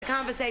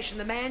conversation.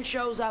 The man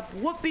shows up,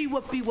 whoopee,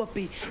 whoopee,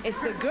 whoopee.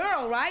 It's the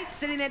girl, right?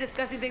 Sitting there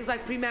discussing things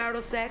like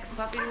premarital sex,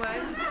 puffing away.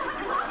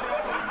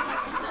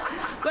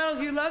 Well,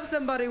 if you love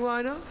somebody,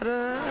 why not?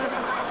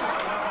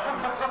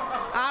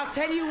 I'll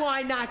tell you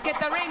why not. Get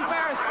the ring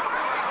first.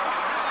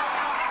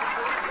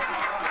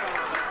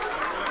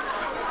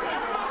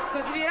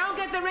 Because if you don't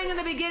get the ring in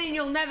the beginning,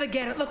 you'll never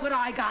get it. Look what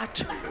I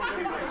got.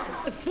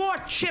 4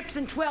 chips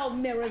and 12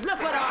 mirrors.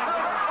 Look what I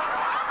got.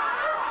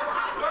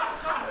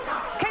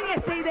 Can you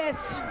see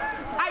this?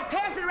 I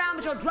pass it around,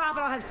 but you'll drop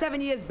it. I'll have 7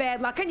 years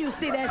bad luck. Can you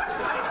see this?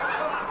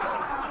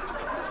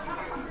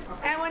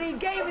 And when he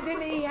gave it to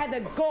me, he had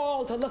the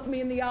gall to look me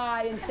in the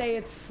eye and say,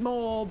 it's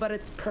small, but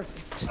it's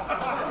perfect.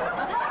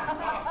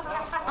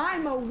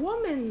 I'm a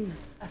woman.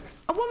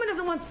 A woman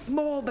doesn't want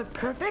small but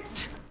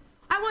perfect.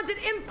 I want it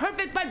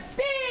imperfect but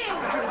big.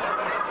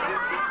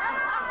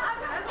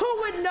 Who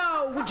would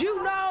know? Would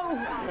you know?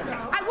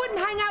 I wouldn't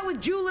hang out with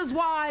jewelers'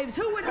 wives.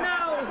 Who would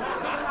know?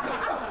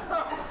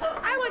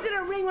 I wanted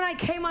a ring when I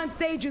came on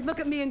stage. You'd look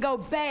at me and go,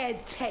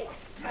 bad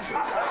taste.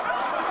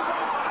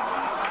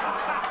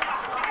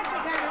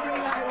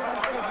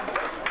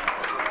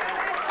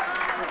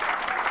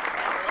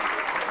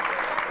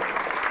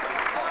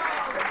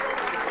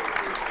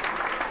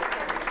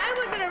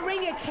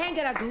 Can't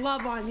get a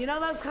glove on. You know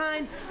those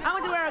kind? I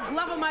want to wear a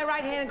glove on my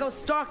right hand and go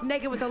stark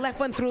naked with the left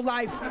one through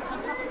life.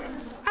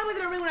 I went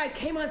to the ring when I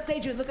came on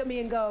stage and look at me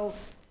and go,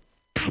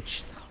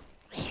 catch the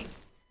ring.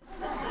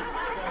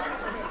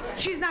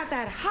 She's not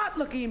that hot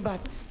looking,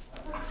 but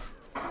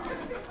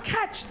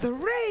catch the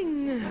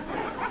ring.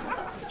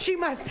 She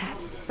must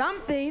have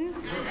something.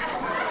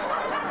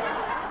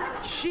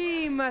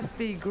 She must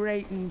be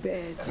great in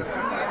bed.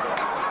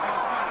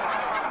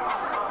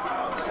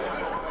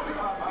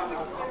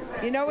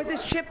 You know what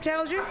this chip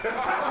tells you? You know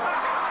how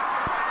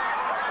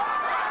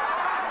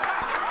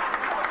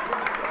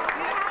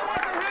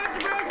that can hurt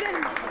the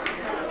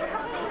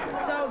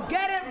person? So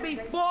get it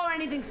before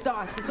anything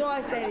starts. That's all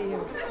I say to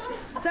you.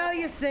 So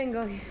you're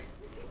single.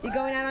 You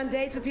going out on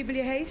dates with people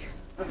you hate?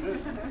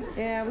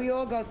 Yeah, we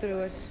all go through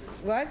it.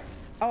 What?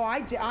 Oh, I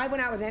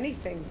went out with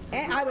anything.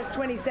 And I was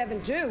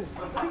 27, too.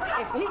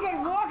 If he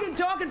could walk and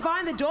talk and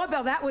find the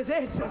doorbell, that was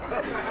it.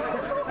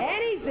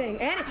 Anything.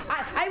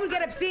 I would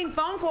get obscene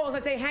phone calls.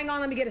 I'd say, hang on,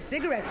 let me get a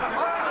cigarette.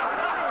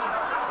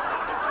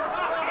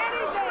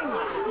 Anything.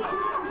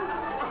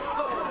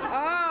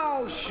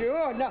 Oh,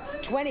 sure. No,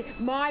 20.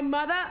 My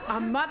mother,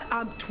 I'm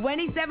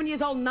 27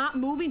 years old, not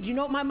moving. Do you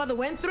know what my mother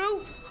went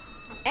through?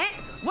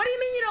 What do you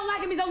mean you don't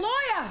like him? He's a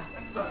lawyer.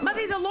 Mother,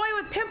 he's a lawyer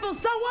with pimples.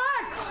 So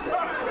what?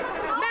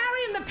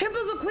 Marry him. The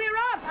pimples will clear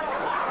up.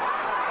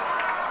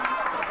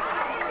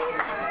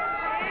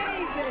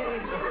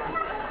 Anything.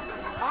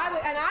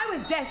 I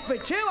was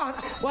desperate, too,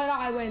 what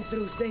I went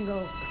through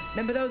single.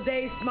 Remember those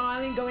days,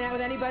 smiling, going out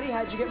with anybody?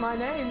 How'd you get my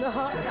name?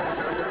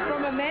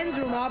 From a men's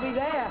room, I'll be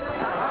there.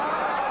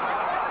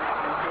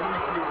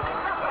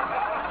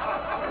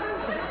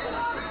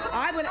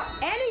 I would,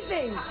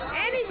 anything.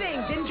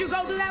 Didn't you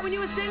go through that when you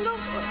were single?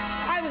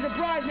 I was a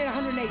bridesmaid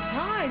 108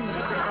 times.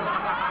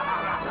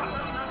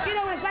 You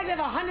know what it's like to have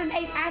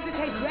 108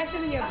 acetate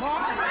dresses in your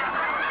apartment?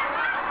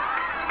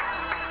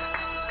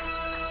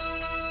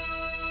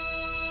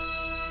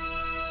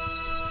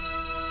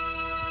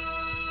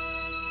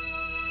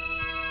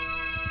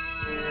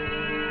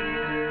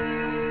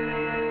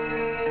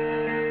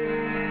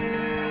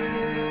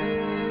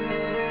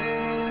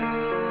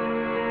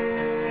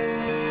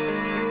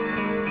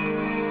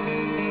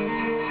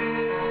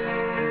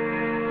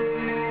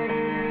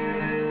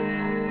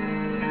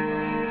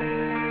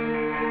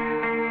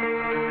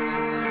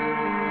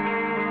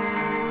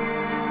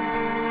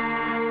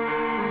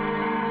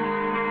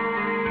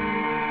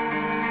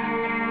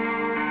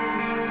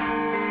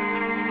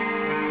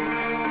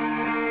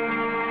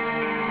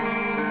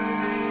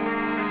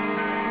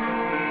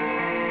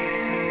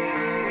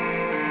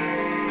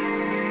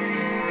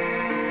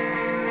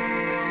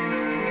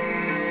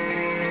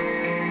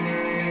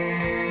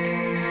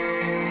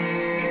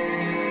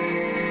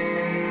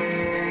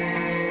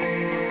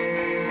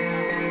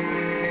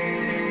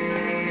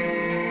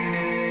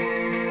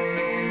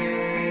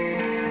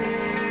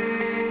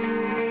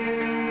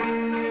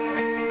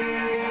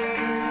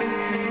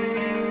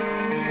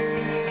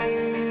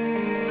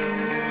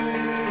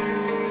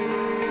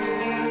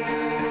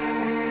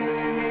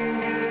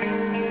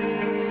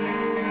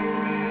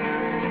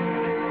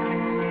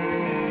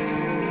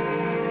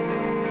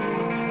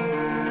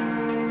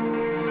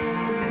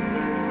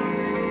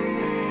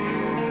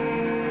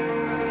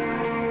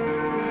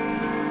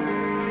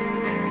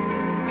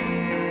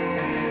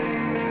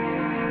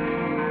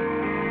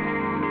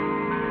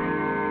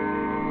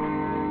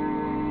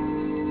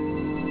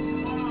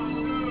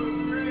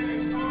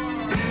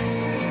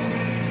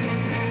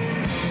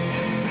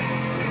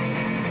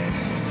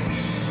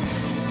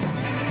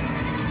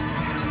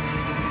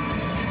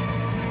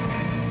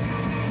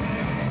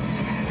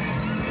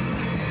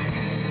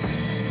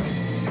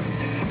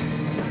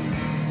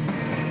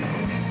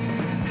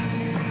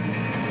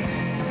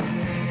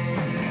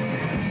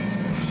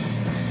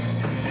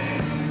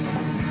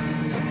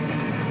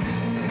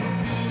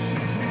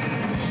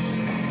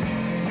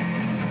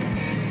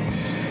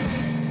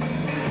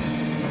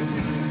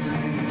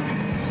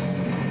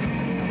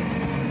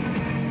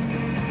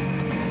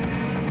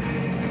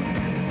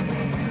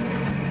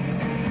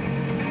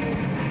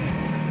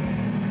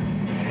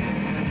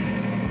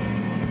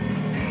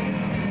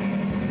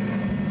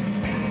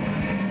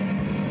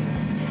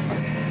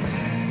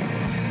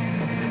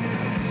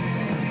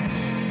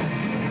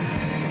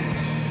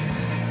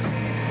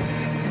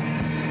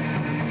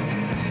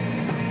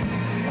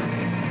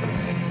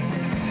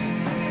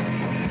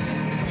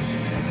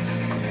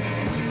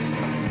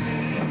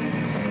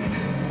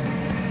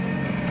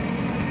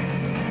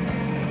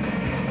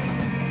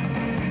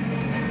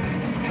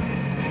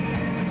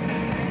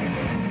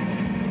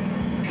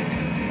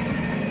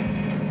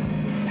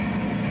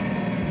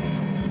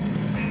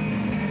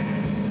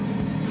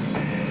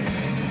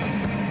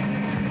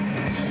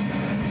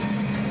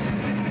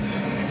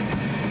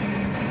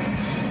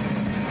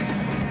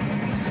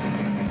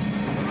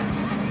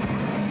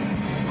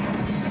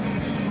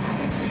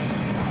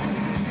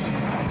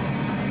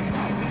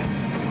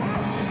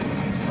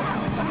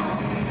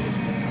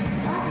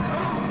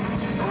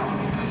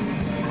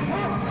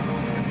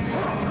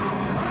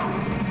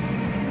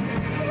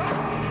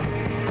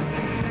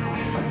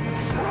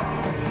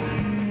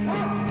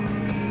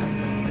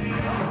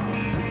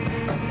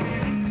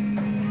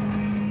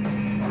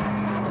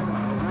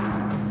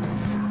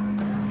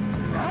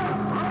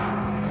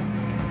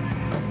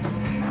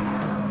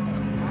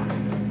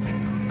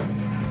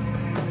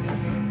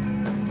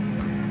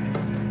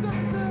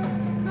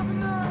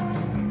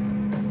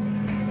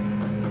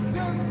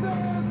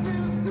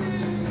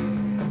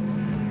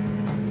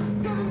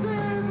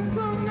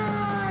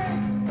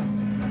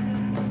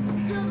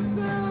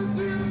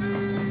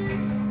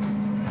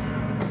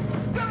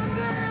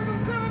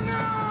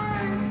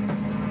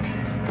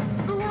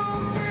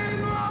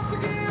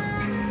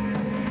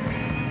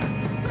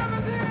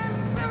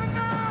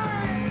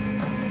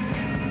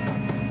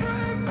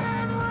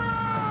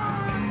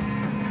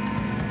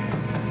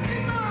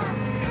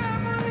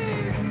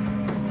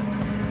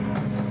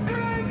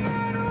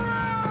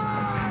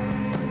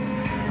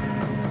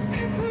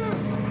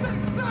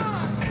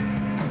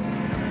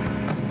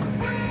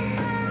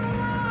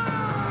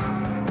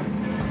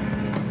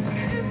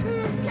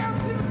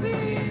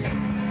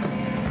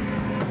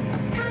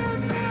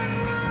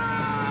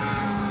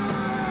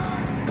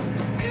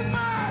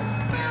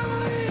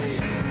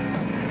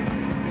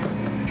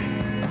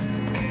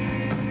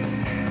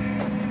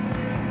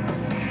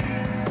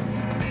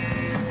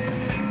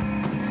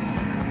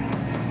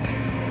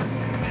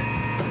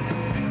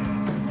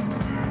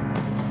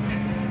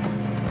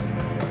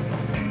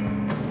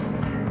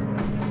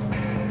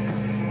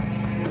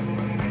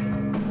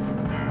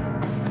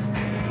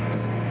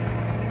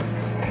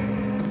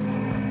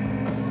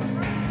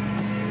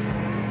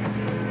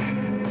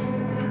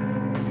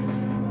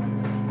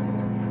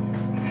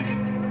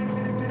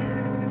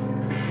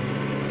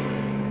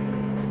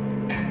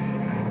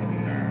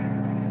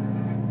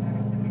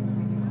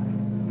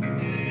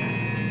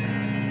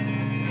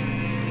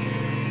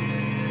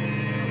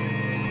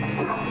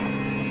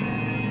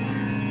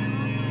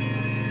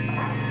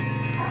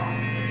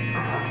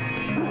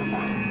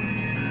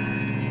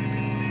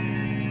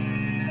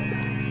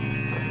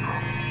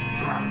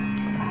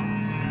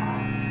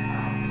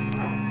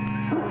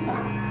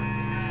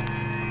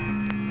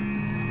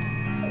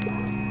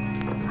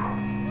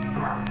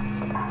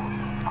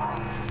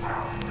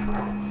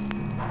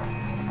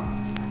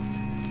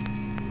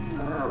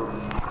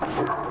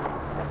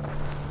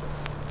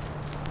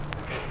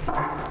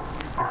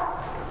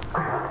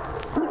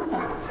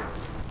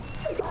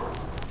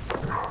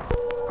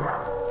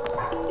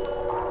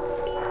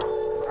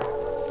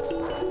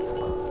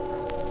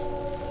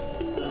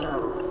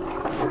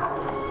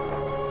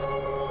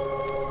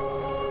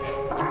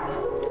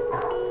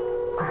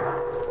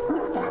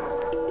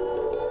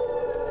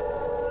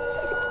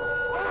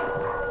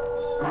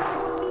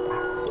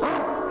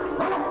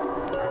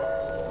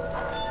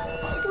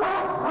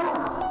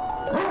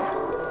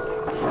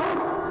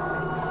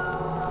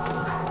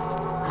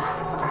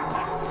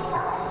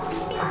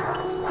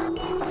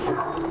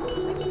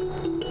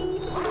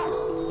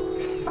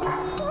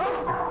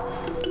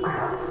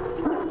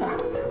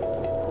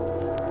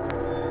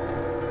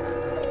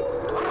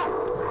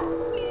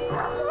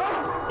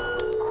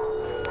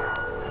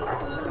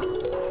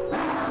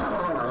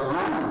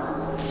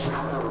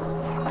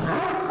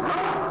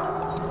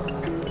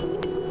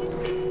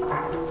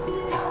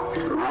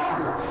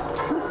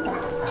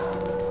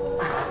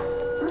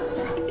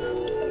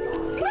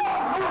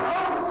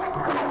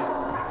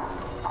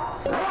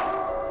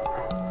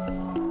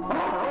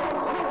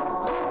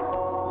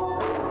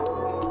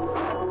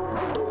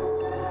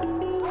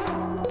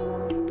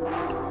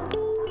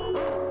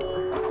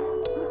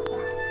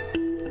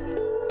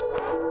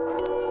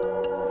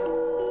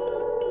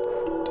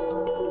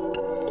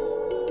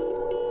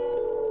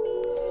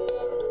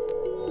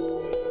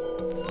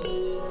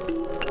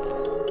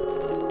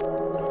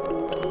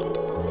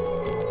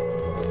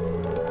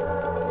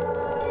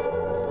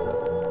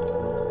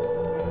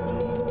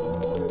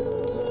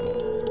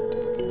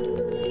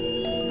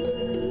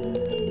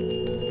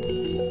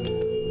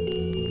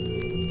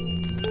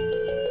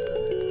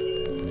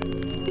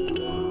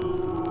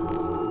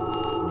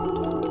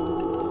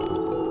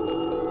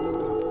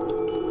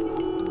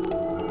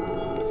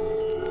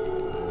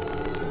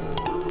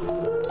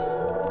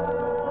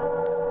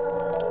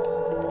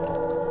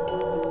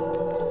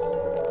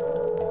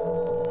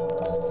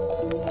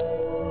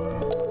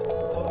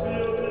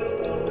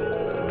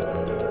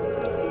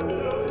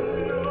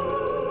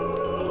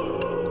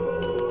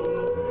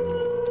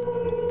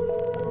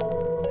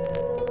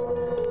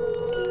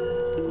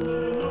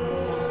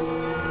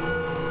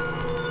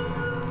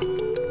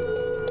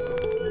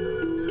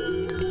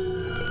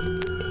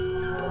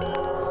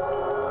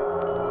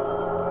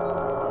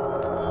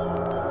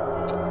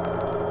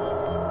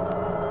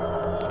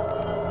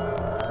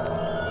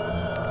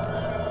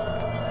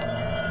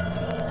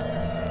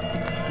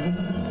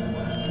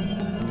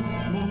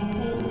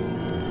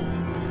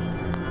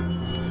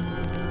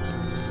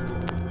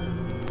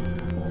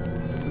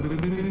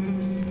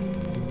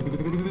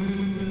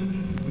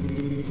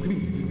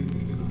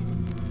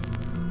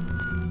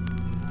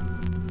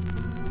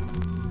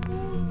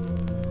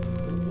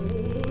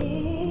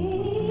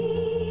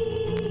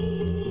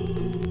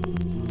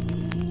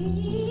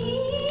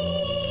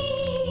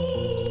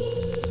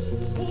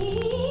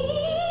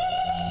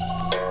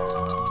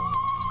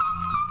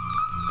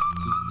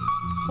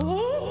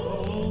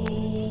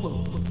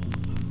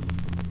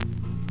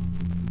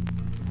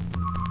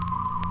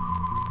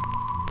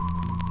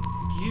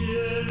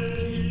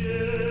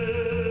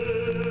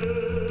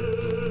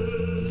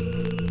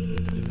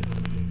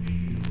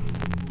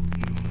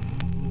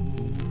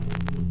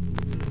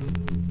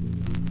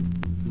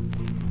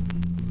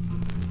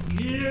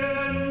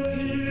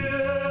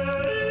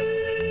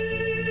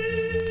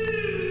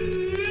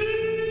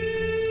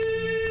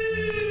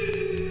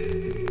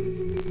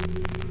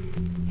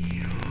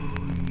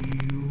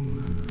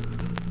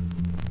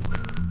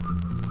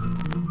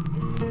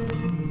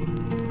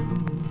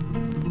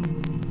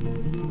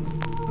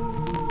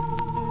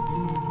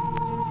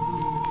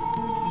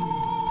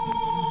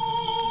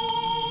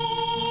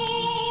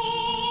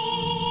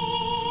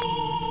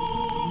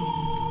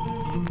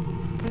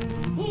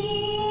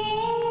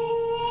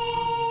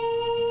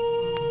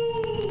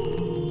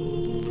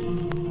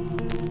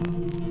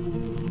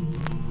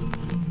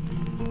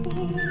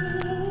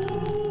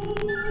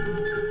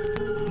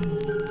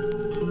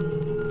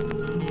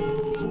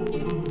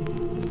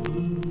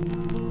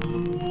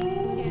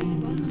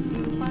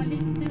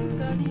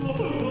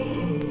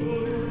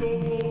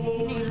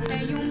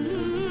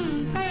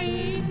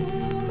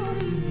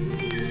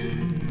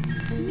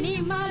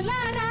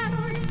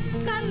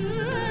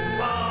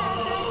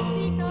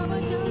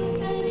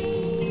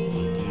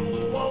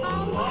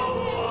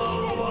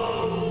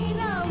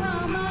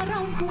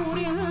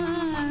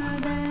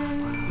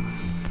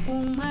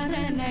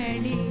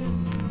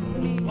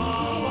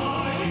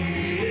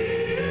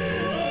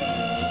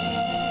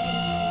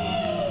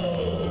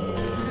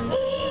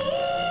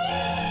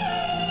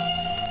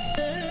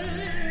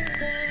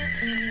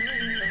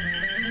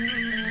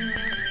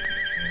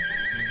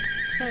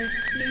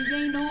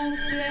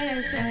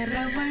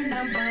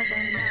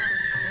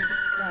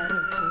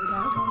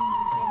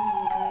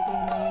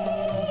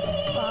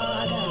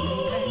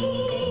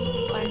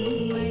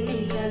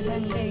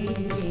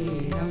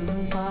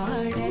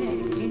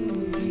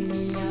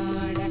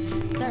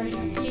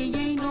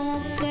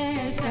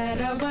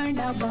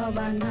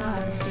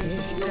 பவனாசி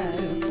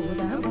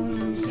சிற்றற்புதமும்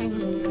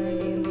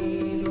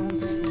செங்கதிலேயும்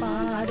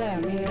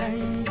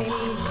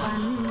பாதமிரண்டில்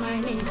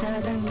பன்மணி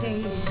சதங்கை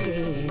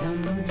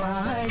carrom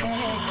பாட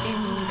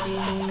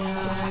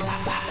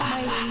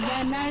மைய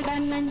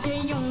நடனம்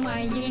செய்யும்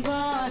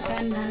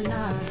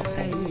மயில்வாகனா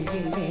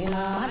கையில்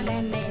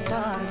வேளாளனை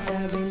காக்க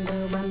வென்று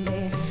வந்து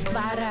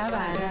வர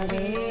வர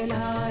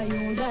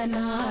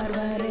வேலாயுதனார்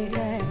வருக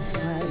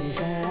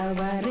வருக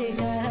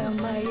வருக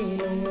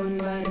மயிலோன்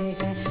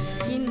வருக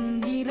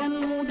இந்திரன்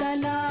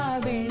முதலா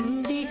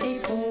வெண்டிசை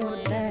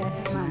போட்ட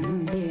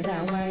மந்திர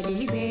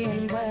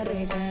வடிவேல்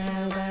வருக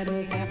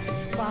வருக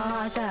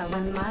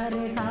வாசவன்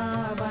மருகா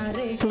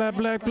வருக. Flat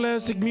Black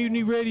Plastic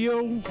Mutiny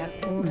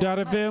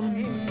Radio.fm.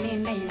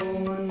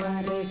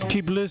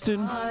 Keep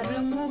listening.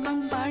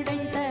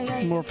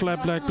 More Flat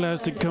Black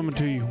Plastic coming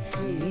to you.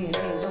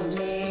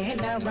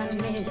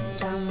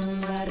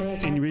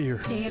 In your ear.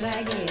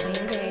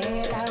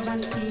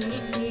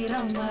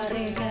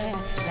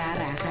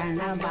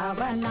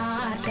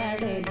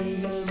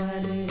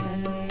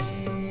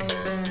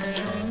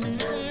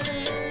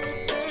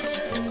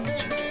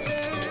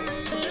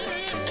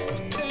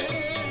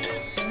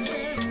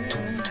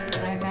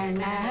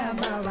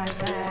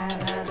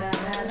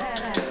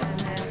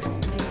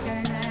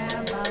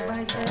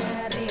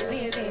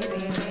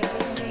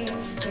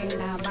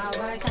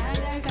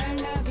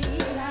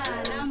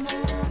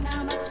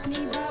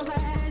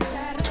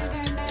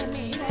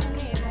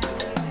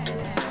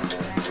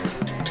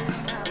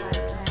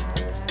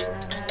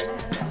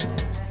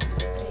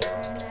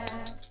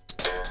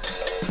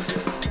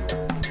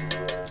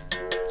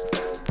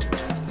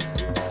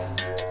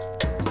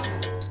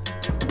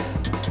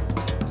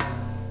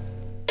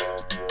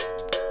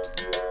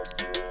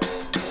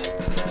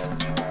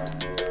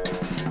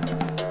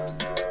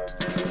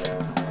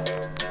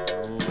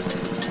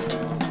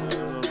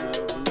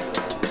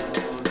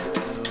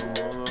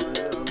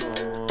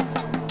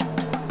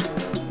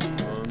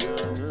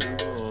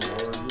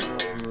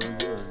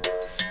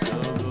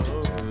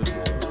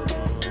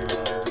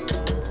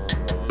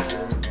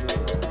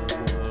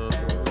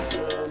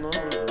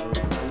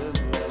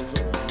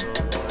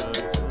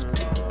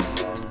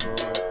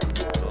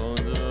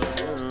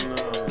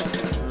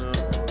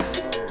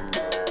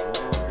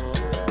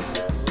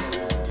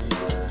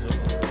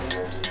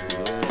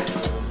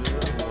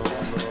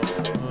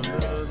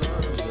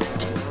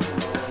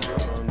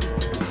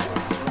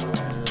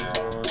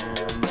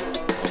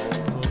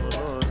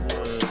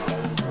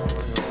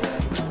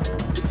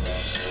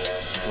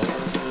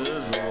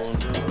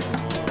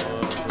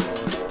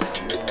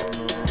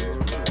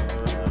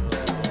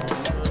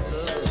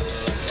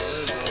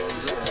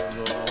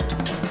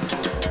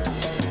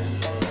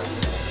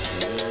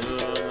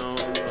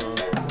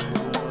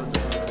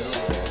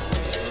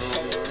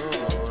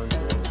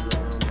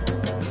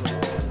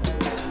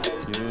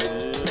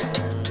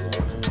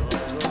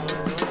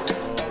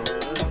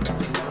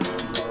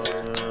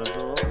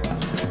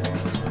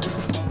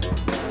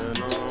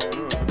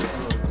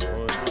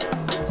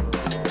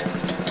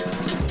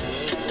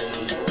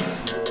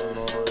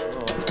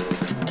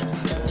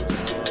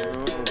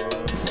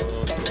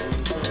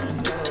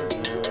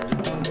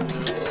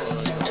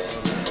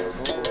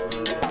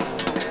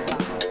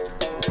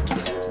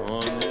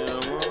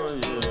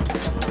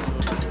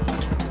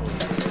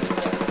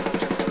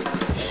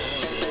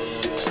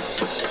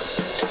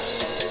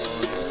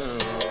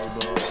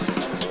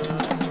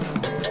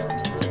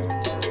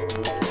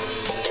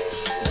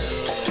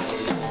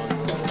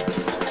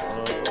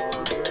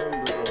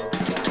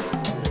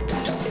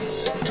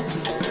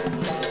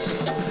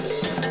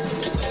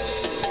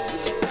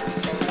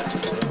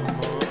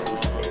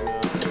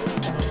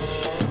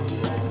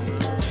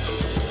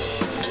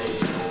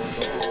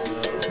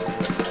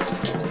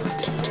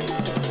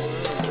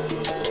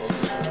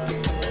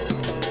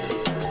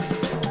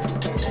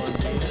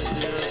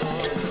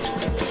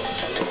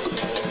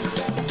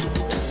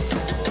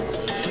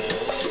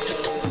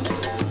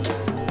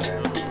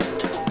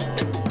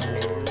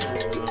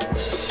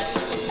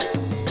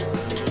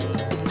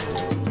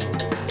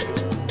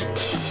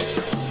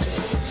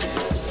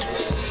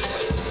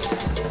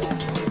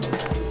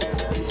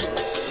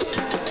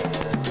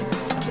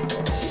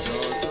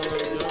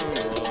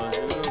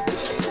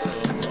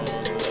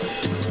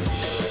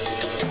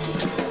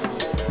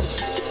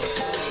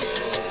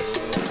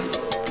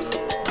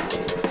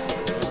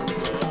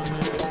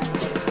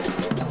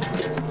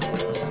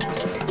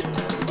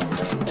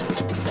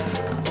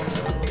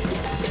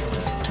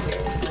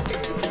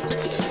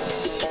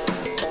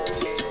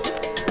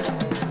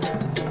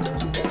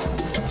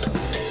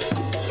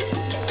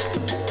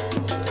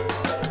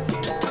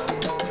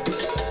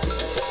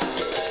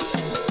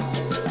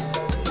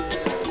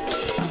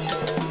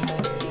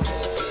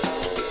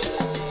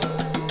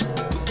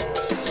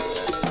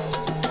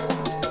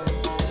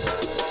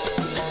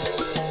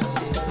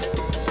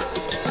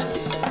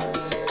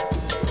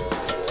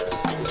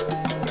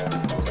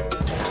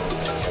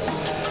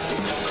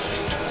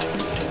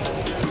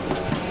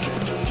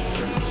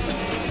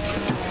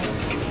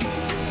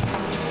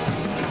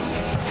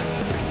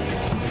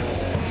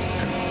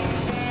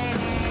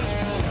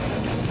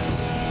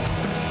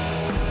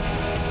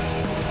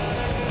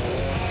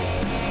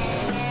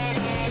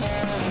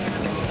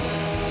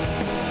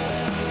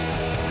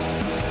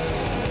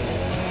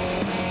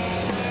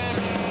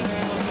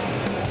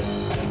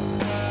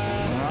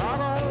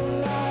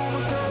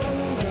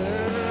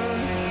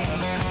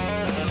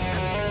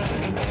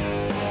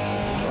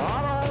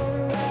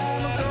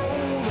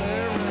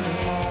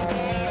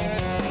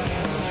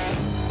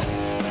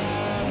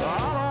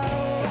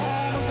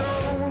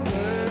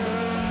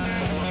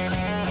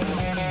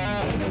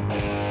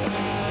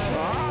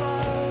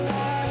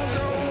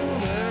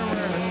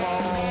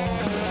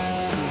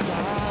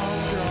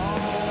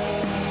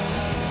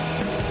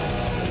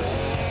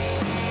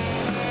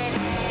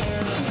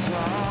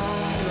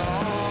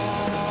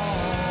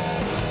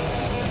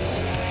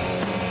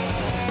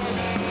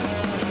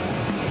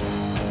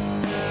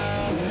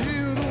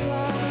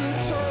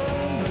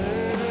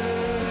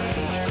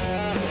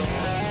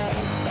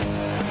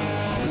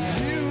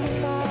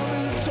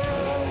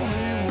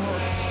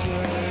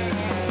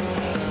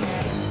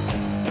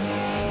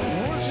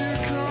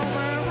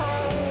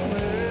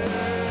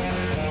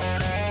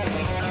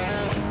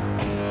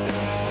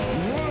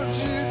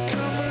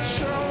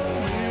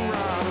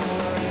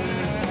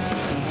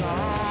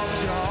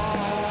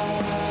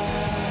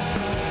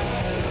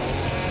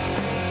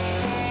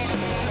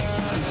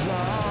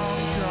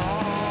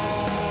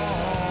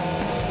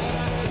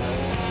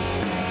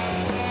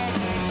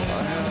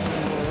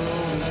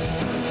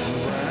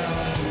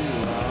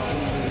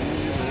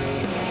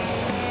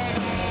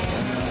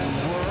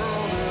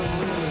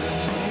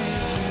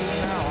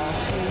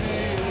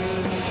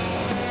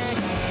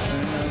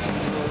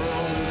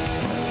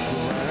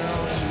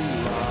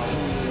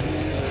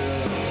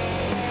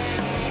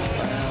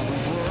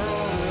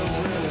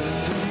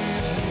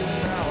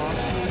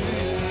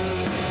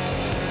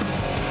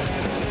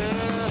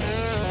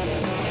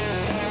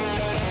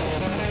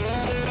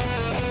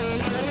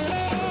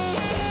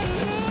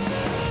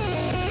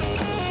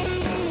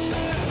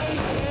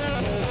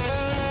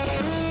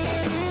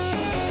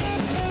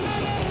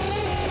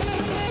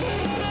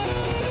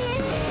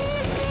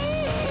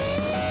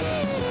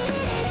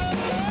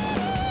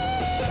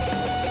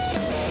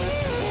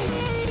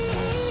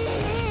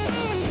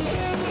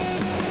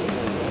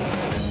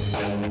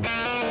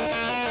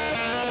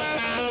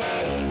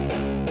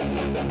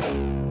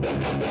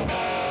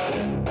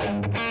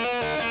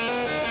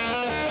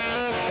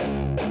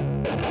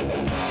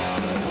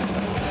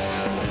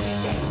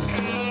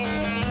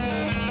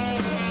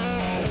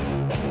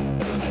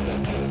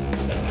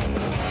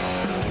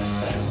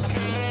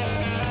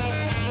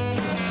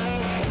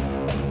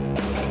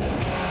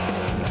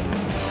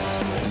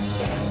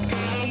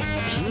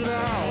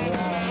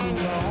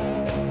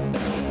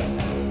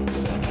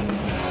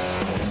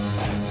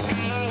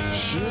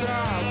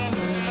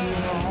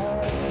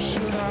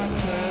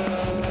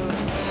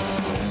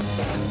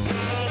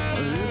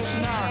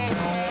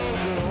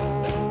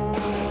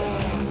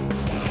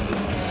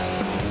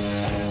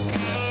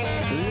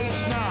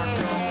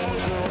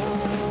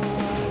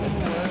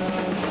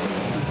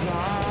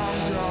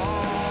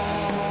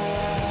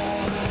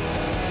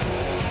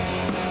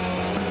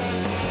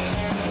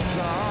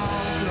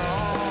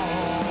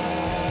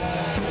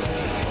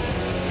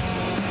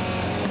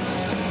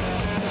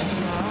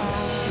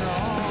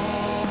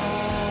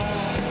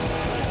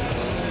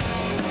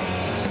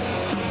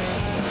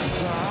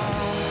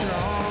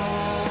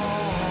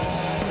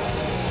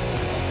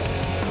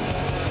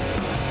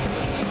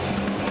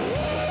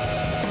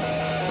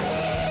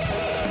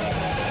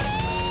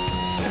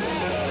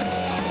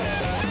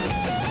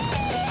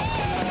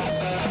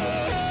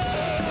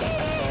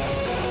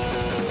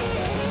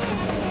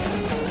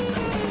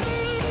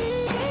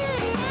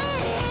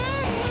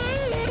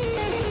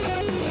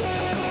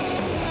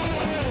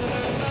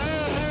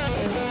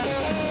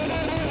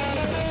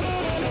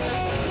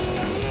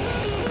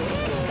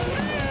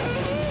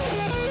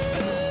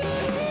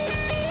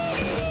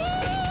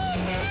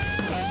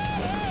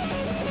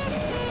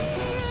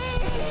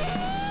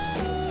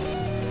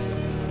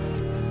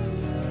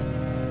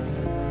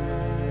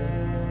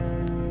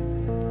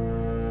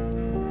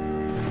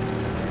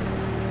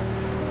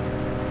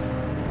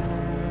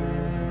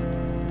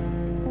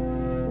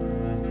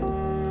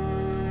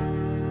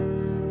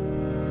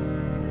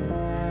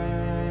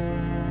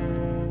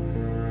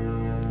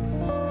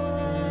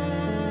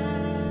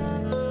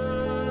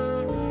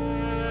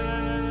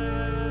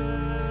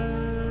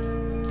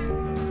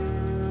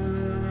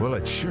 Well,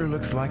 it sure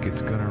looks like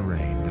it's gonna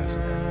rain,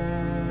 doesn't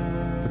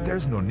it? But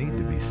there's no need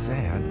to be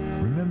sad.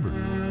 Remember,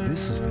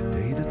 this is the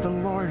day that the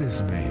Lord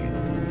has made.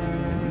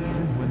 And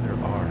even when there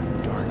are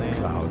dark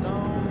clouds,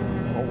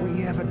 oh, we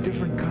have a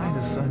different kind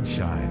of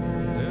sunshine.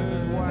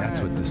 And that's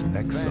what this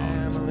next song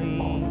is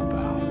all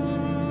about.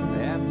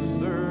 After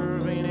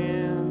serving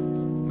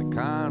in the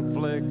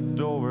conflict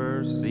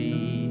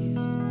overseas,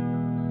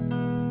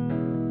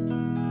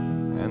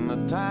 and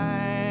the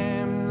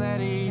time that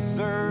he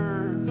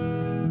served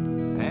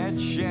had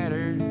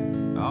shattered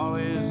all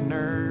his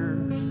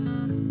nerves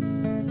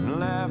and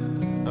left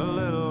a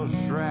little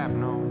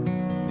shrapnel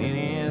in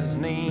his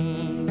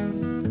knee.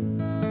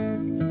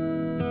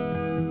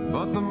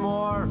 But the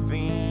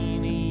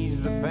morphine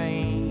eased the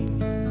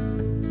pain,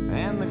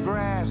 and the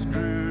grass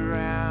grew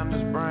around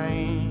his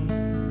brain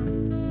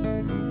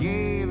and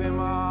gave him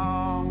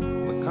all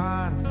the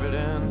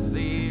confidence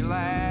he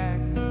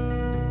lacked.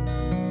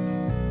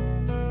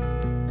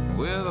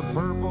 With a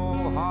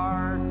purple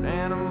heart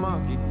and a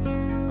monkey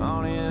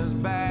on his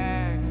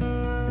back,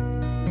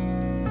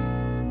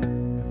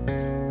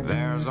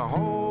 there's a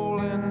hole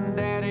in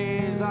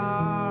Daddy's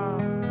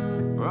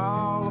arm where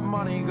all the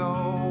money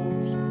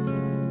goes.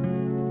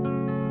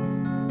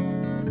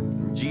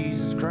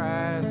 Jesus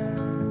Christ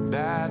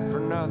died for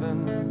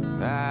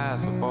nothing, I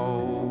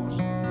suppose.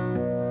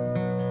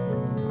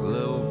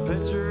 Little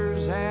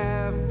pitchers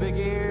have big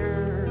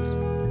ears,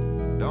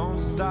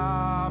 don't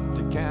stop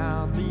to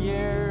count the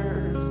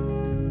years.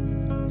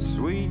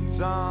 Sweet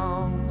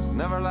songs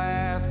never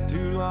last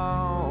too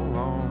long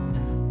on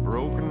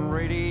broken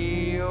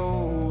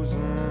radios.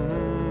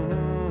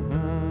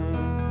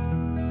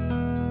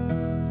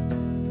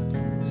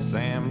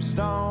 Sam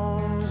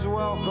Stone's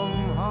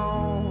welcome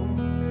home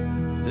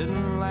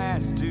didn't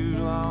last too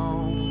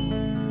long.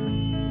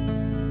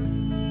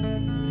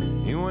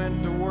 He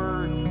went to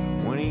work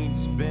when he'd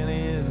spent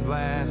his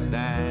last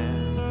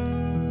dime,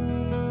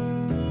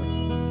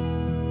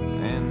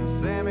 and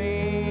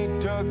Sammy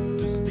took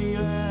to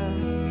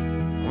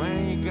stealing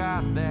when he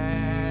got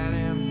that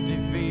empty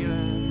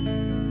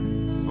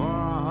feeling for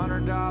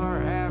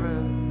 $100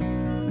 habit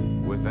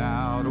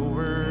without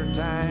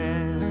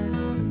overtime.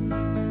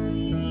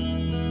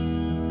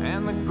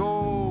 And the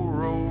gold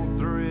rolled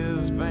through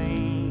his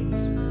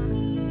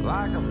veins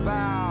like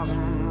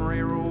 1,000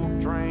 railroad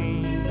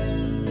trains,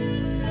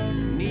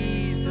 and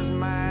eased his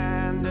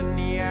mind in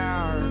the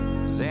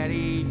hours that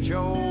he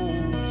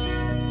chose,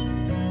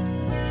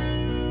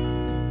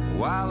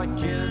 while the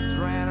kids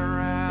ran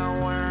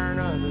around wearing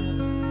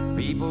other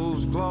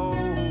people's clothes.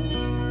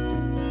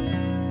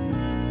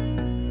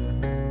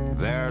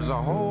 There's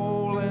a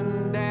hole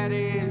in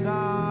Daddy's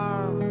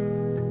arm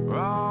where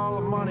all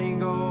the money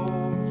goes.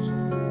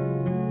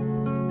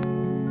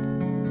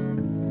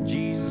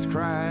 Jesus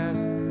Christ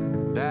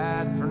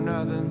died for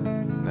nothing,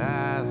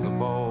 I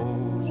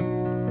suppose.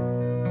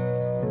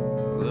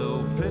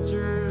 Little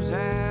pitchers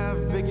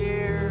have big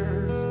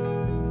ears,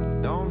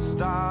 don't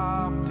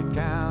stop to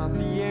count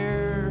the years.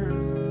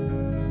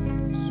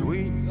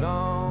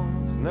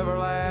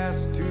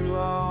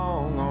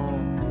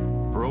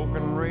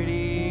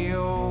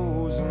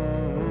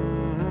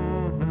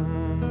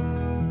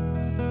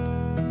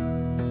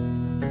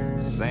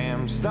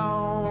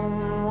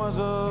 Stone was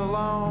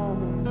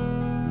alone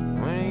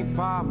when he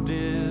popped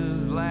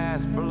his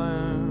last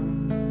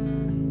balloon,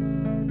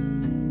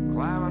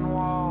 climbing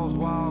walls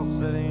while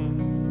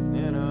sitting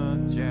in a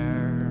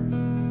chair.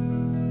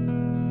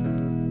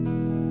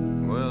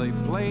 Well, he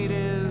played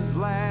his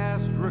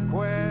last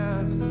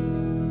request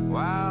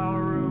while the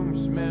room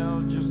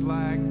smelled just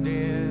like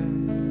death,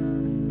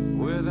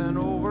 with an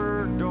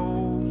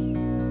overdose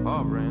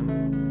hovering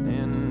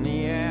in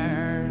the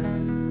air.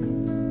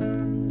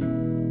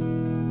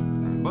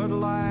 But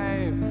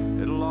life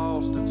had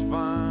lost its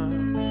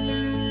fun,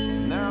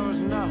 and there was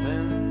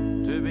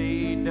nothing to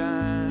be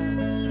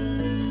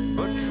done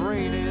but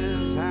trade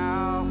his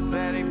house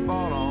that he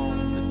bought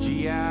on the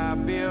GI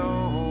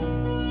Bill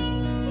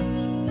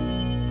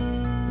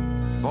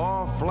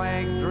for a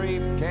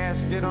flag-draped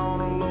casket on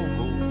a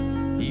local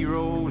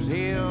hero's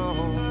hill.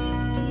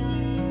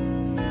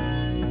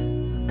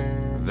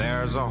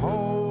 There's a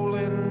hole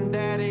in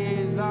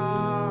Daddy's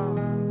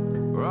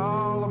arm where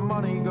all the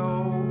money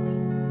goes.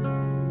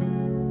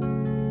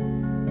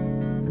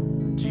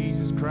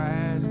 Jesus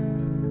Christ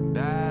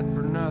died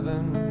for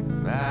nothing,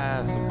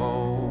 I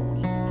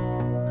suppose.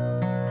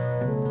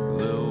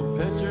 Little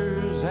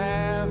pitchers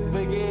have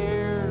big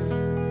ears,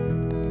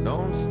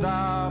 don't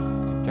stop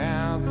to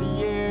count the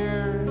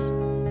years.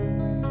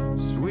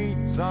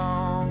 Sweet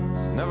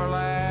songs never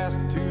last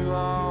too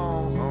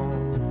long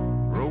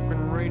on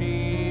broken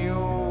radios.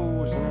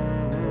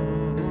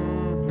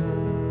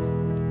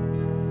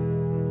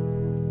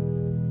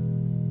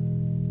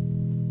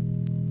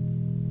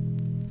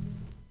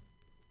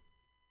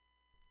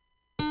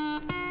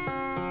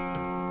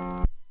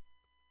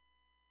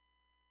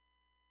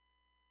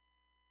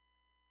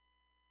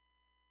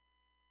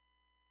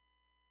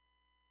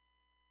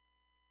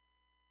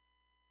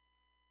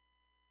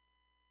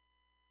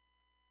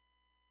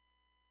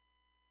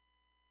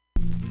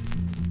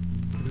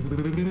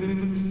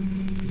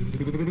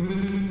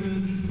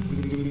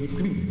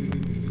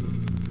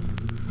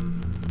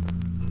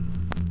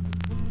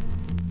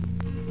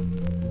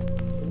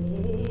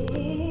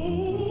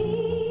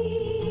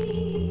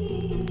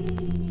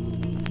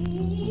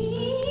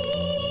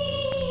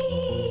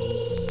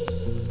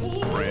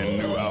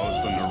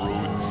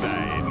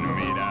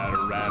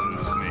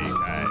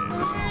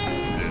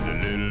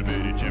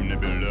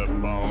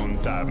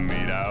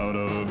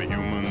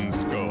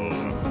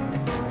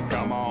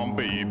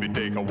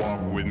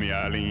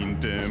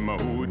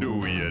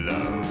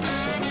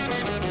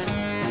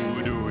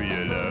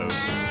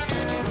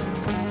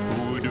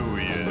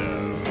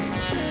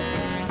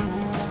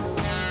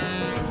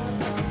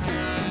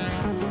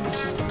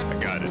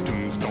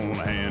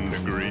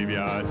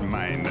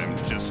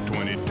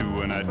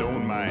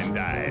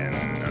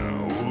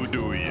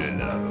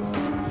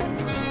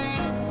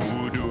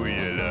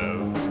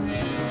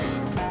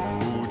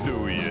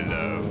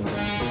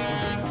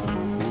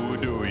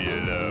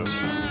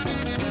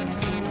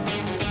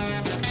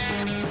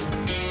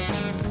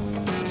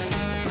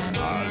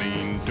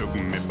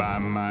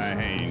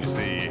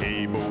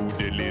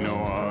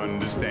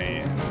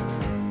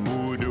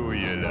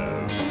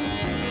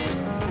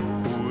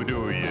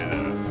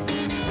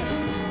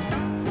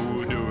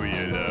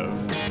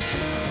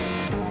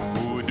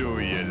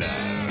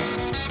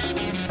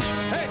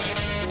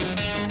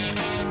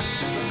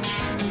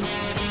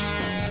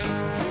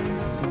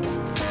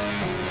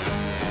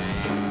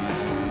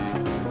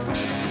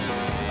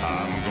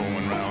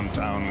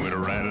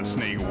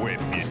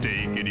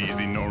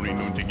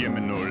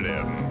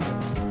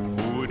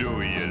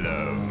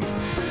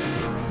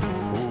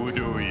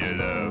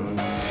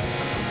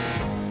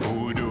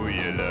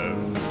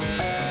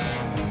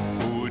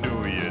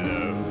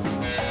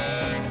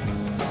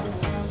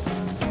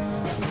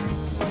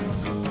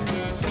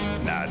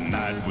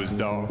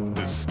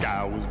 The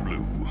sky was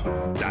blue.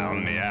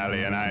 Down the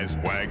alley an ice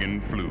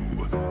wagon flew.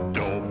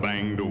 Door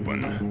banged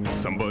open.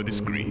 Somebody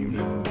screamed.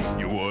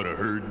 You ought to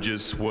heard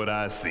just what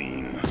I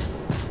seen.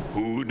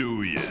 Who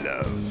do you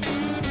love?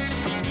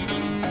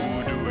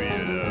 Who do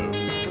you love?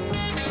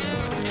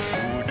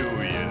 Who do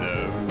you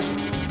love?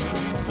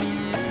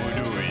 Who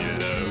do you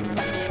love?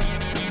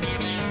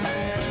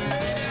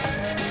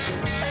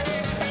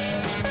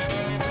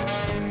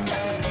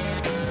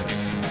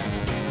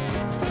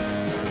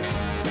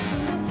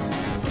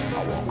 I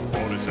walk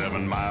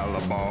 47 mile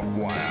of barbed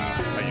wire.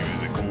 I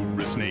use a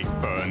cobra snake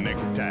for a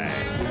necktie.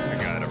 I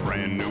got a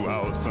brand new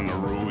house on the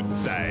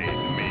roadside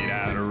made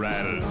out of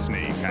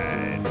rattlesnake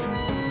hide.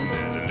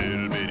 There's a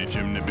little bitty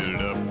chimney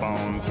built up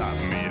on top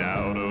made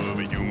out of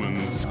a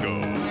human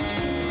skull.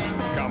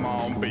 Come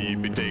on,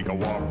 baby, take a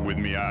walk with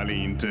me,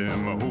 Eileen. Tell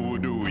me, who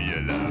do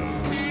you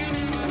love?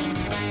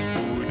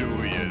 Who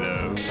do you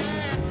love?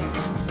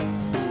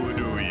 Who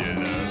do you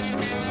love?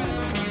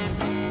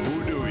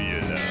 Who do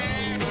you love?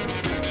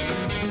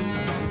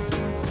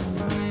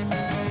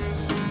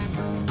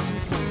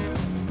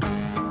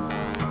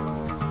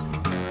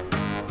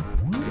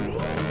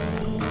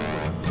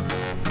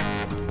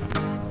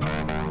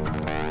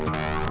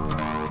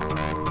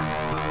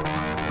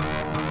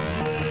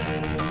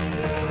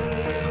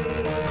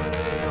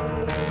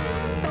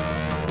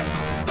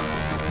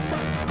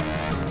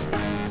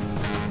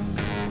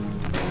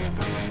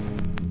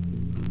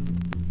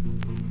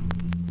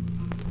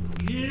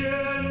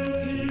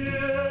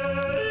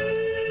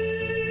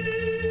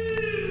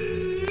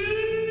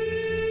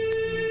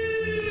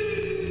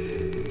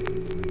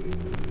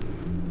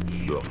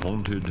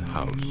 haunted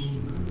house.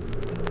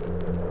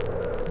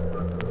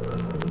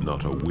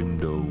 Not a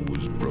window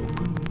was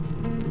broken,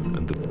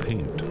 and the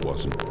paint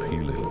wasn't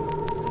peeling.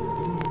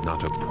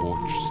 Not a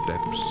porch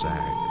step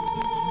sagged,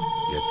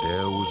 yet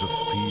there was a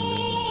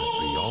feeling that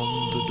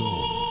beyond the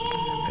door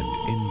and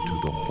into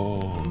the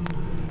hall,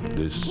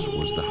 this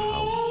was the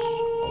house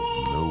of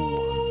no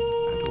one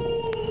at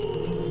all.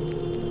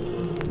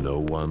 No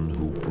one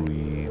who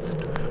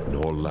breathed,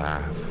 nor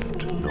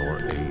laughed, nor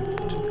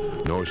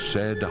ate, nor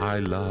said I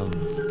love,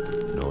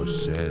 nor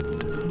said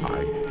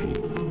I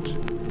hate.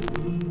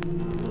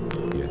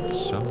 Yet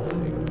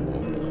something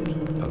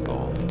walked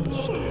along the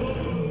stair,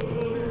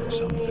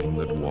 something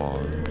that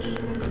was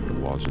and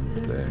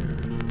wasn't there.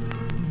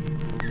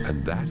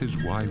 And that is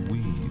why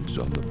weeds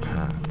on the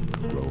path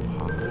grow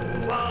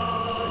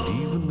high, and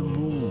even the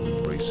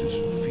moon races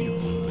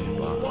fearfully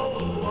by.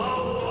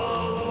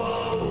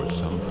 For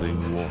something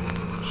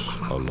walks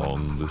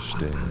along the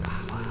stair,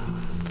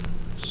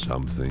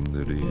 something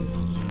that is and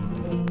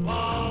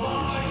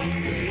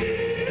isn't.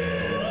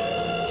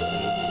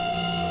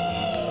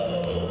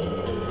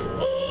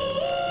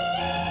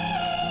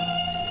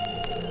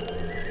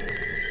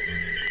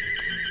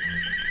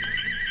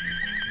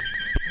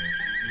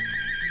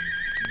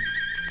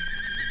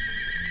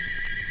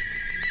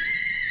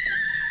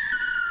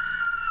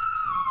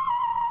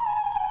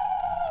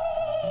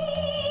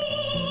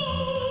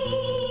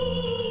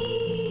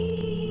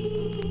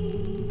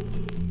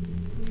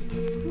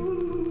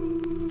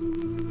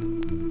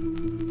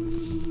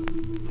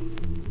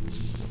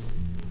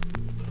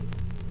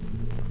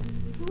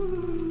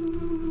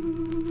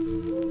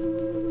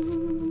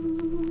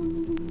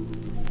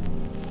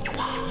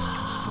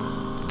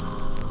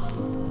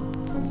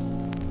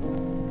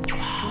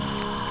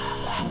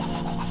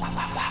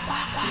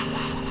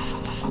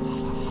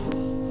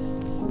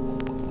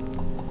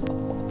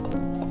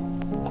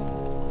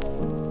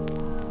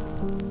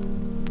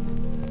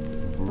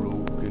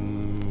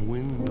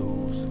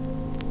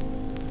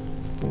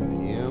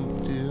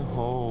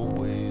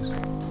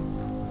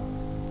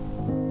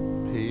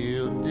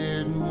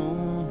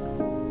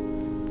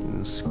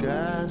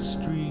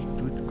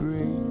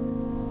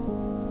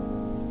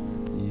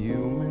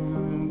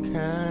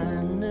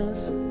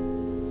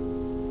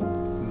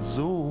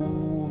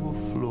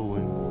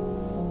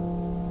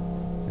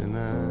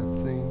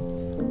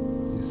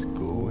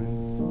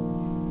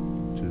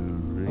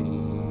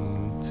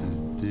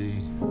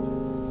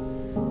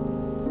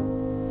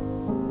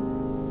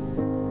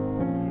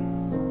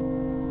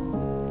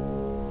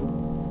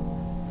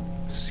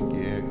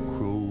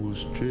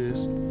 Scarecrows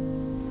dressed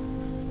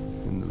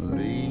in the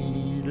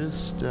latest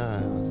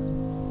style,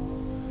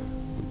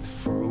 with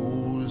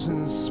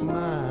frozen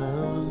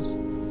smiles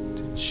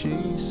to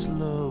chase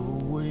love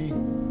away.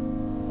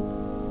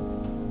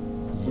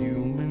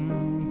 Human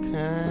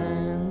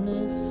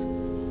kindness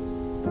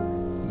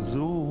is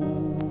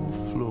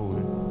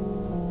overflowing,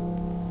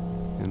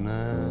 and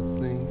I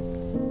think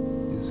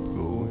it's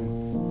going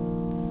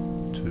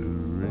to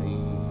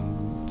rain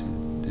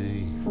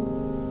today.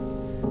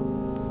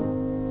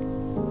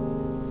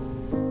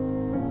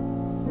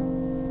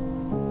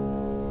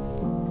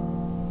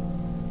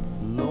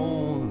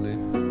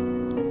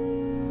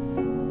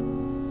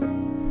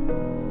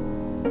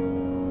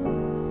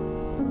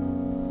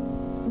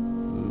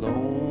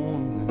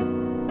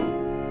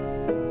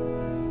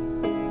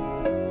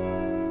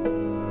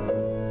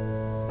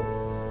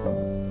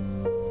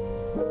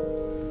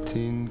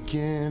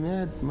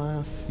 At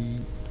my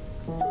feet,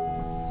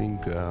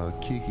 think I'll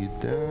kick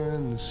it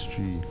down the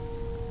street.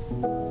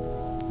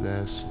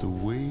 That's the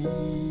way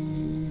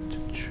to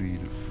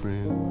treat a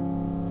friend.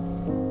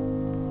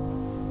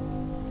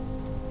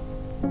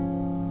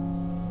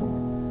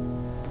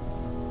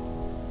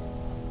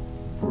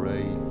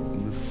 Right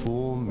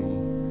before me,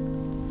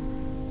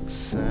 the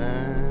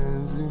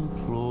signs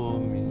implore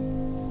me,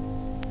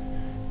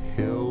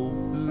 help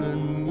the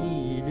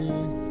needy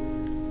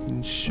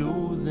and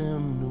show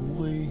them the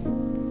way.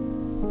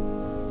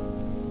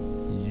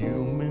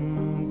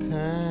 Human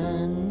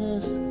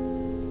kindness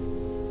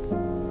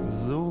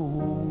is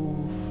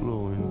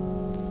overflowing,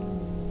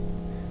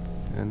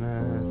 and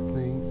I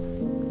think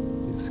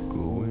it's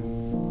going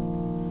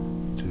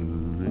to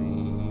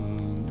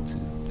rain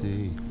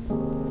today.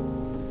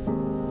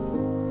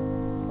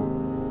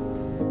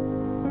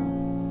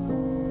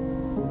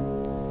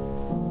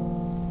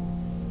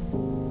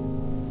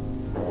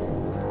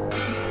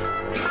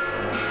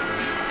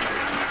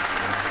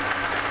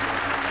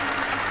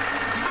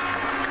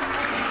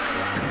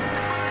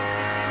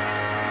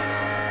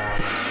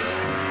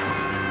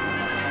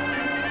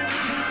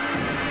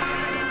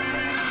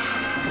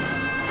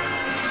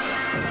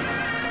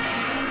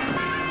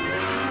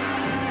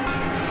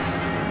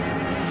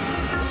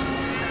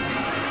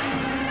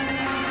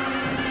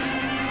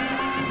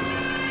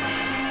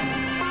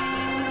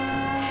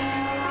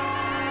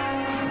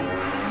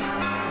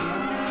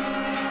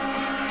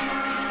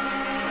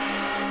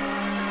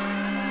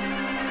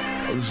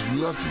 I was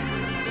lucky,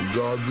 man, and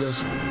God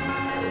bless me.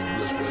 I was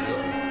blessed by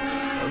God.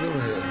 I never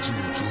had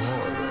too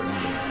hard, you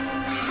know.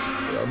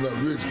 But I I'm not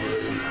rich,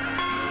 but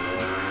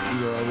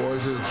I've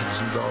always had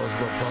some dollars in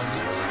my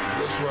pocket.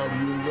 That's why I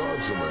believe in God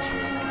so much,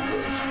 man.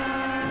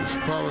 Because it's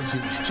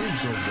politics too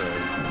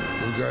sometimes.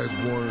 When a guy's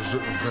born in a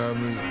certain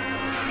family.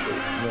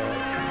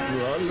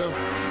 I left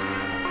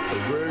a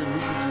very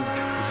lucrative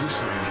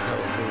position in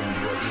California,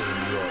 right here in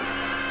New York.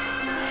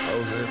 I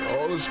was in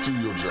all the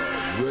studio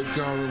jobs. Red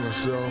Counter,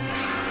 myself,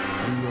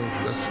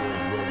 that's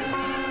his brother.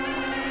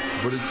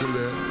 Buddy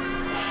Collette,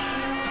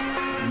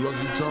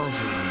 Lucky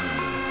Thompson,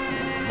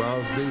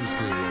 Miles Davis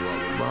came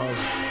along.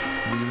 Miles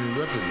beginning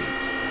record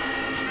labels.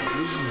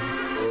 This is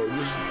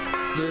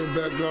playing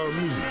background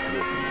music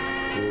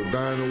for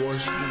Diana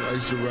Washington. I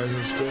used to write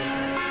her stuff.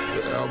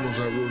 The albums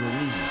I wrote her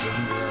music, some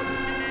people have it.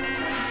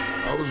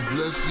 I was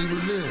blessed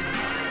even then.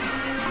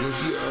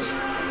 See, I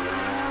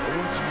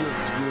wanted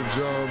to get a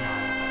job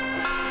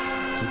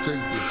to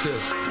take the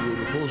test to go to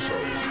the post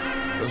office.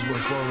 That's what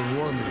my father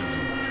wanted me to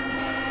do.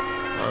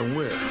 I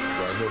went,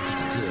 but I never took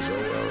the test. I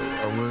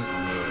went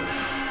and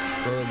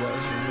thought about it.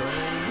 I said, I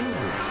don't want to do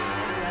this.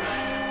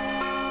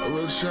 I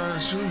rather shine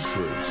shoes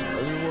first.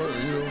 I didn't want,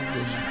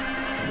 because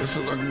that's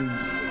something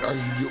I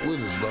can get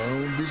with. It's my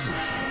own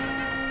business.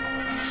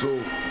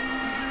 So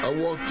I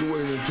walked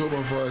away and told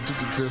my father I took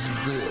the test and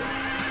failed.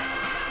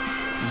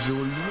 He said,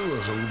 what do you do?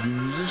 I said, I'm going to be a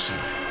musician.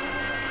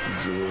 He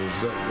said, well,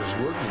 it's not much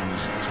work in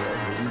this guitar,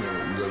 but you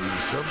got to be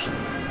exceptional.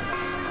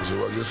 I said,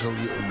 well, I guess I'll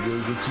get a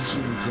very good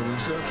teacher and become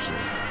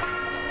exceptional.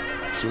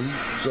 So he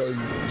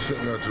sent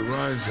me out to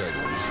Ryan's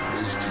Haggard, this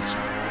bass teacher.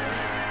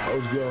 I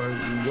was going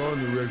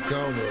to Red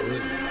Counter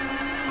already.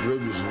 Red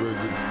was a very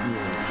good,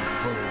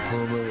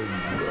 fundamental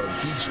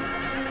teacher.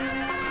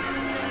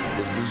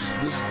 But this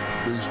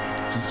bass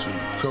teacher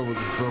covered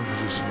the thumb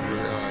position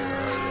very high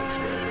notes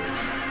and all that.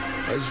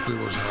 I used to play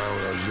much higher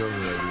when I was younger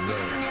than I do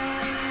now.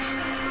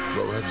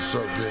 But I had to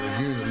start playing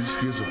again, and these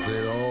kids are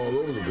playing all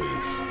over the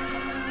bass.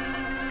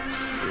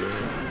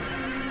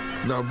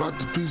 Yeah. Now about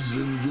the pieces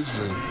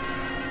individually,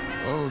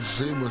 I don't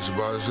say much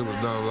about it, except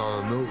it's not a lot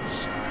of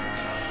notes.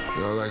 I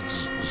like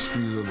the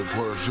feeling of the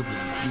quarter triplet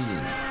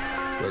feeling,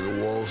 like a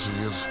waltz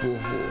against 4/4.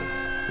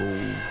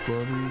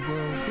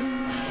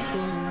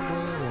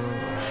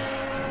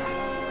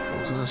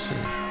 What can I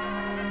say?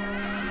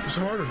 It's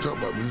hard to talk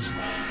about music.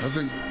 I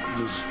think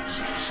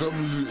some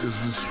music is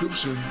a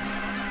description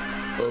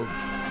of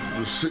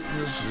the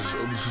sickness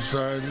of the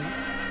society.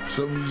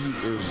 Some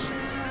music is,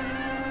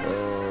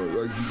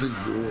 like you think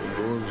the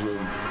ones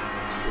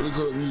what do they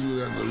call it, music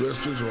at the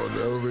restaurants or on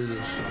the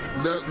elevators?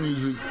 That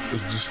music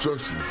is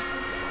destructive.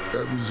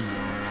 That music,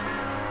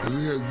 and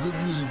we have good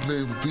music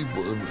playing for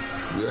people, and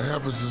that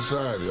happens in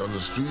society, on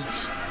the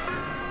streets,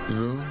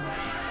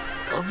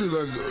 I feel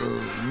like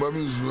my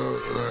music,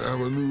 I have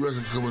a new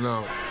record coming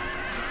out,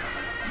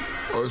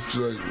 I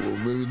feel like, well,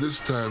 maybe this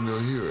time they'll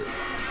hear it.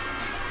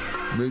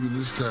 Maybe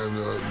this time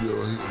they'll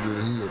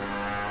hear it.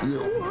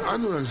 I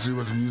know what I can say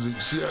about the music.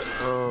 See,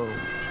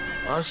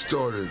 I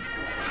started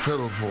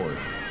pedal point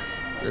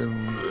in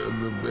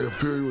the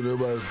period when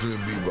everybody was playing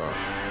bebop.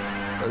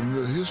 And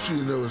the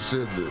history never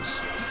said this.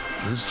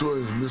 The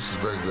historians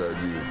missuspect the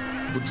idea.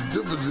 But the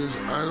difference is,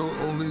 I don't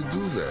only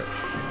do that.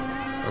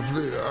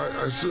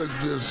 I still like to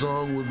play a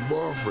song with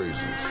bar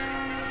phrases.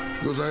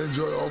 Because I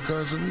enjoy all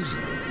kinds of music.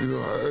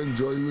 I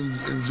enjoy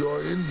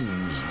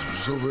Indian music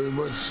so very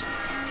much,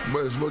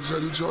 as much as I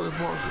do Charlie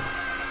Parker.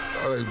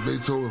 I like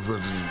Beethoven, for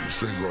instance,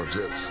 string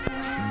quartets. 9,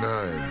 I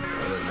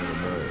like number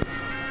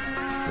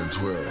 9 and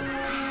 12.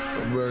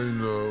 I'm writing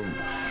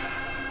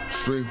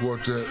string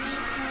quartets,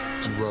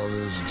 2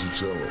 violins and 2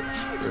 cellos.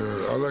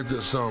 And I like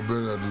that sound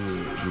better than I do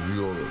the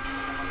viola,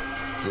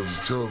 because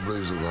the cello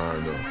plays up high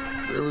enough.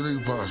 Everything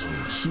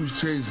possible. Sue's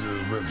Changes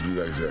is meant to be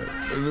like that.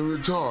 And the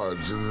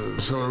retards and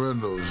the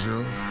Salarendos,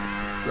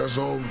 that's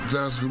all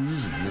classical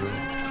music,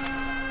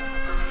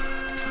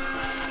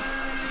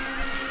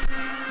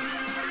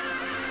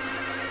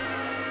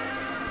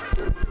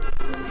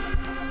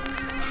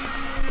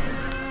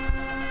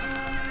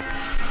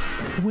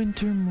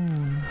 Winter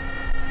Moon.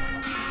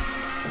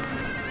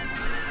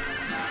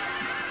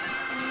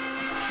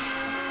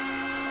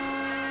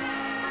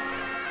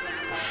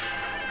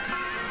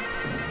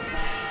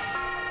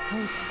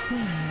 How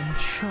thin and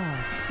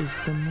sharp is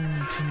the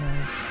moon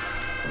tonight.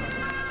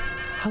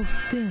 How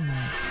thin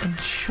and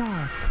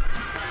sharp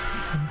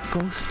and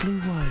ghostly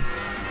white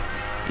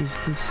is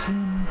the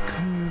slim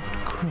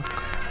curved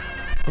crook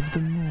of the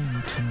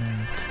moon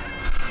tonight.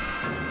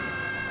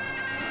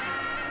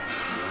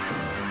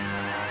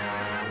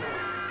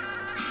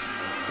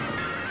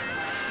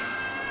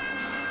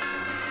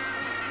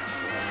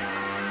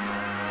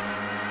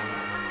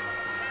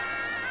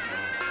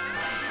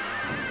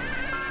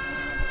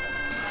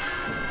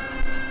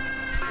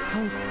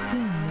 How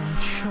thin and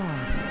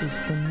sharp is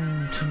the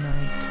moon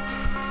tonight.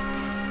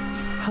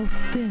 How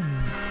thin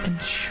and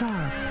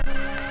sharp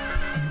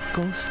and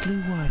ghostly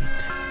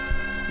white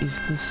is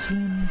the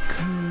slim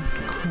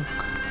curved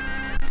crook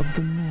of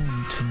the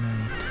moon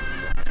tonight.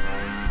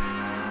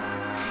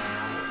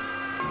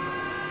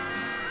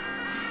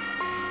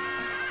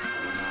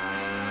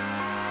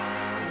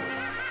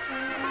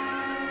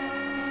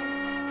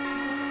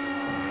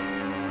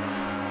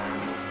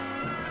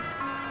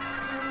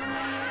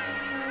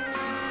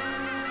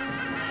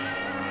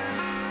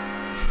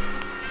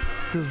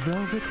 The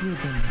Velvet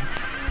Ribbon,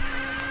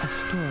 a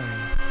story.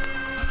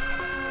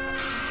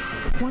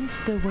 Once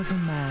there was a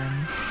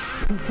man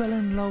who fell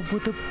in love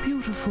with a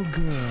beautiful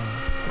girl,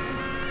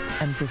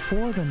 and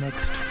before the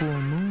next full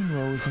moon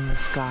rose in the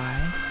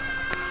sky,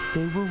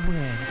 they were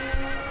wed.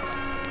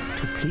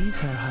 To please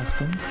her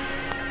husband,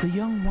 the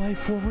young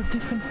wife wore a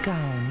different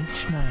gown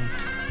each night.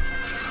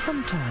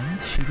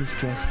 Sometimes she was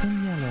dressed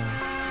in yellow.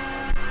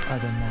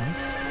 Other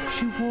nights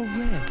she wore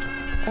red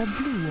or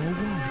blue or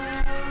white.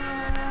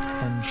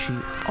 And she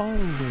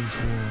always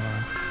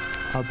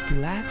wore a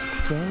black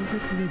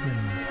velvet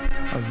ribbon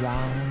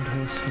around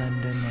her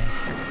slender neck.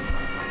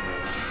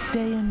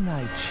 Day and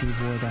night she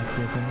wore that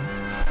ribbon,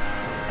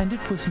 and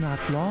it was not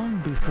long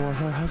before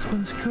her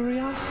husband's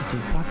curiosity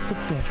got the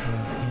better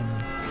of him.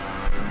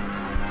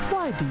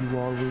 "Why do you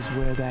always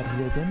wear that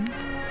ribbon?"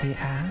 he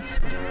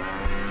asked.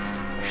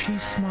 She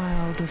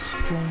smiled a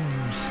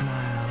strange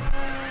smile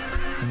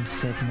and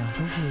said not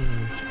a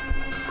word.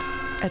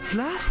 At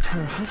last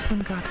her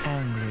husband got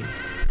angry,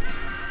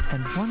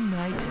 and one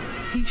night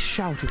he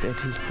shouted at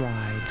his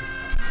bride,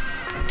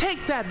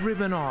 "Take that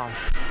ribbon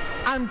off!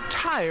 I'm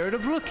tired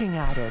of looking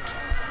at it."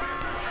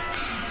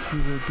 "You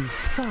will be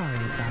sorry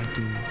if I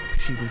do,"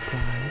 she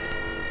replied,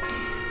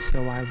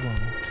 "so I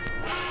won't."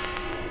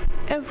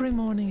 Every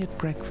morning at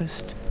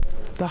breakfast,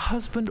 the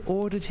husband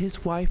ordered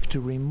his wife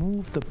to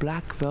remove the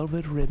black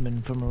velvet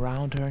ribbon from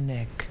around her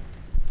neck.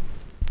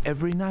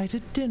 Every night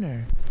at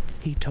dinner,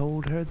 he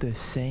told her the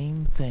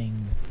same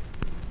thing.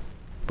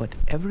 But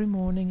every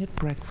morning at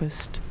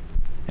breakfast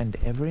and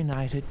every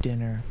night at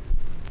dinner,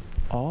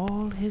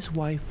 all his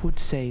wife would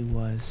say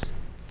was,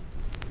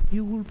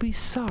 "You will be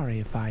sorry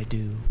if I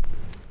do,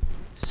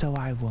 so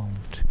I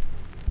won't."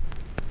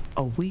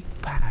 A week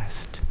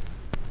passed.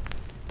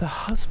 The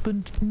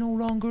husband no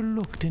longer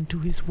looked into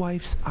his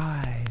wife's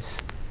eyes.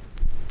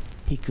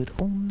 He could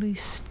only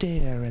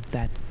stare at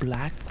that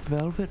black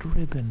velvet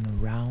ribbon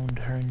around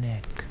her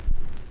neck.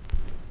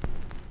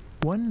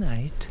 One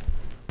night,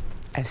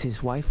 as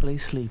his wife lay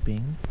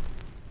sleeping,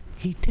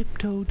 he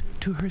tiptoed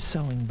to her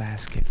sewing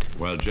basket.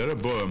 While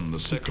Jeroboam the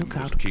second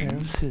was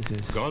king,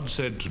 God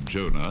said to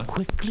Jonah,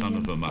 son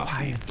of Amittai,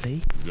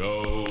 quietly,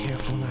 "Go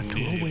careful not to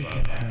Nineveh,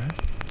 awaken her,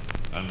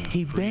 and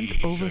he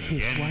bent over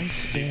his against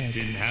wife's its bed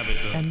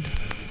inhabitants, and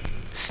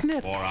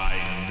snip, for I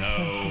know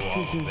went the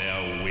of scissors,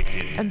 their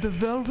wickedness." and the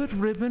velvet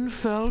ribbon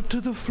fell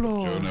to the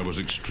floor. Jonah was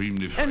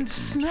extremely And frightened,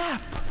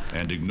 snap!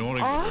 and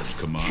ignoring the Lord's Off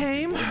command,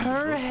 came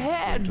her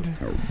head.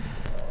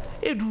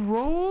 It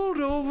rolled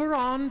over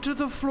onto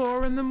the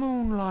floor in the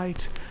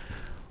moonlight,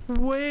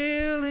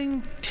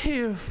 wailing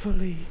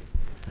tearfully.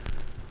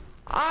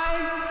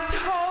 "I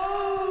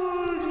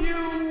told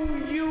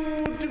you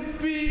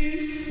you'd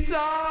be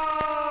sorry."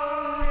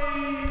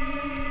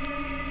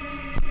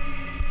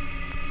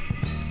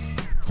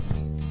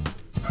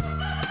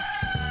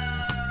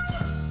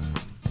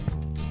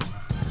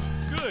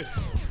 Good.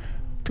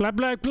 Black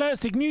Black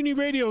Plastic,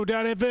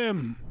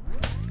 MutinyRadio.fm.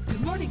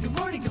 Good morning, good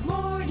morning, good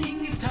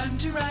morning. It's time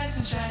to rise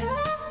and shine.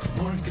 Good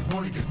morning, good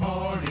morning, good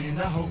morning.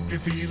 I hope you're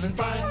feeling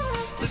fine.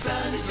 The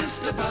sun is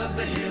just above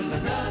the hill.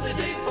 Another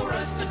day for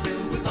us to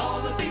fill with all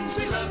the things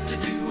we love to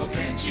do. Oh,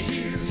 can't you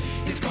hear?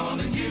 It's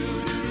calling you.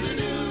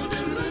 Doodle-doo,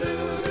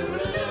 doodle-doo,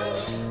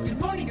 doodle-doo. Good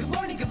morning, good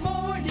morning, good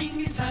morning.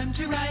 It's time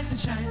to rise and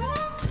shine.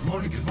 Good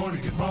morning, good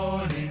morning, good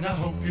morning. I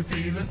hope you're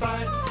feeling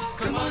fine.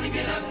 Come on and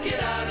get up,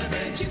 get out of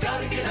bed. You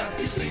gotta get up,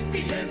 you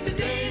sleepyhead. The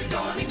day is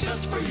dawning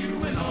just for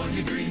you, and all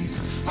your dreams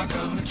are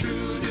coming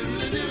true.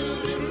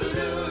 Doodle-doo,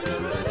 doodle-doo,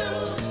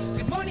 doodle-doo.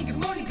 Good morning, good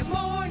morning, good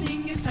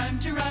morning. It's time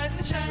to rise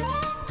and shine.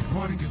 Good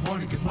morning, good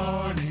morning, good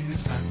morning.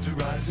 It's time to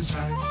rise and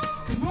shine.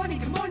 Good morning,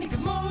 good morning,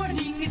 good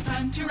morning. It's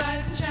time to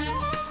rise and shine.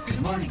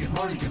 Good morning, good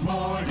morning, good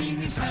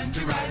morning. It's time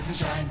to rise and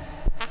shine.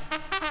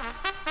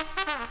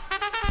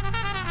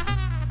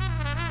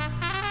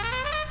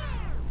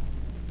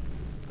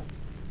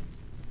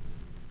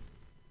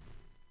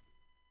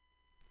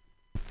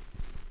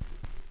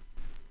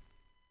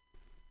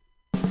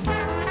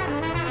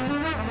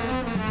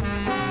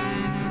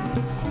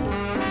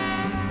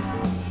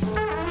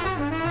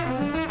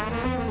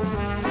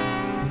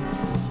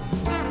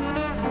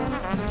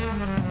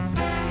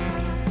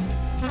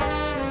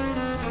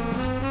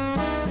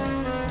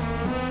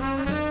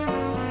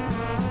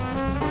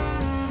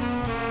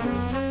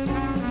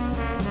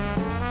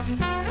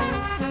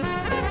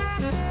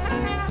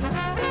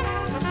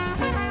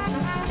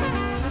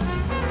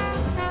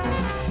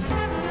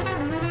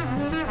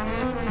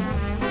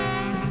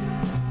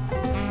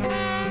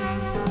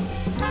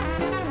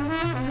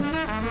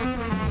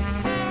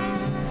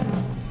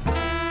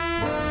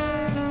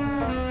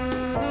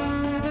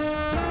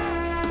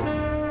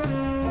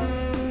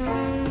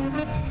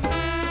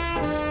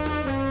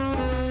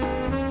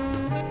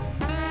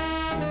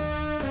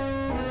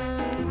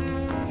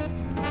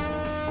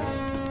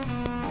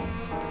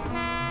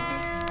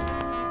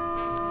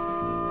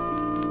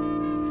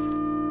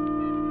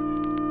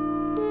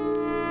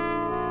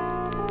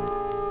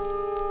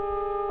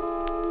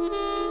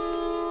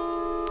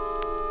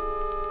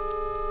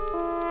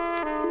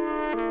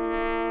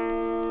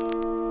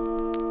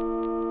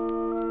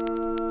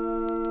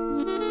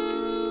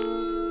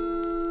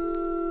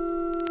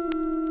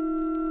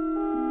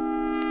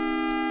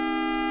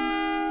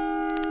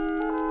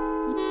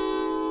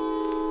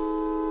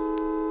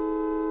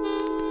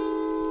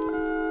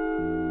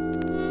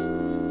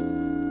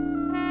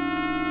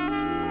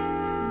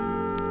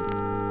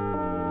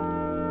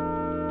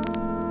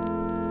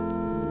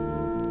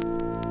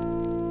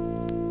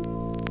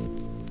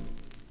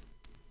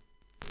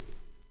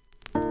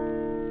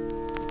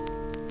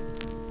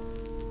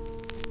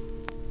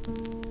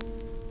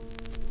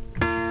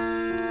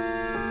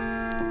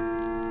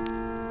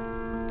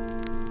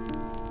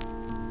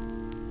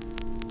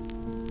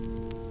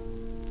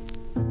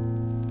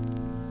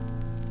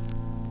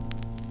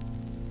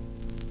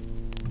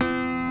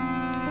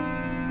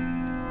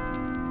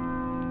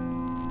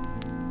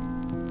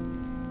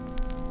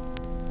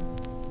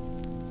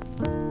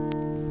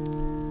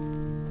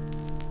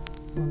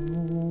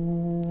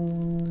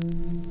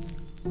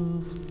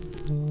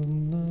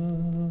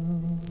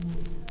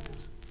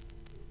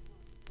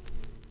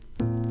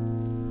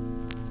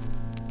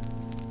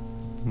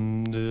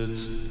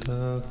 It's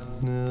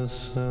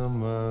darkness,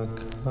 am I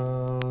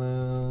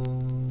calling?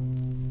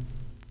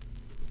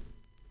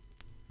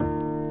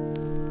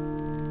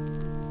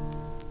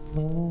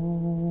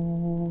 Only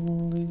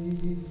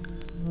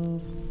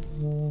of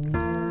the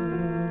night.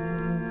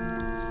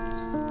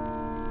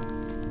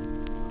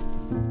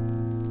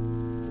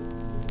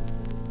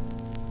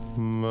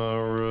 My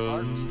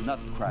rain,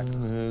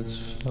 it's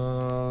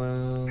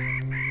falling.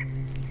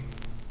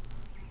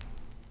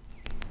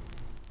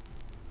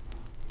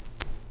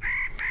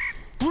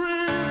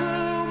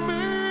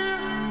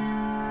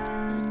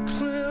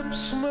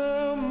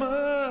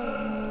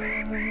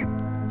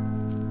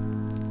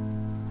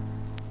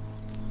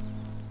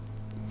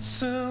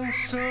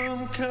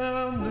 Some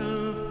kind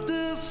of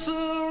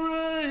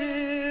disarray.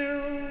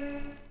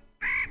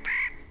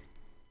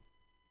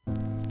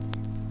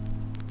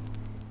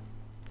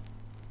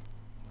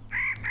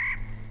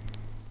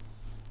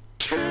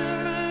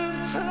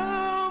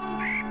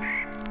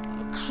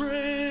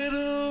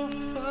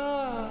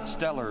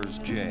 Stellar's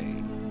J.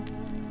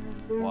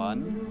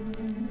 1.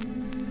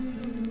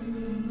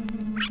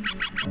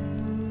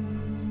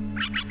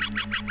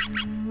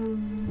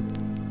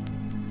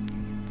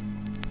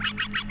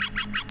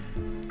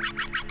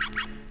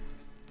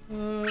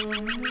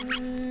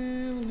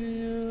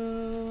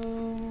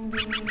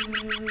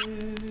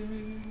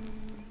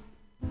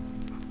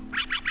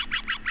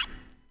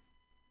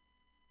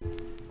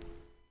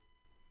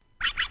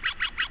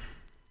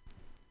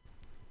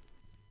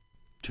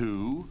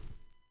 Two.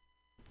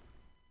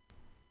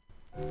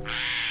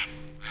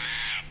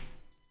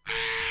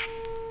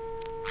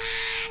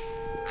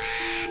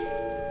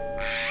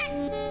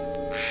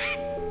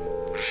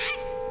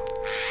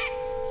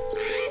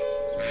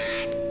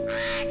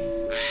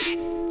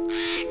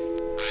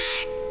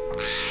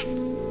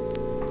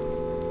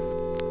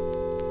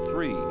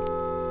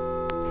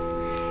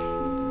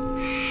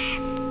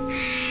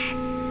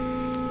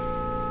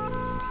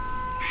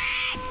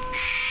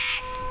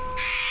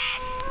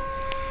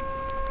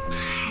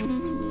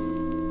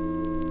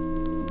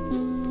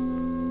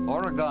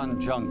 Oregon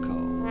Junco.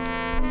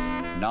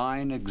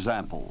 9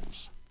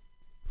 examples.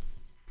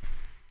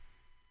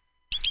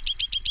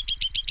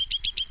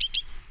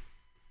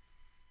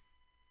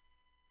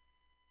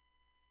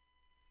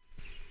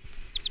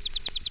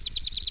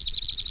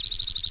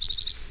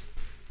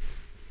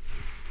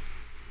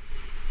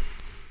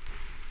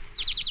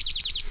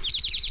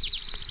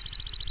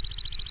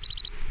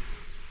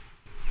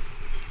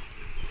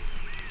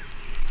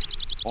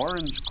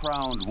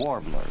 Orange-crowned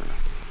warbler.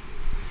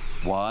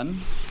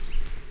 1.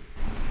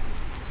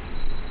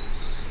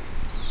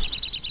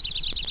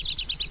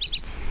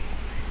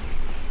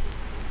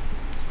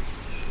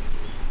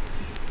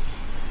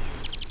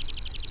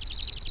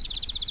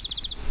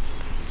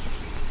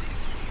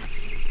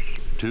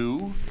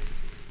 Two.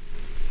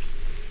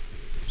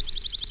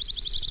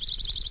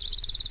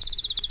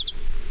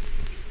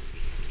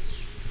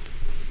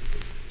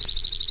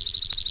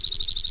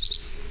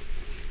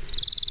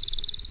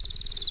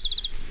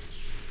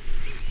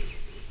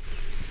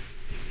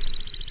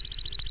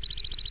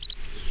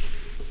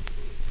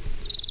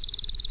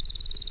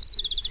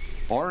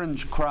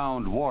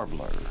 Orange-crowned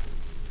warbler.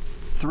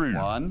 3.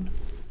 1.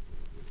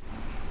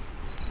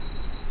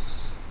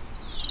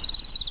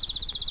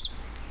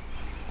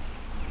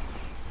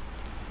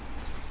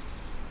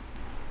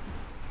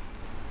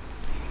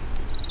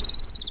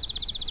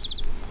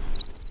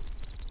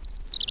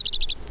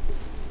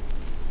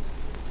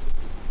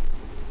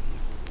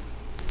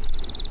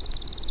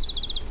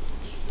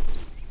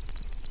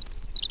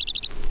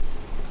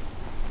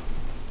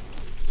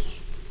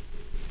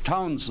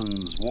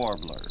 Townsend's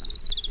warbler.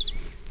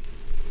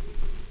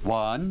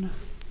 1,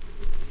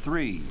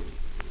 3.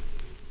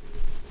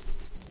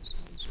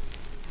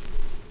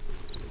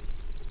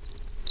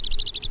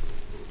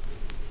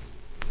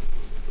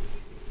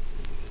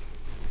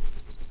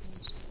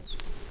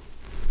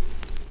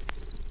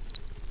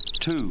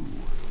 Two.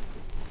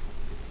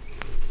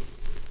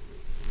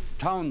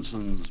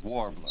 Townsend's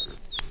warbler.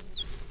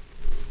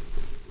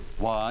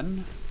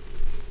 1.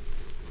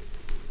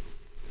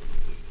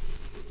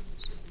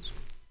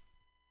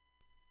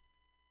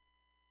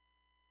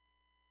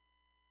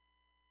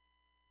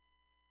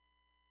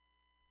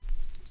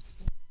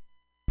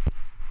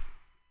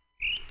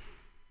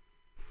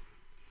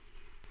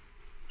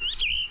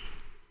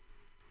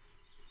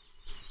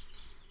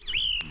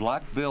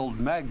 Black-billed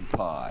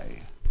magpie.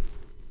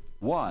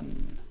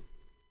 1.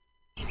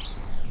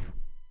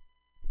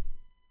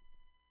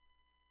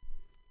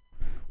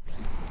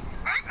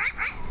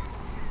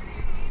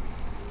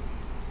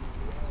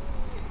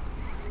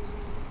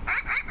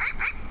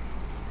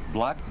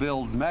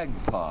 Black-billed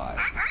magpie.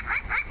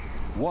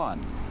 1,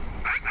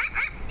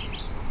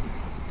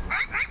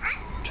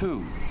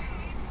 2,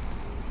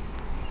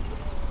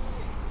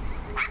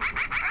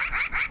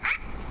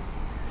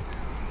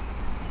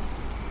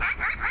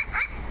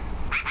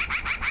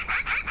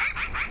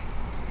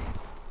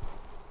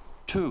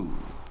 2,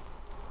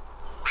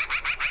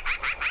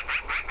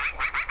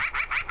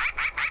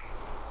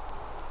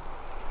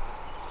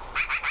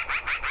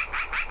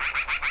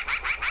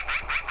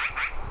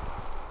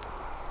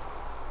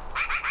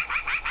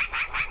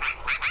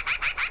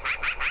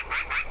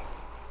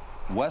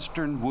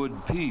 Western wood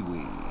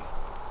pewee.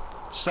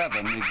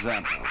 7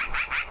 examples.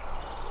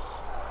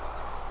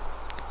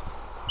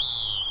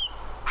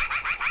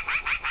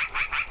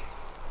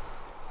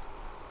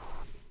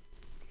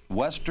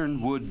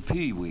 Western wood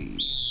pewee.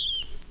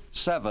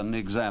 7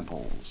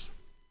 examples.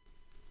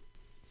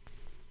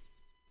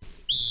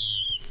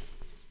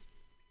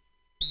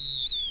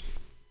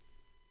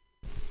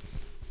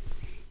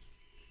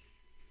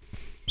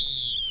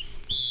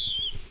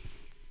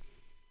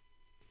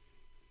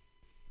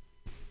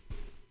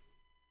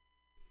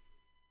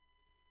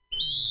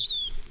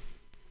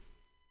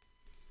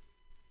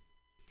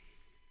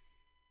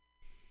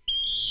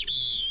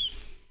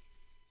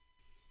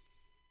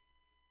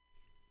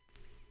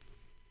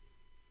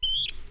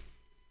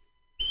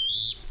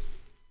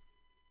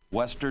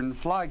 Western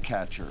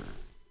flycatcher.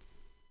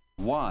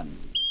 1,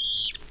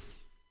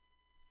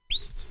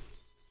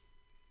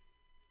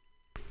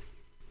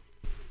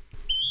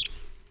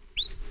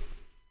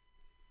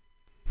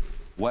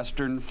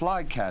 'Western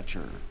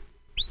flycatcher.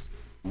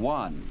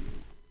 1,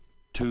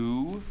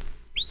 2,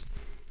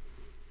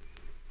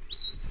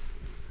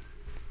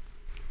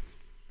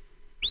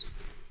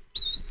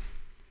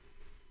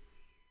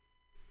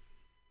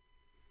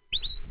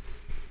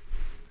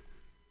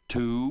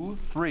 2,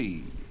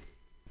 3.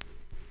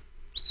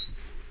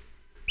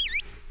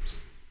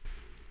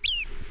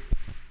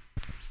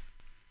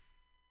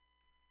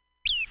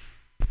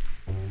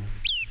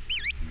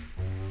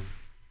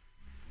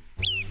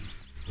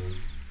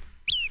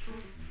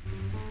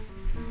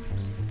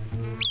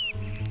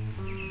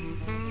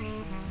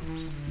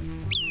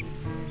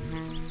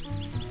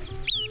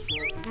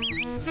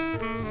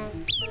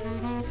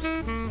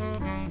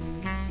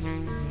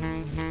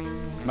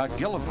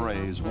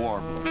 McGillivray's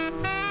warbler.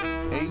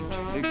 8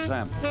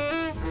 examples.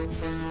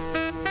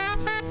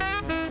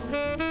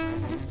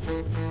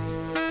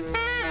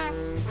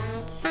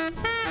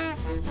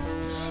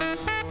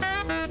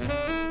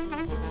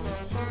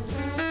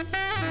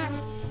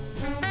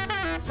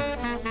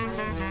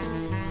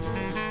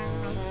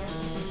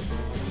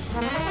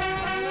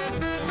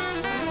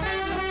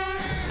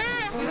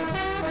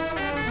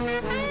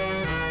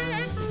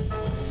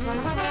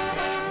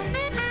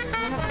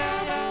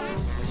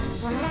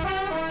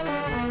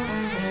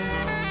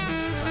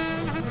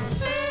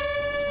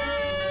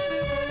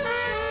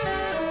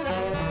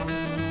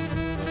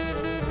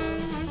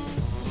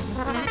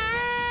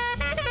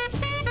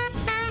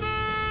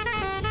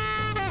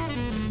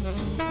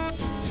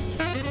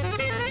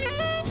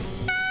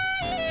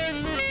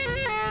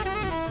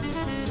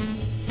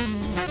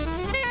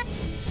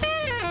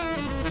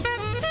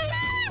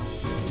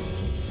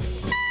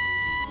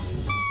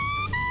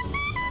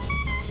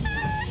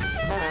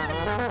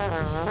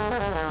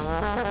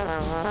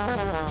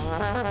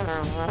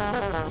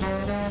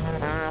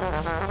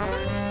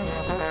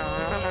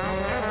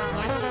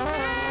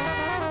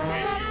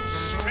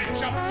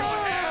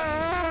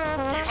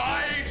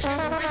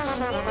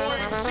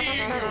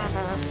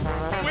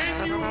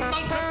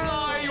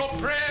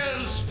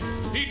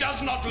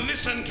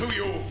 Listen to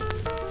you.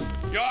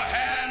 Your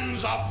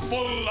hands are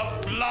full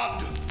of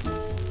blood.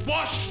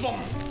 Wash them.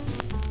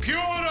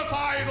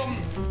 Purify them.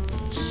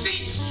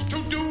 Cease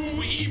to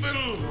do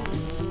evil.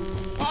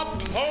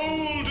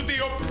 Uphold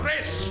the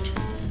oppressed.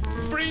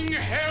 Bring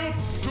help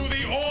to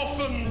the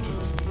orphaned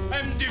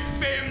and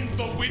defend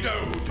the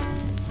widowed.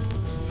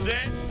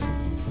 Then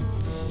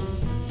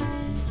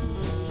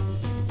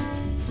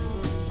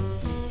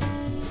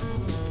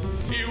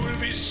he will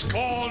be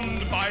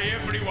scorned by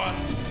everyone.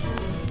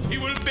 He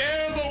will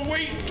bear the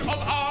weight of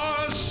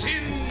our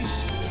sins.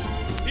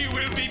 He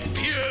will be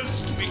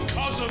pierced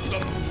because of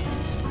them.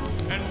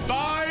 And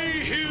by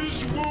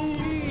his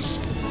wounds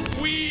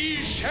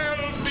we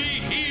shall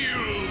be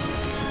healed.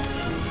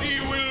 He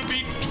will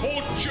be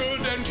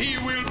tortured and he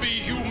will be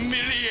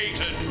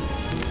humiliated.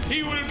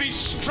 He will be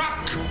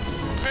struck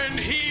and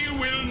he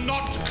will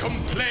not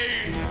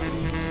complain.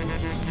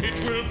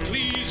 It will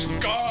please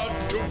God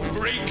to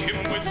break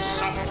him with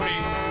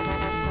suffering.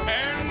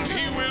 And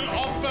he will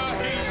offer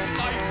his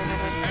life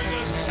as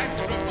a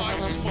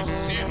sacrifice for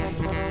sin.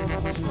 Because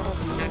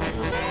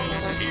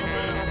he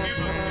will give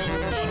up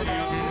his body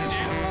unto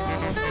death.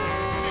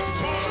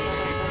 Because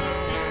he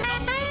will be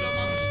numbered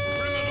amongst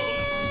criminals.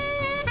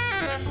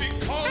 And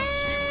because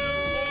he will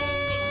mourn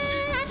the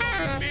sins of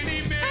many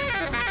men.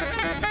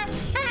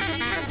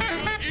 He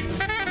will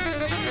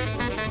intercede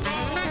to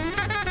God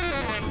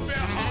on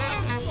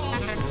behalf of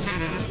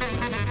sinners.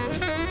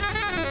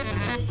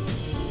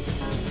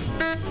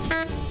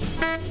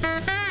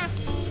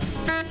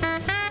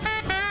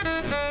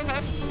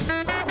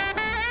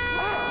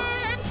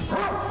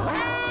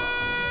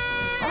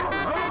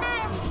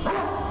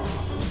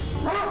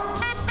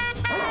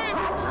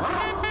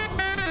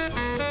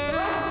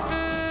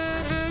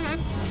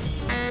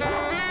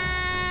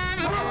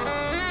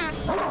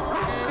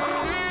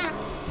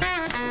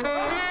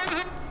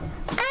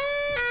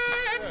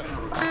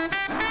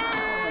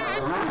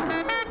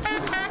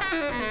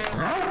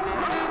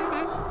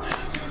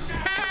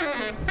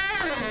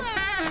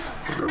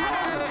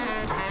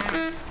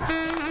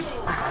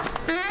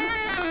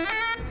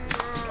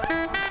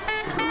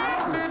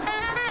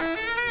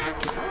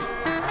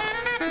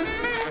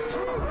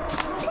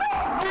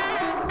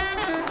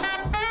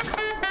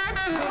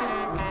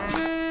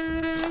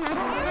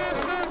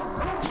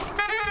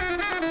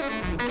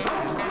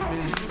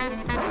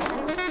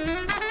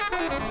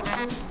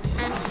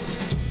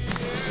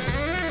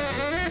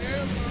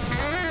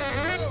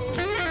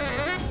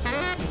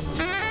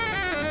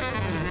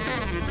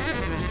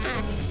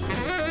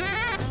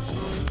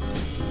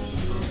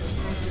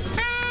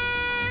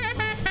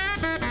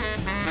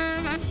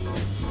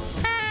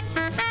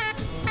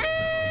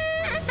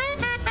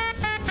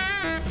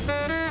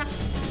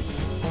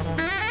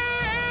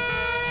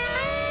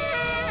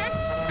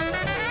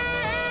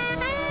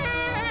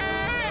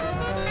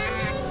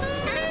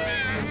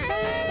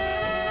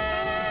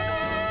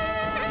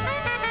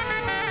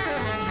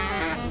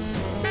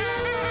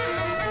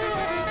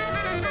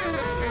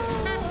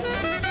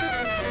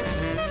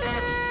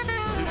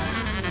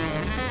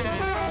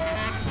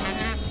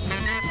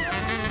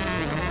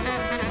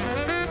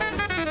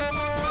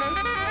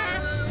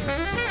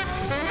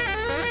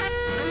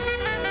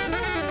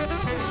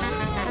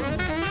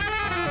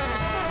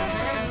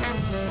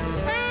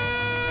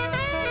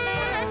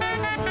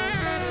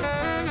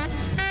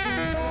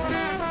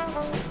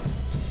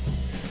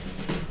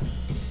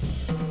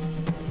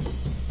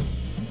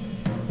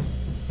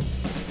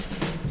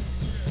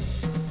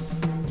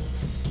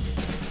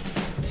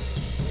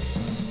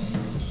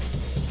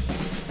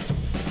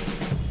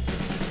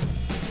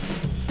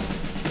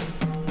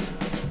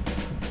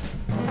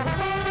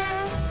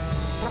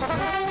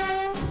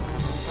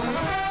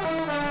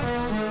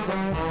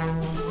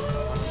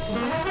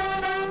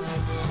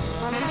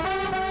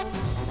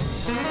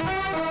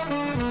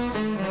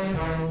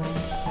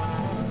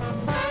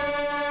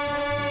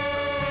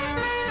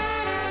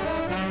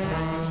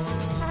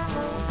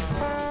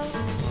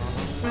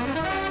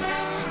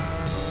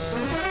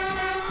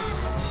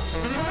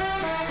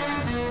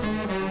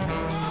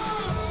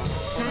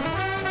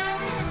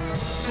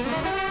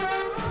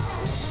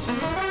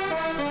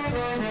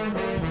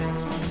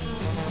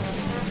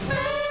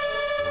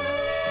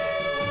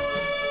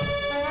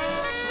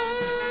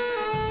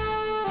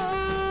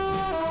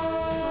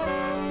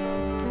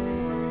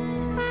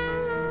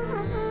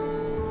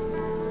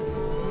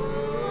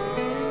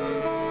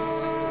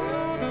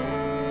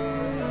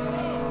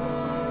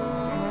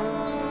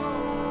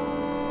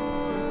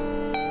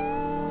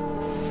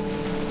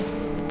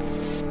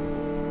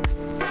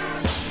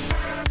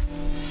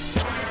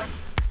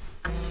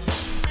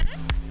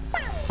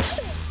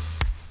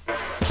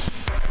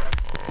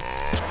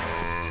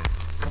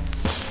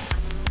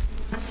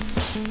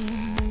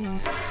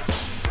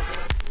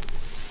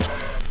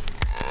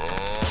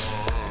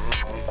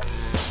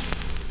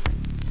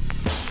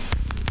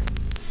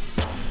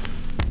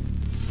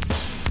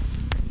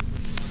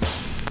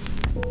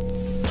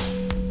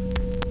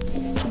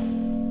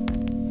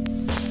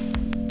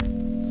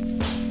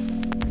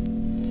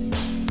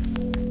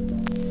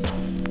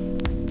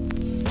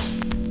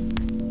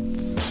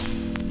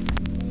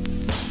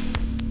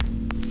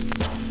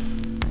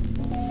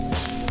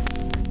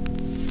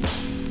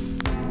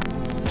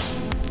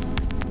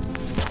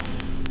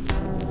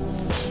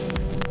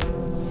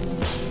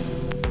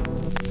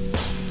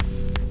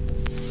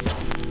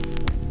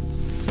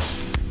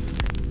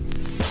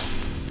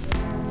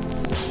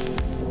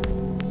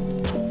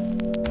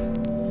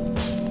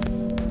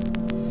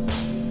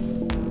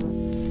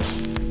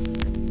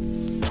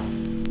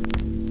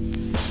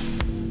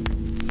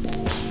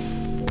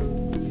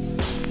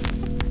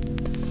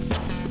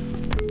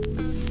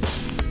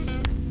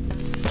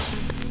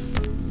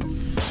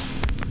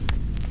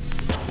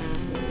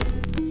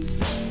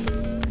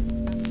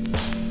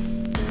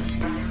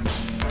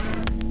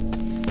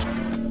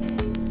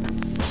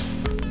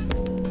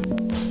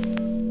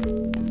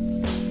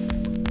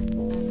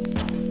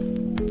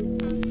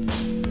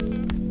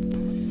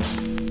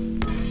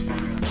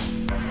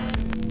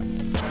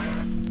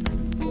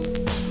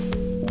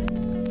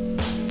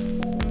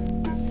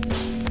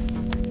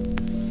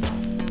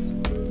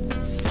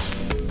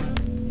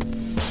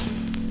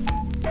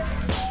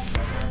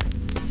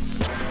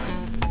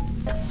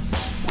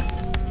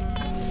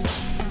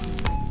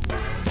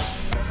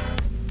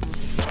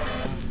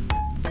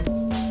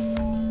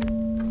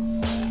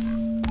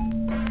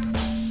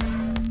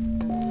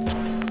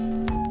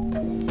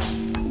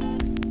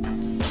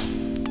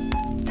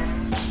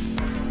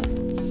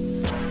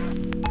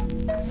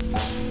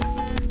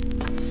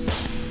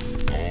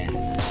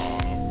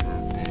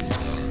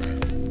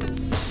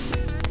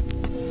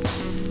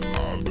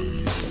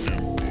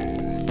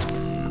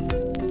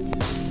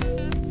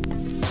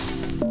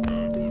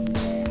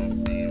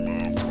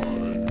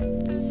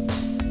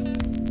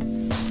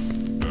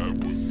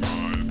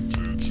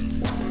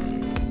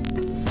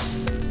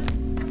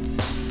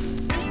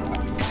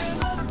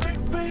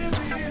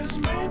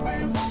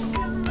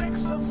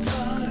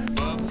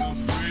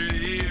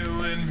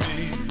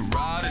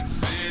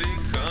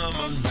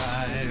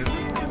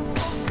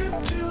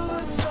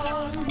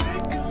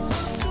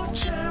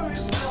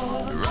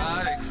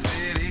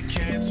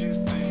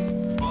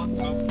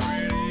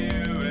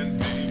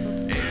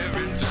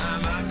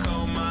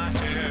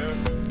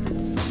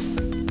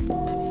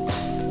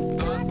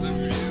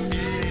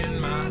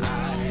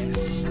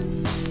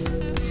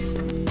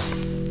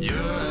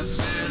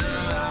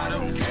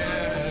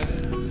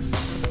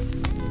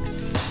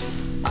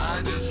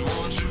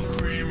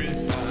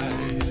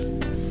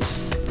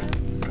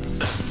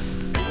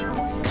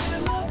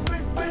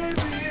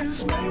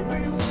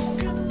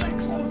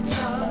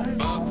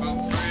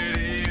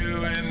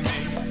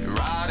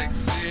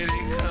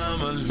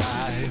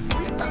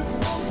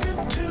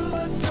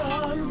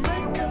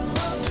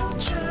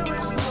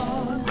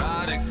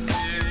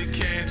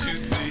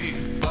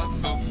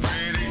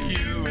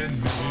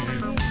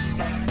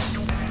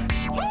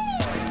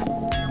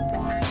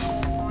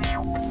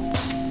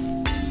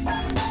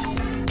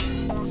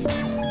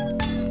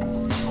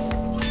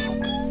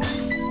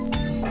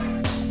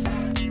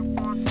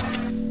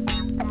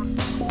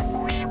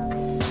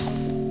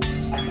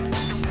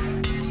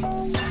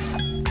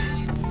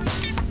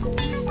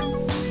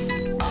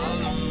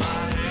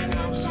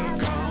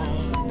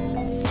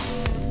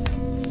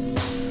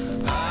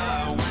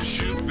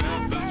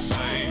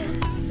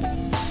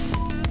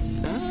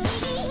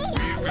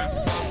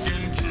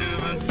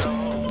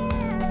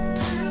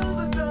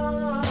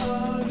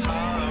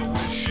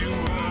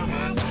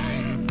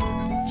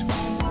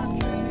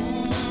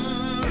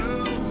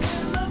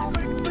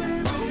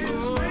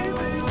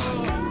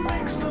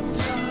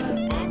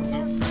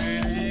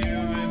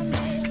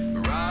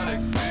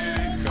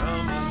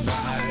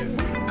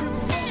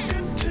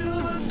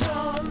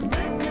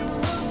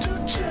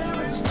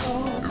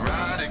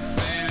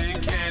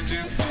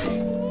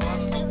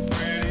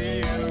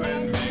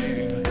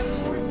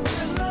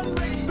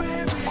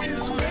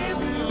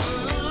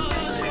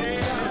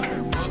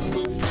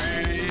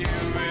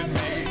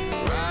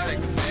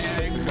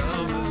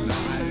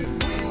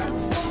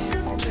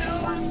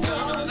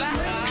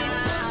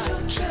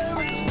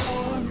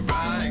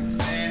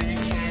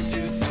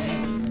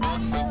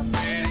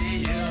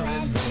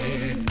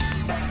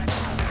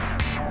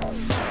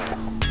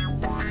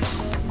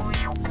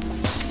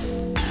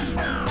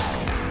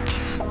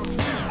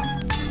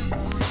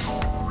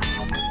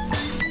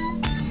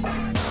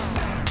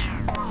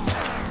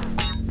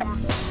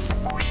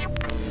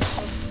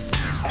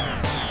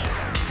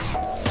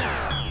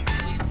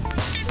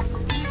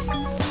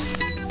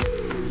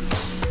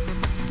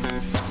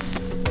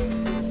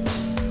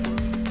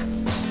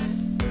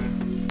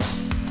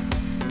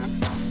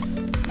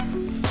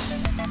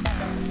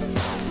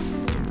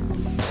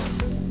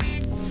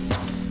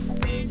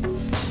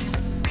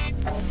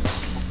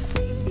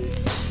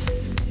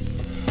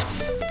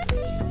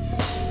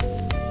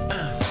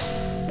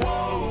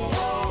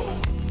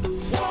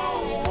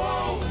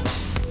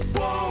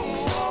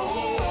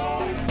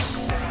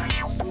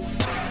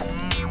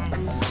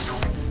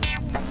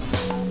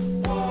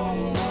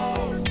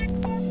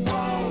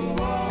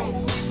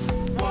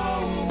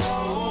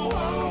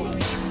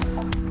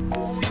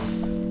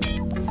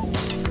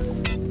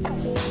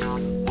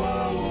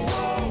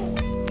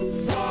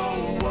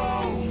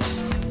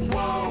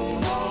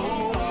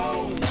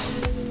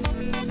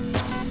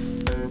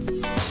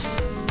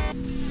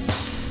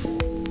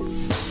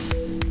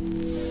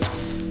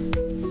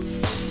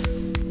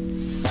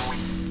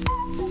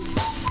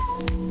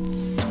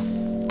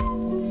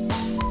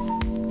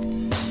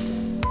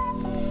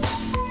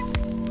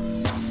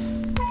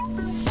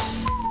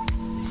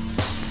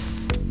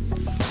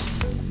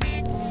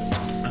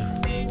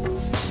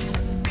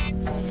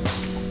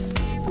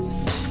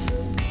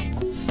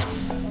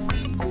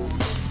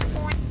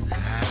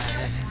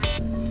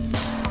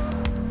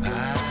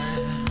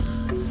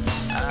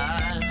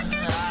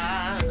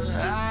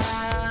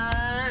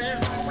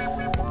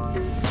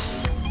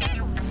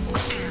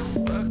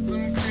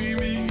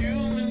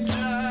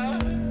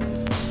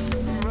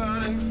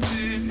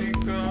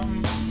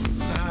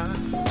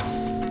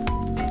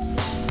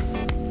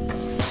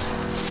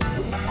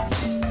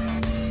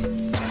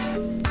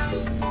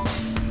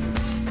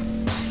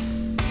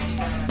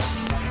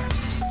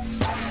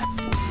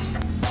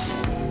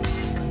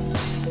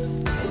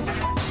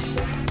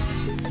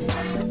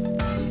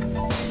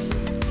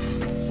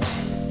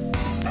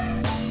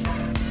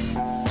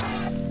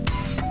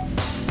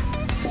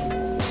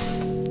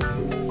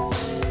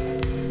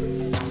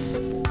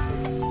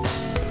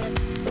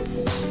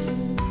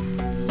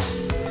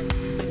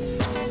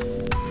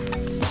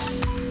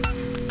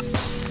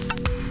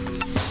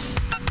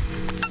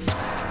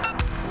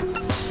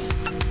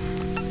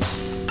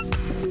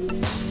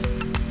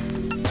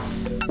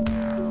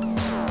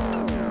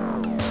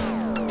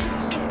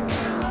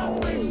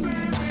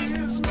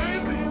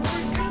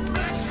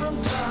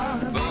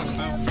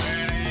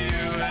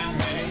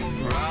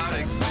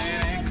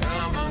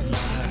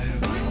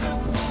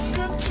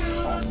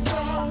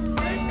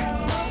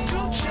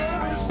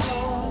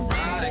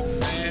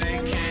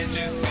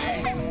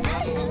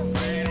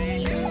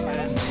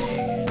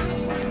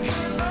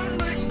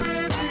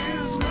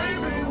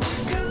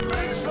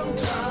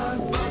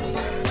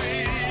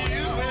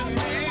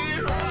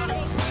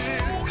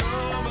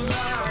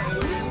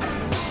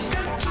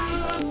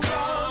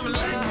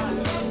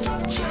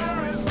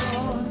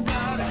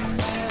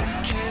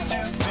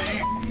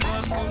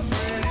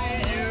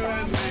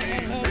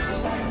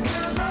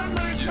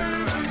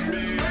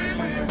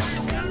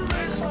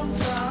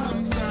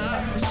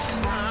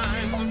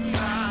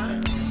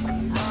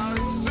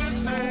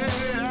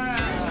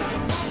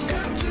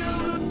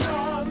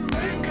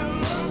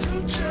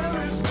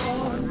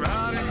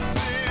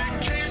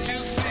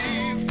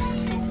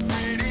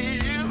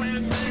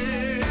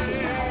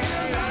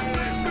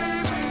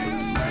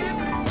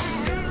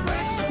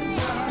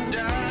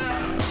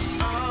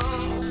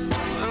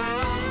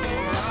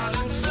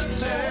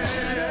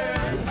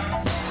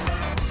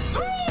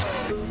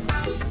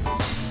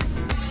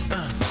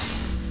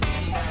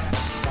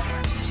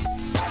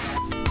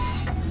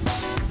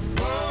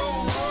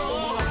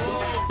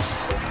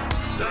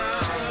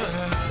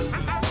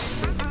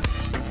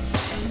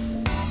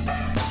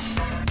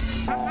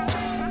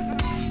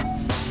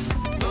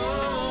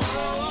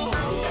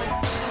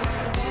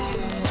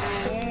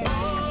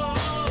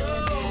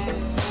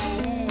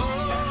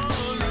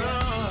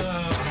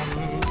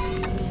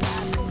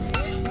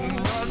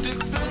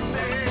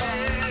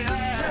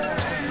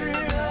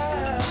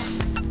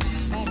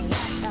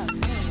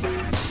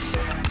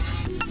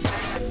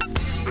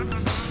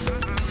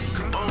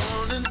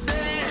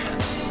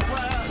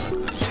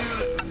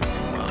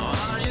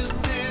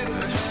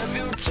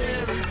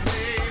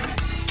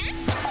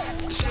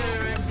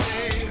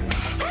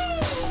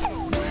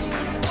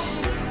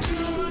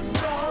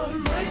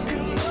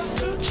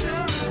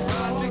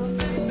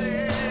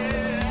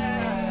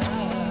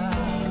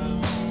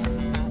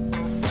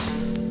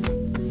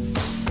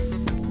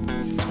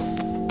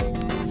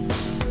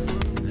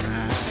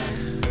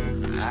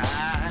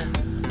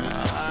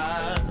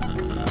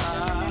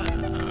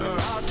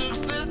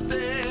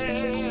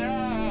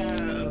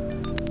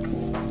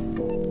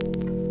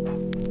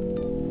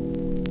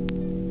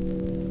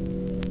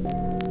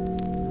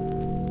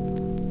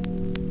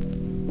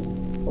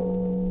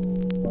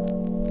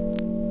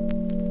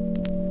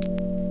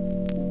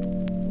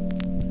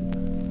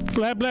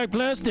 Flat Black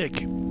Plastic,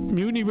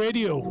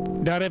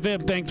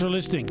 MutinyRadio.fm. Thanks for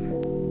listening.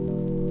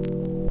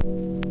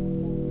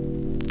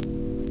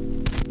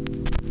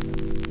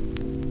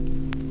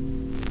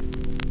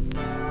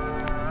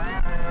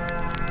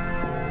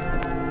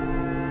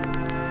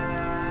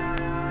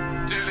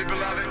 Dearly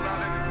beloved,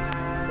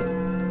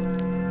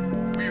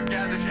 we are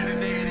gathered here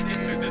today to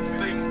get through this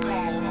thing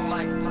called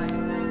life.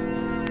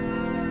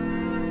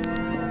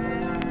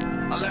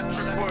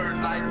 Electric word,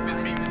 life, it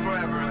means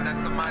forever, and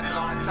that's a mighty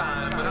long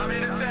time. But I'm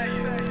here to tell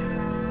you,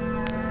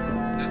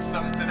 there's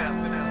something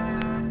else.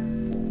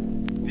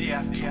 The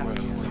afterworld.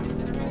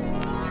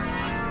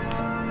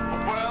 A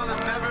world of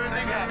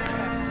never-ending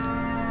happiness.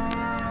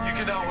 You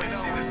can always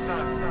see the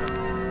sun,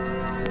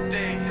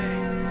 day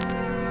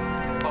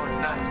or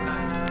night.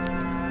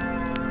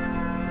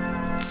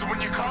 So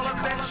when you call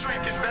up that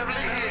shrink in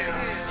Beverly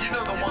Hills, you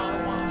know the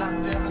one.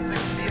 Doctor, everything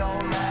will be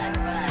alright.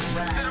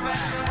 Instead of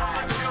asking how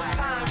much of your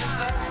time is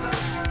left,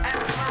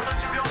 ask him how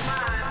much of your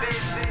mind,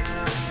 baby.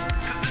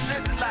 'Cause in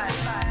this life,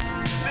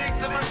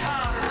 things are much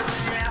harder than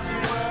in the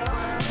afterworld.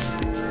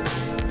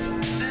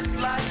 This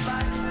life,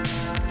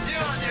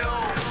 you're on your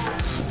own.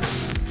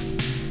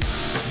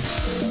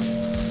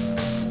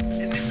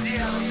 And if the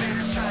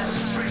elevator tries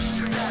to break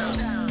you down,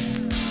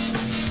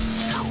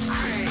 go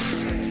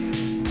crazy.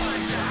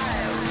 Punch your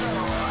higher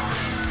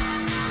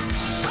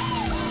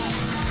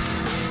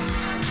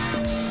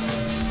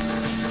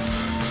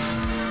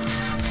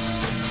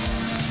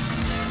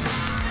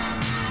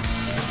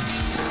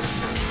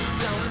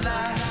don't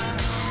lie.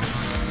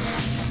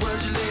 The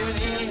world you're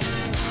living in.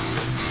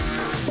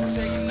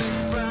 Take a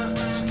look around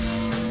you.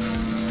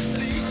 At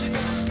least you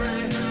got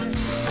friends.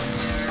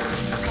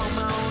 I call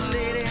my old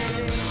lady.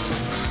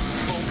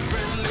 More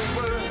friendly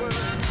word.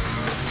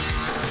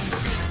 She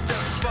picked up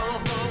the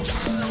phone,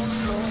 dropped it on the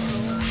floor.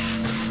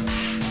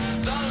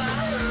 It's all I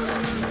heard.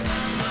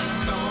 I'm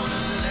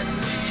gonna let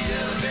the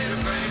elevator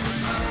bring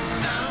us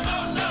down.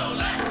 Oh no,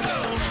 let's go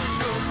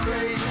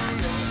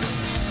crazy.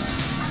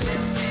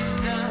 Let's get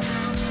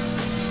nuts.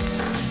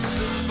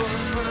 Slip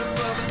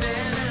above and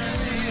then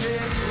until they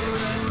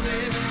put us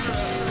in the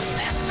truck.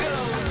 Let's go.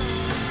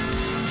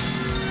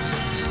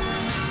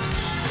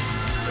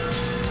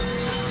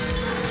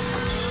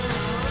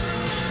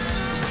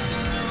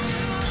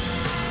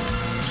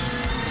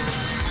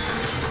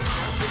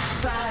 I'm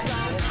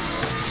excited.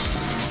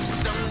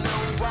 Don't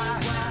know why.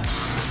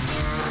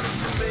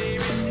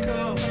 Maybe it's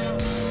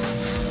 'cause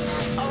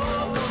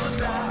all gonna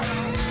die.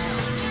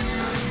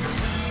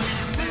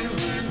 Do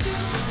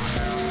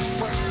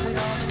what's it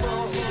all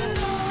for?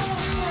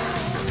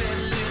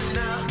 Better live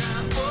now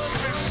before the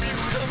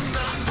people come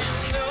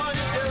knocking on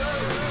your door.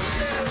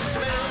 Tell me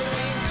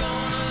we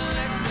gonna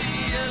let the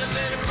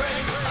elevator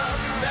break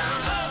us down.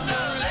 Oh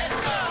no, let's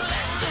go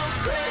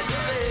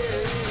crazy.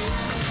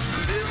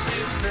 Let's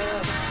get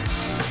nuts.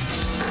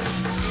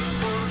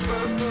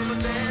 From a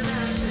man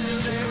until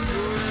they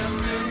put us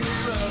in the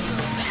truck.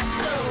 Let's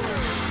go.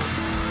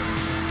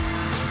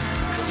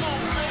 Come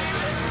on,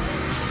 baby.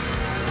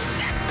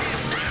 Let's get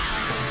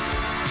nuts.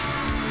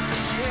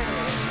 Yeah.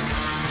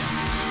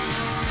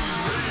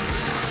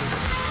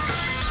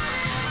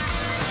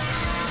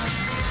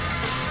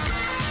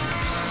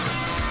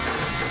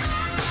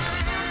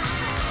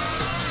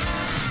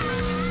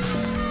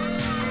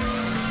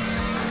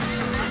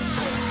 Let's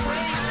go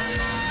crazy.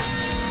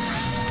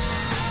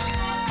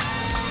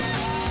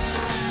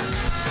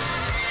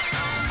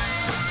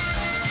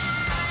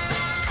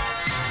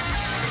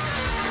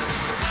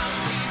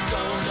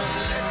 Gonna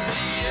let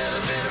the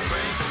elevator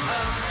bring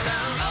us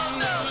down. Oh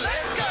no,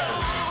 let's go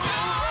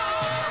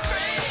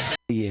crazy.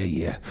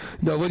 Yeah.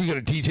 No, what are you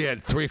going to DJ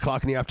at 3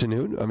 o'clock in the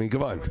afternoon? I mean,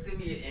 come on. It's gonna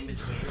be in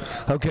between.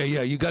 Okay,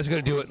 yeah, you guys are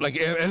going to do it.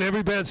 And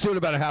every band's doing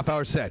about a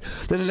half-hour set.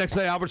 Then the next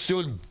night, Albert's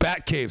doing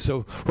Batcave.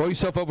 So roll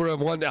yourself over on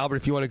one, Albert,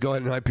 if you want to go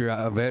ahead and hype your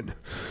event.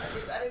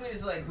 I think we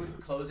just we can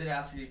close it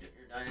after you're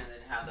done and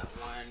then have that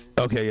one.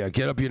 Okay, yeah,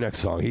 get up your next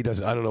song. He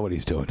doesn't. I don't know what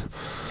he's doing.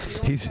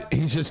 He's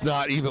just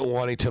not even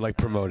wanting to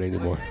promote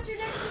anymore. Do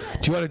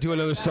you want to do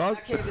another song?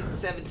 Batcave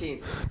is the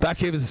 17th.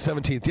 Batcave is the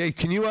 17th. Yeah,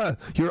 can you?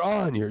 You're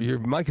on. Your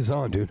mic is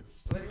on, dude.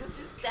 But it's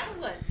just that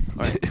one.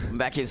 All right,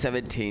 Batcave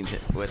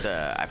 17th with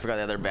I forgot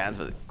the other bands,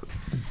 but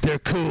they're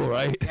cool,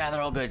 right? Yeah,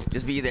 they're all good.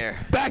 Just be there.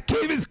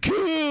 Batcave is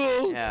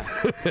cool. Yeah.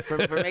 For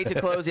May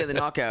to close, the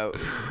knockout.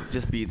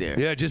 Just be there.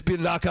 Yeah, just be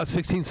the knockout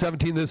 16,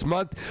 17 this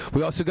month.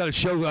 We also got a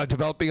show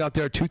developing out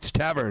there at Toots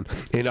Tavern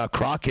in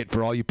Crockett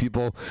for all you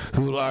people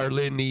who are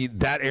in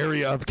that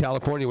area of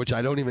California, which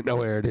I don't even know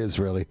where it is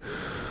really,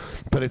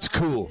 but it's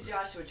cool.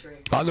 Joshua Tree.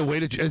 On the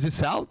way to, is it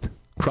south?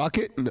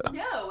 Crockett?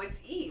 No, it's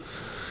east.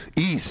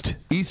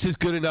 East is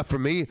good enough for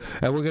me,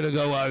 and we're gonna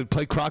go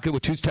play Crockett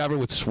with Toots Tavern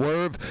with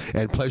Swerve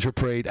and Pleasure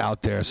Parade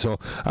out there. So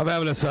I'm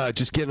having us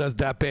just getting us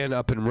that band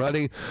up and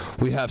running.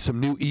 We have some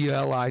new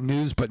ELI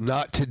news, but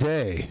not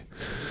today.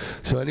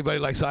 So anybody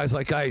likes Eyes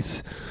Like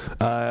Ice,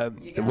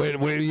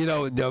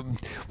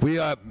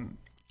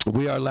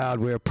 We are loud.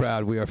 We are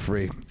proud. We are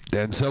free.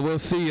 And so we'll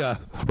see.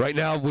 Right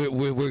now, we're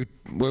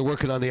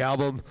working on the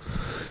album,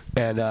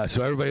 and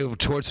so everybody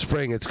towards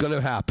spring, it's going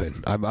to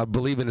happen. I'm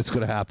believing it's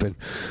going to happen.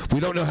 We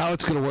don't know how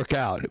it's going to work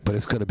out, but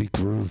it's going to be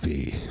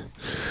groovy.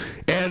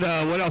 And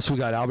what else we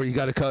got, Albert? You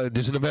got to.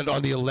 There's an event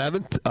on the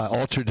 11th,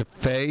 Alter de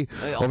Fay,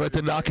 over at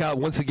the Knockout.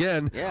 Once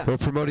again, we're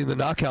promoting the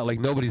Knockout like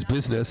nobody's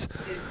business.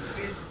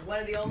 One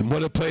of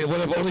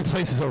the only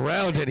places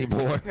around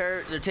anymore.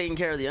 They're taking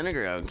care of the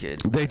underground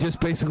kids. They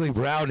just basically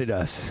routed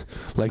us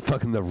like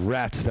fucking the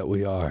rats that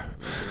we are.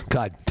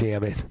 God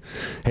damn it.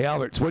 Hey,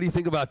 Albert, what do you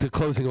think about the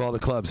closing of all the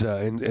clubs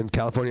in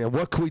California? And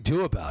what can we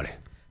do about it?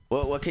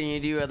 What can you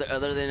do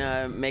other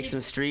than make some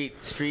street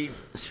things?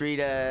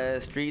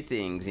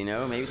 You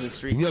know, maybe some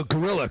street. You know,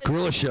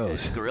 guerrilla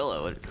shows.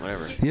 Guerrilla,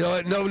 whatever. You know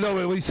what? No.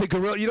 When you say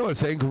guerrilla, you know what I'm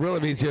saying. Guerrilla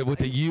means with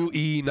the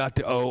UE, not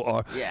the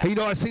OR. Yeah. Hey, you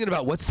know, I was thinking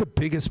about what's the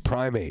biggest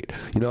primate.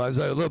 You know, I was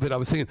I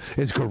was thinking,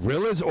 is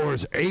gorillas or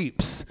is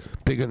apes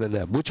bigger than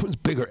them? Which one's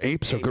bigger,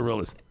 apes or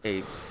gorillas?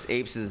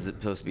 Apes is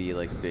supposed to be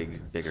like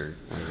bigger.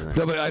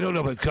 No, but I don't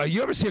know. But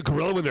you ever see a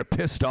gorilla when they're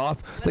pissed off?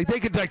 Like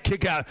they could like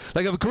kick out.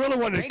 Like if a gorilla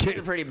wanted to kick.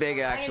 They're pretty big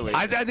actually.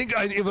 I think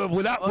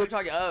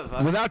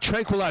without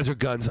tranquilizer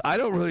guns, I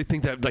don't really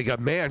think that like a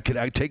man could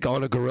take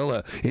on a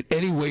gorilla in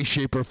any way,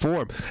 shape, or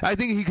form. I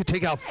think he could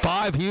take out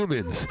 5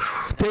 humans.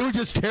 They would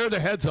just tear their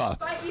heads off.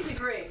 Mikey's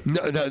agreeing.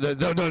 No,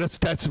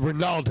 that's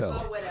Ronaldo.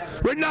 Oh,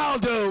 whatever.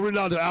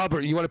 Ronaldo.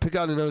 Albert, you want to pick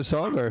out another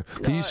song, or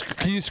can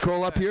you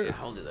scroll up here? Yeah,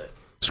 I'll do that.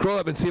 Scroll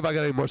up and see if I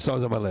got any more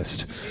songs on my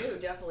list. You do,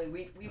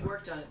 definitely. We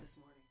worked on it this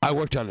morning. I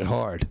worked on it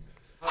hard.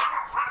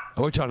 I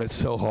worked on it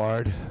so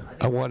hard.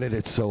 I wanted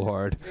it so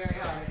hard. Very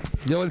hard.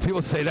 You know when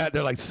people say that,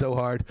 they're like so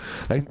hard.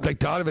 Like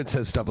Donovan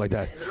says stuff like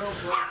that.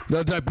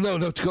 No,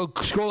 go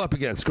scroll up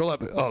again. Scroll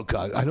up. Oh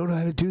God, I don't know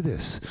how to do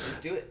this.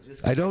 Do it.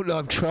 I don't know.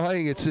 I'm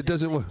trying. It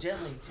doesn't work.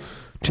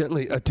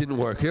 Gently. It didn't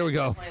work. Here we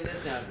go.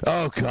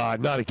 Oh God,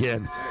 not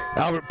again.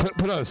 Albert,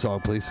 put on a song,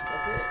 please.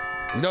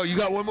 That's it. No, you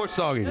got one more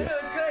song in you. No,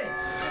 it's good.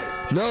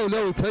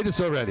 No, we played this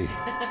already.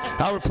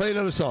 Albert, play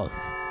another song.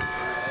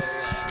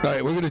 All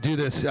right, we're going to do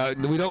this.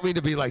 We don't mean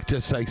to be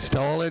just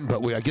stalling,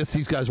 but I guess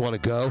these guys want to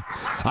go.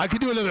 I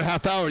could do another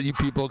half hour, you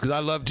people, because I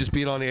love just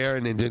being on the air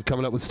and then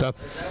coming up with stuff.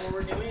 Is that what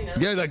we're doing?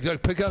 Yeah,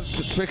 pick out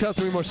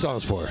 3 more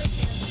songs for her.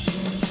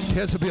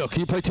 Tanzabeel. Can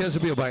you play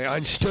Tanzabeel by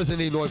Anstozen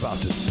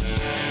Neubauten?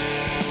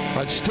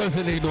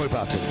 Anstozen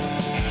Neubauten.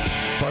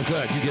 Barb, go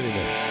ahead. You get in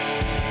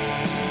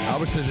there.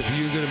 Albert says if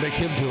you're going to make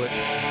him do it,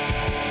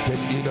 then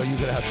you're going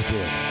to have to do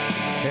it.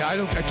 Hey, I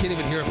can't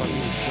even hear him on the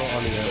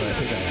air, but I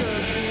think I can.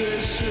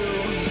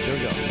 There we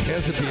go.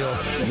 Tanzabeel,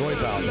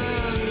 Neubauten.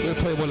 We're going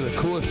to play one of the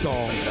coolest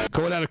songs,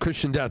 Going Out of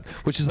Christian Death,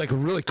 which is like a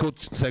really cool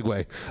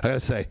segue. I got to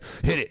say,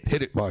 hit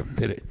it, Marv,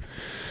 hit it.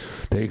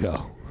 There you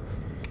go.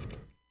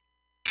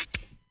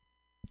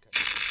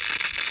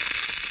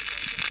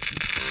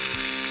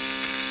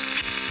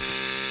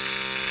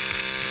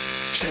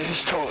 Stell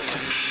dich tot.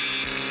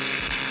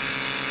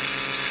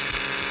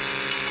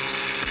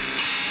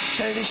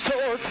 Stell dich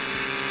tot.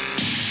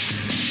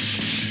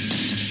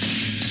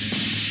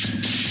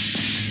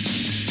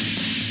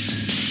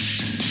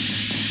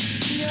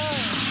 Ja.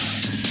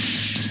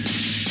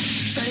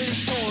 Stell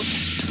dich tot.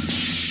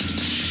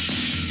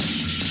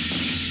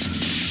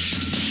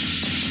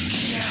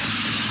 Ja.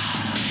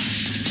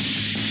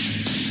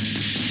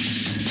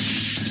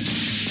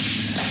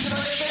 En dan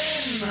ben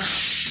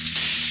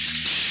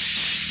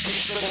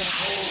diese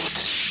Haut.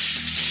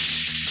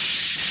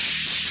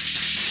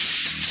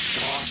 Du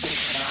hast dich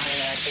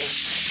frei als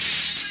ich.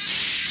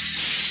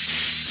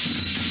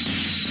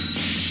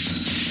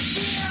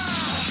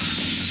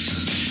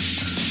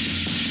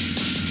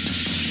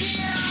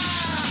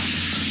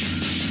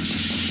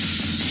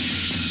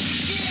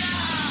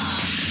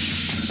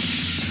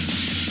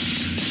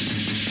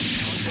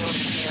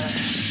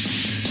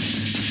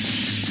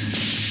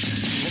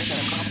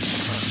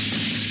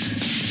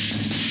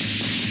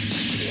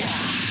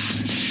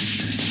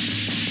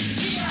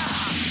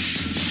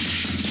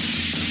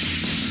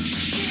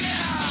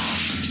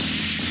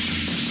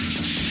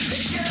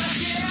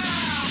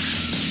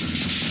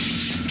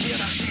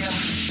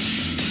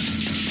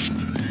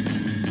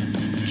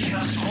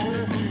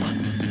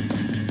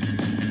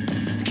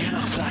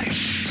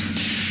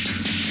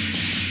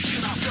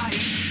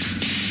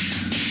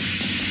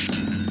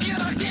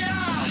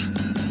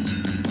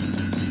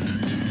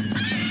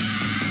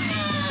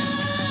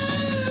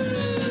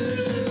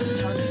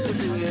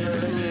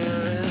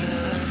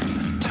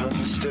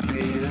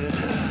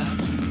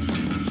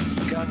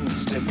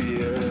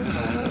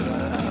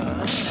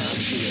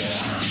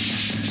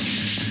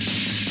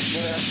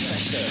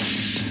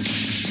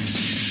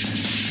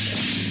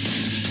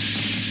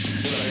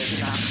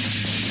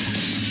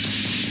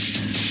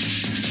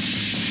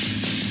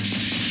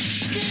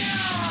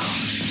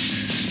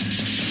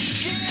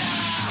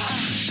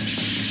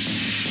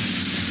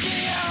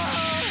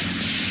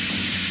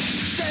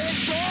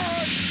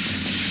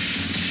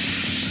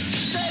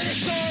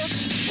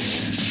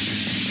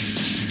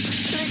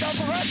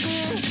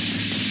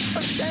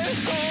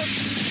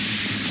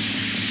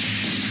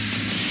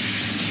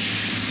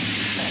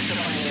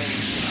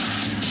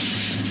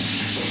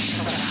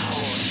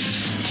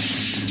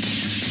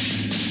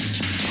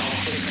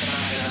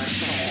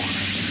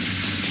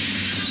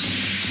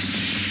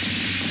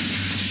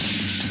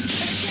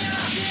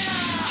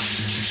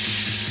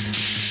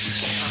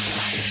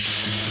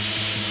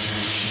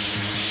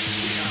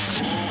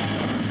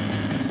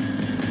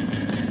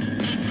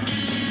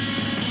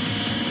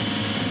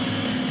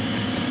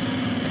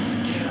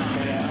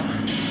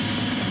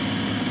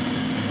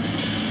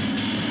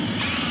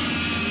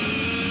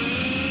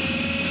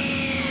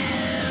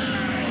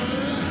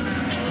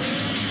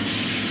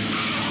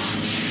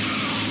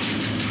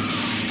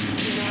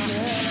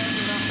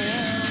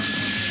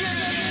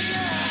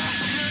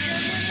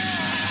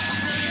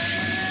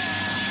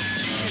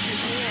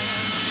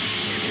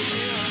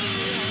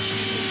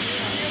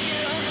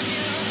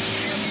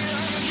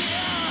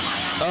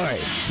 All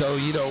right, so,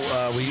 you know,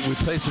 we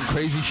play some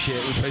crazy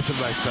shit. We play some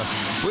nice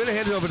stuff. We're going to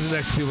hand it over to the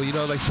next people. You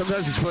know, like,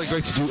 sometimes it's really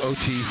great to do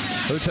OT.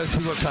 Other times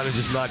people are kind of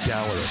just not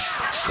down with it.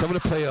 So I'm going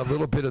to play a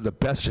little bit of the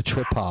best of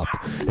trip-hop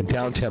and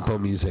down-tempo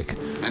music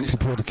for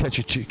people to catch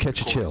a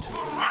chill.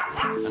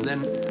 And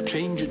then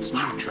change its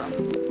nature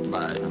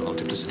by a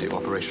multiplicity of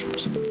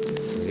operations.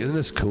 Isn't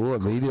this cool?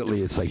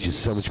 Immediately, it's like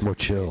just so much more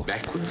chill.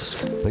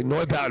 Backwards. Like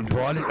Neubauten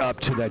brought it up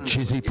to that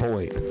jizzy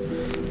point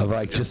of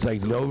like just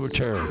like no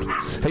return.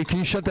 Hey, can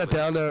you shut that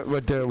down there,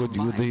 right there with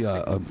the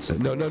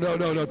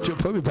no,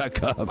 put me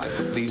back up.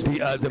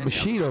 The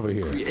machine over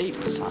here.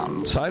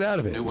 Sign out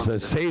of it. So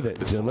save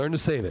it. So learn to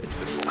save it.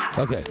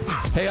 Okay.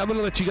 Hey, I'm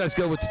gonna let you guys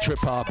go with the trip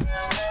hop.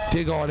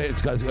 Dig on it.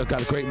 It's got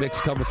a great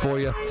mix coming for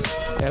you,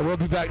 and we'll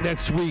be back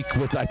next week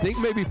with I think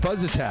maybe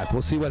Fuzz Attack.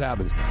 We'll see what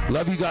happens.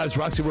 Love you guys.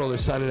 Roxy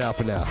Rollers signing out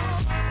for now.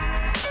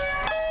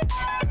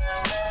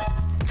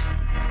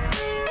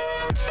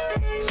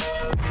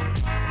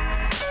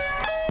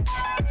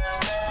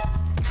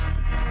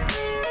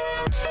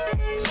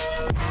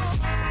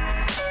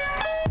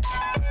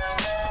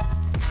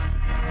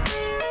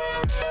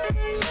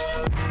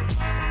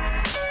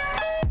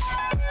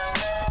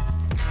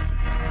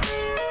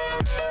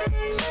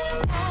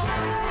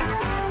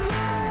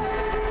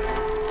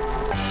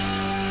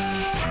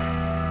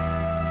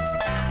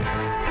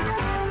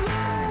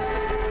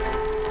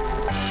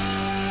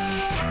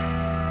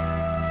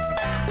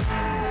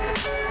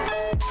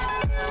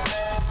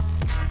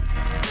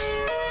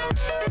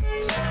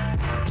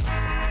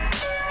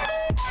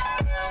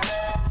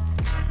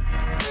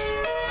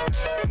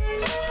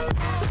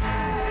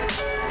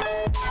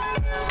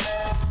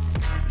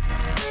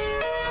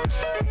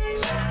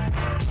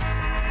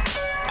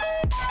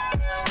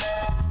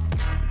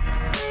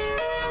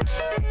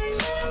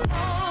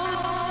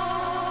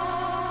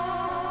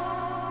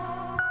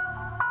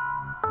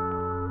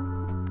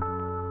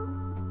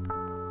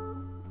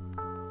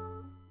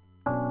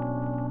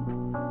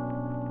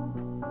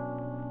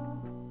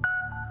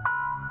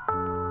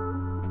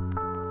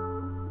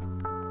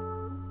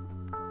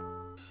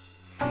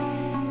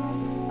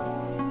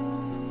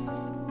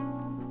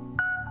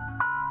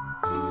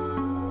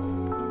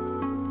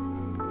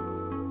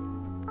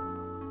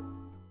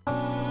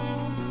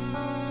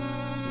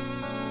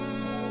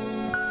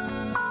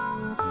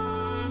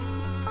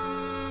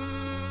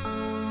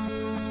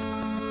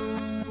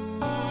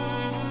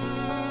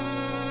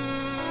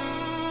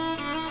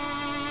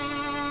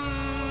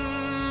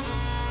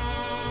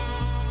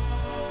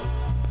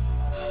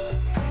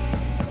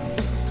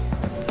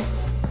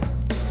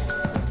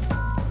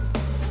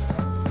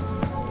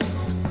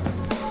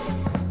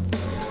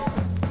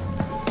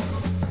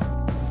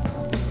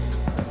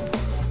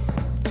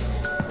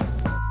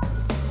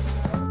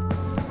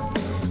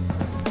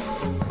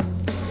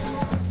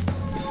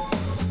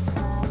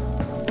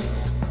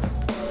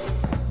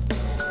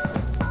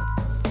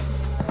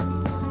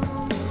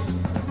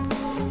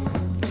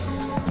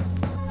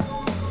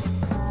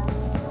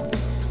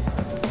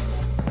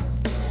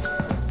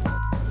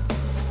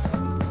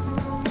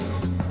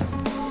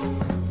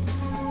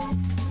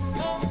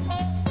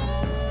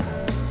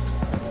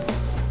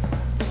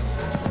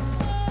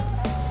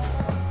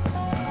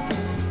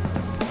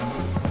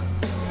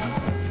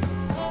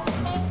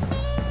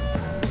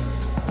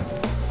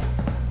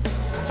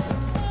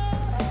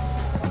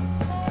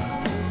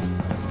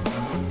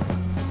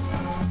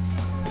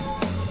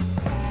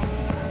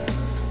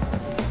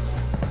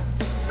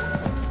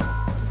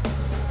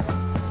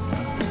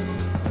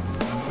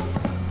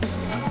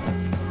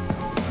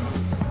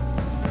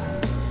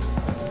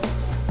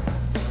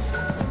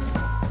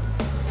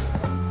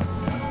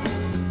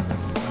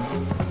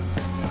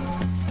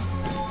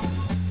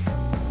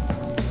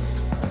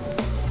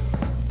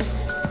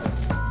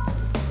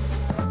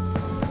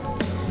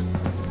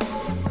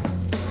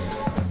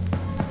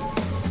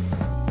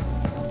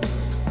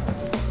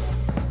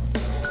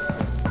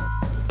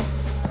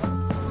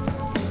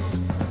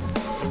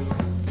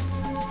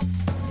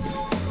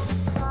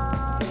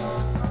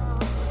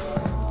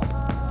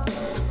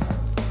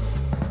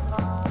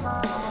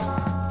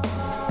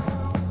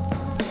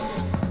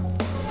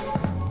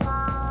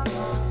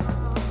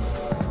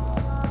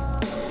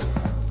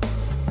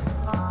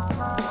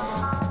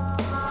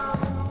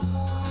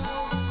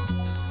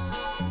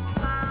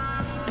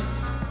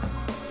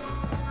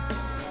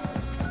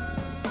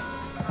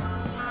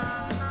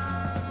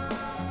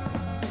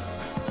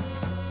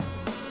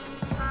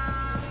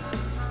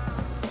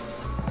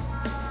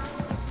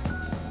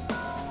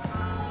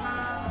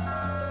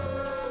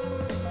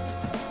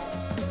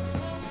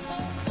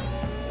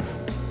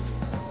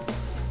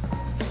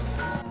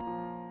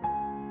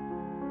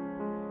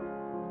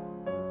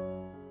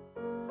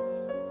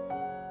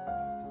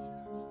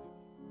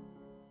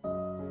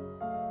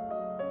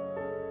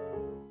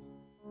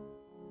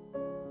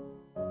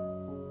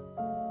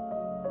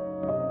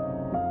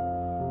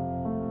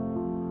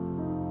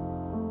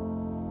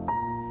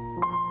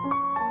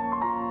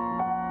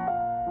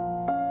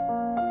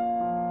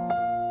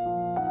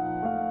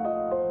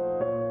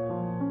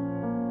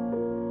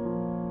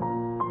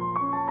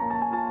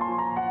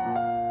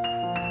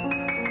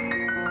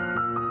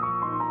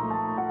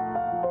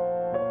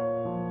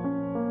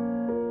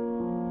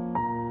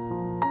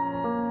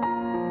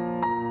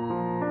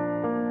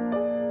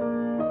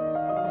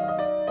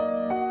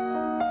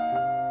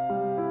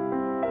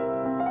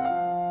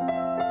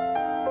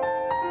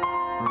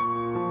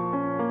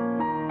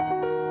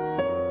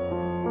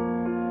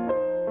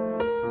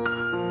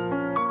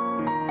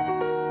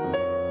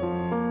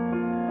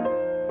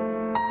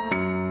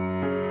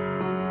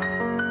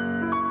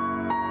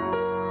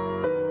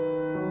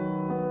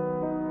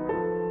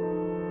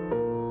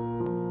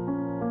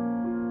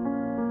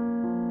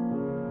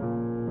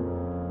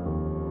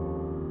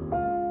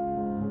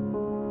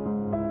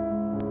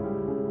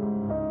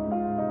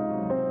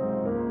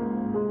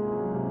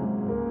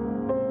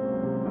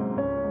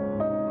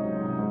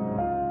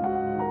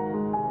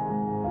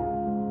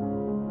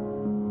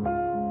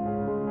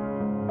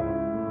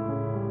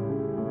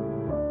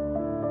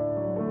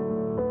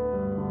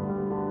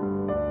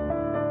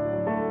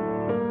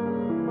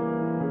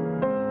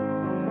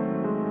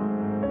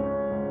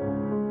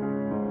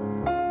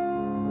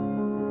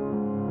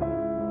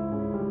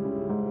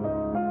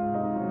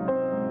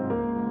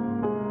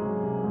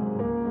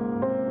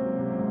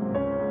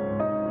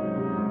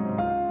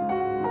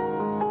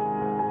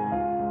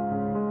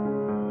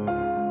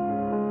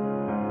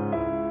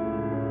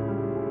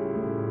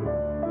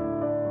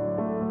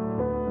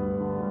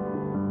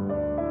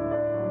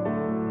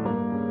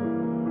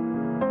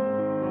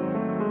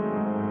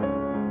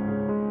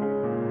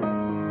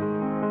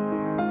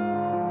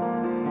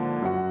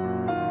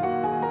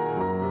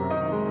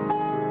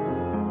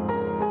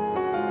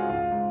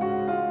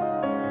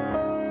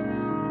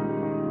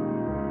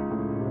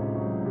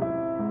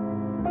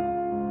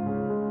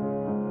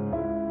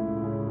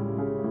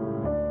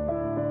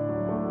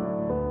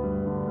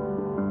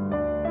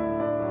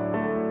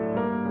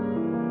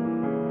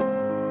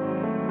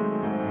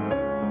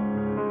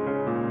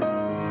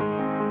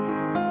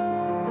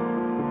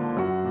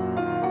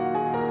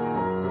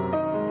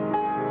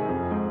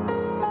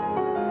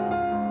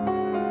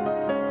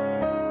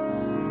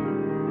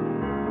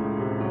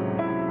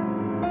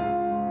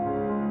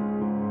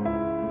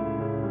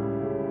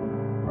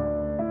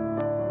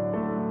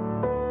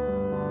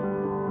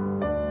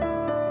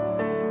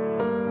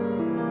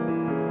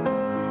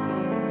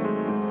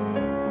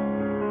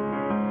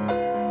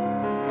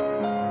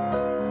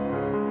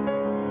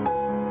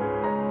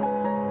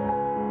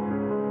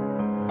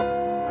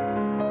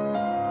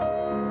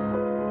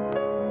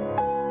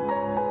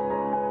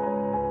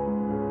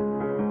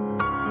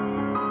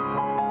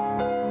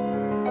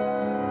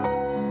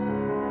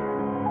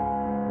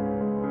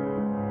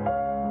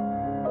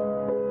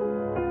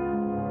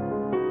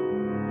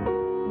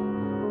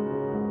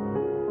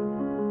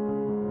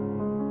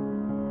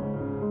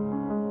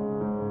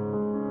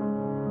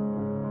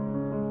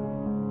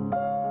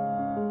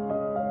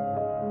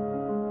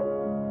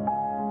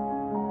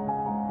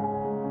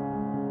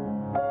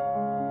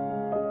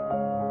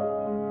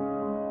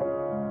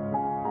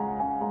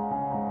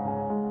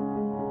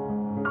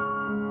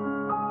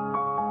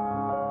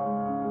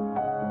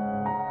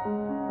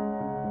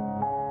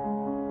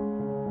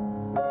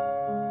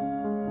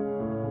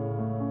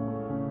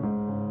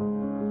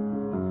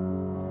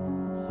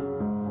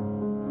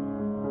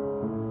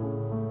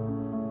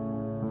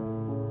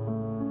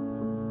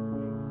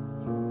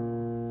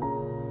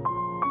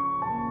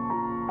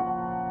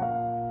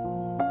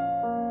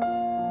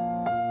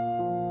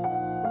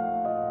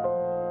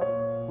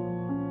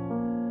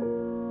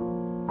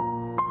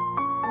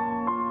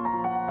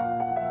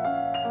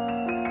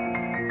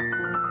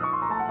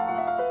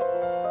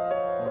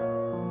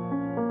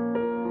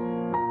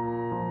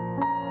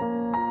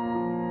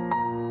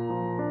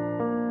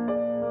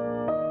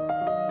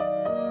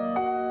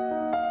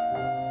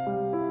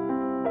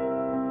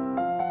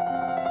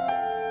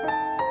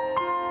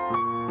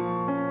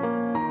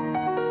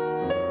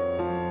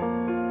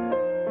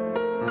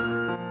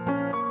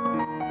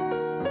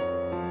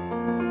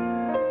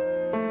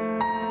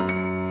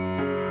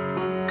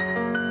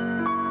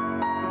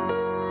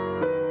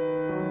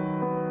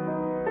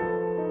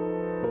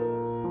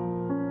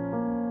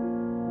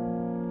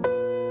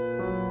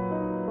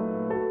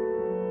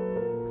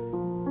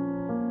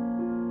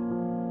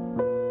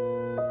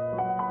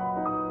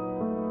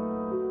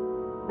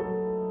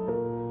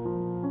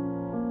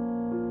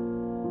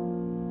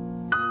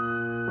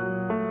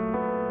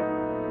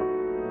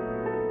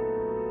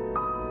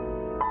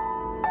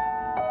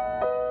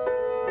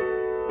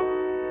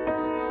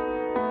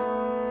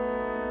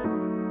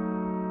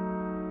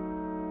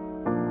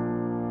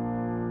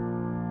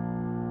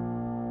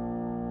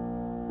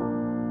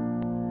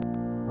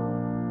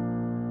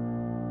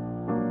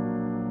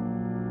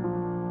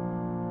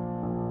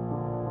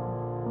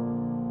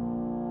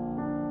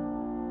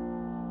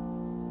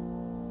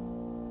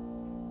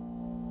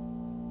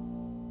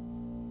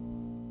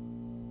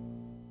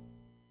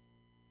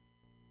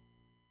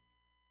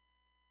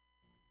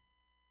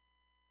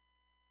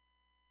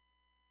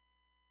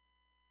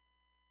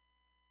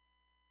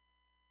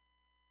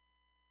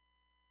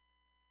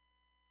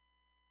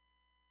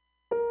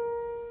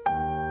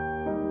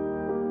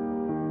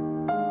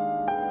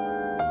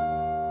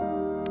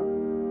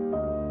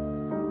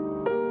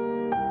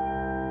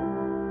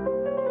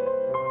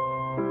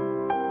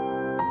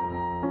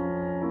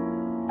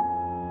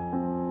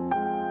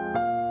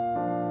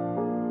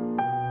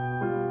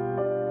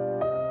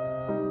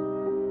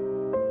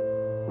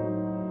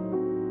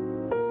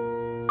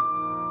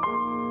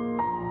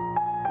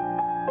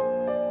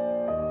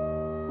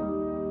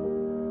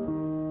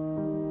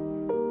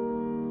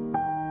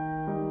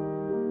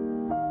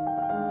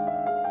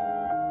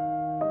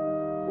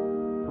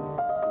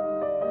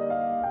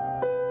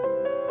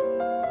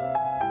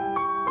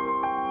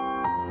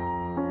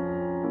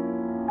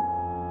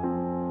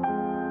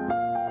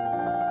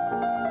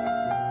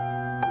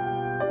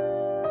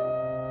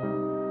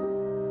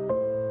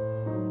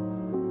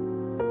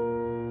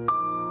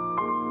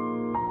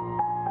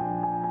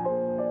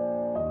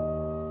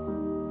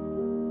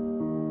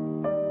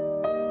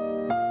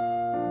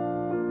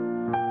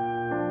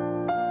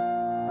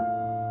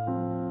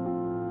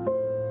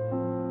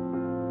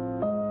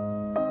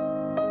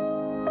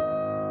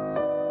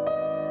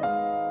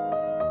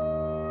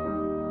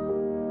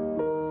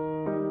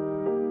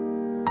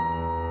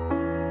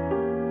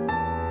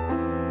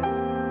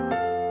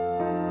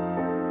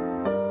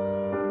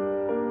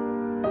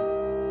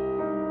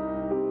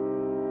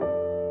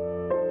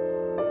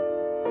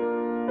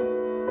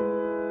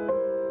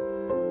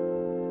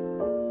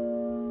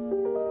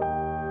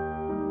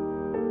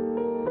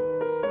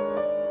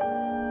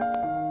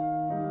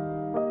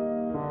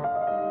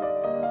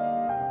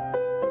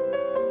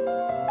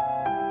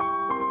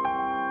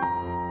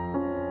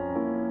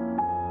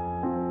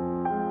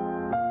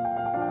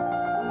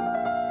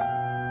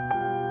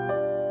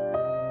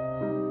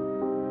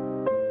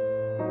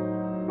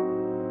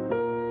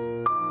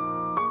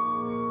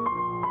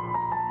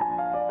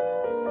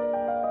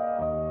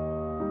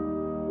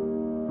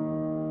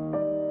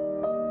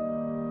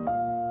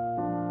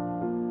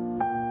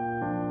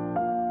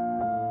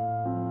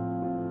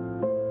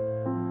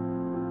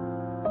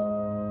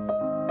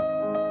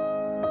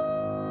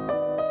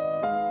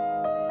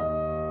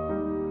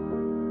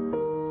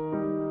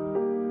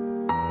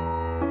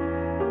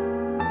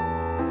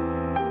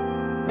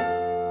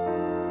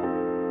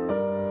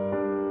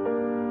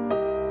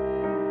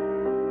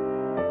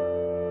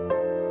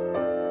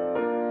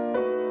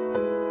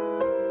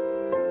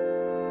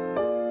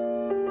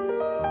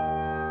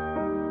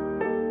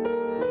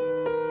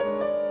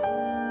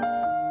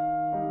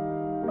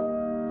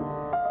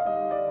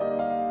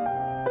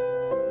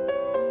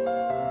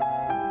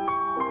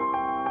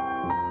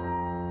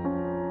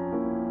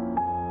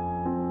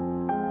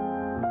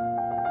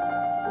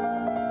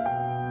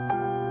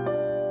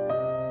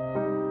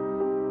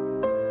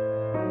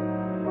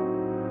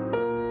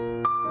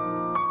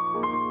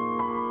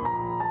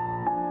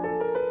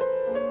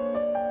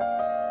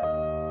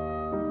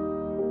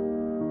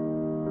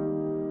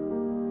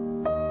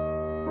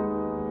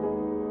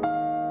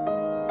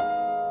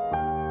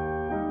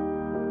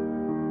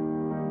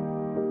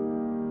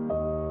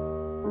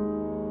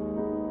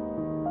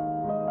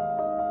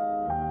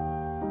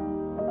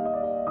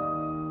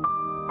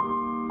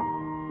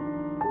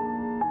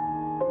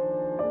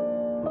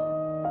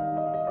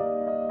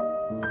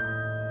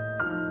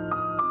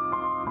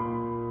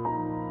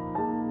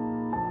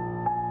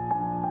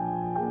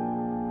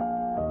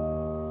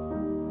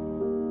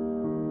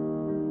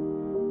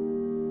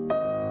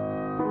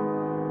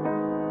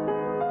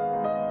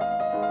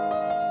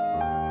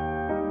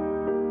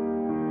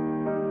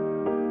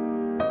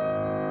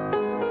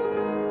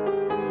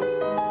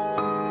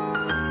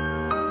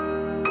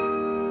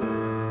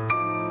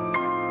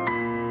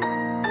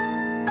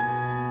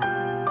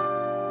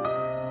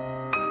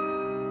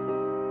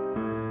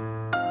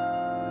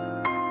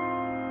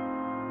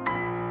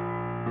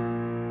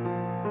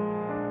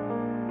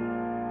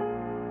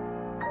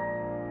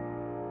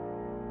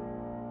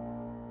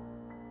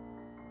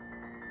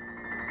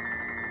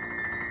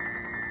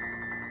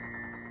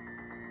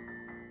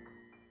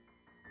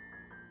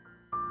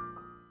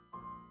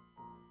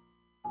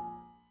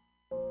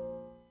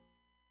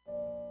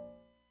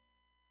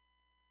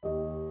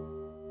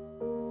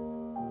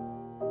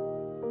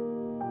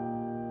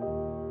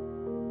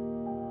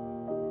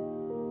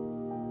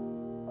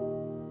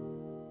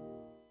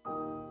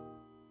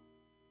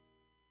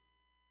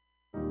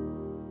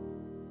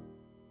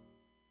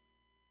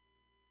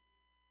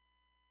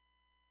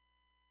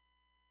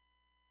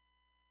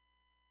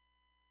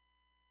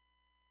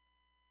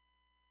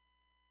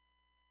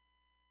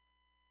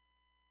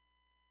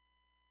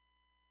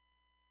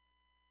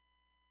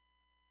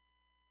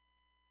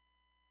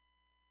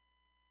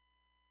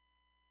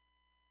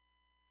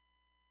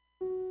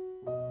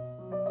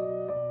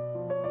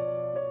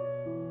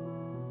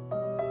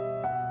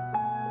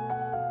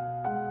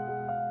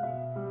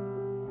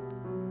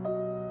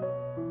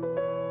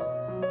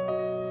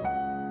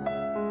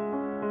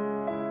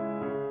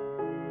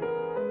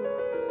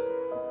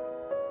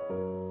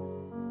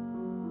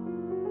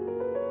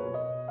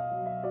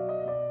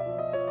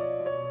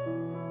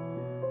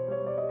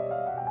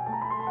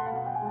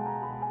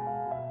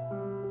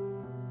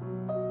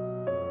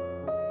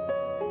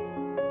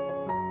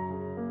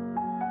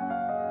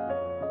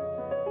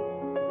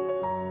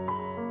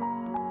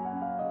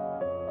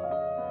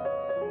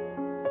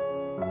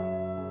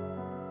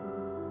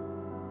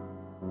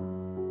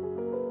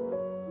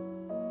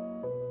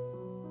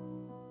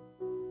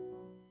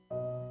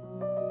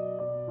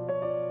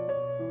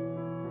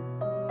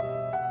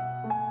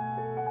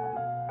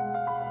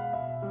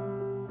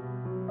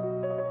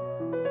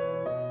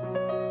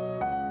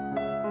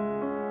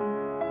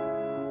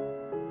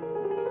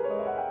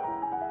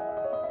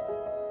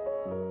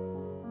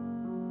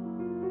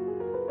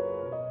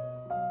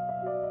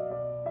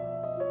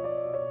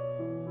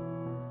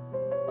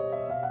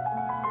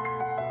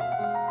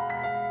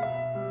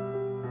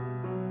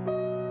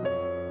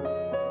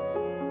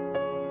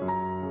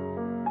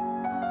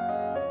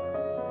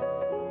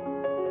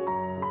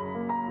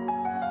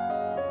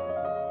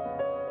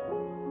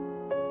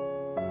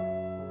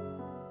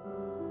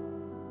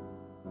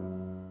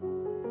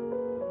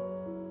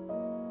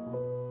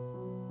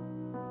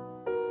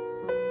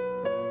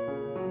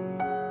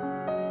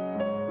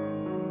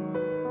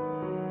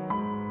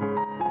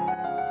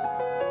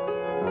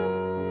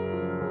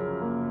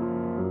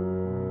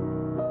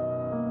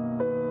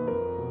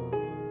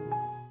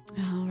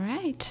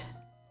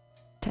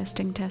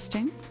 Testing,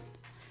 testing.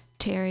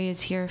 Terry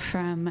is here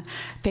from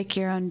Fake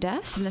Your Own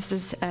Death, and this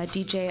is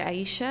DJ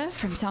Aisha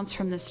from Sounds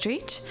from the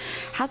Street.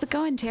 How's it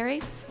going,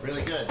 Terry?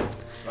 Really good.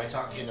 Do I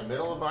talk in the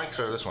middle of mics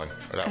or this one?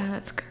 Or that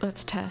one?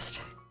 Let's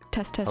test.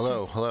 Test.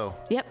 Hello.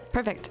 Yep,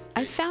 perfect.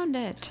 I found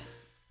it.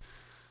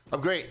 I'm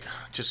great.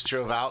 Just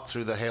drove out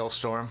through the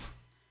hailstorm.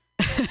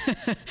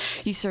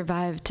 You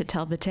survived to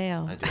tell the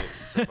tale. I did,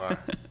 so far.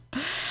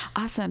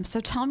 Awesome. So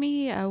tell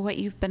me what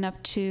you've been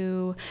up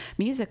to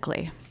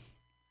musically.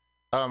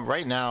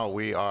 Right now,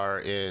 we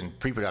are in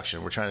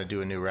pre-production. We're trying to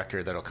do a new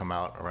record that'll come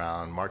out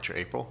around March or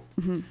April.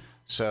 Mm-hmm.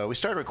 So we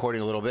started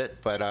recording a little bit,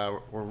 but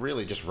we're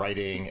really just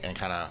writing and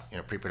kind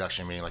of,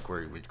 pre-production, meaning like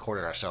we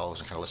recorded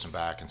ourselves and kind of listen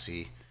back and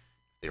see if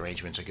the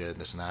arrangements are good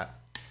and this and that.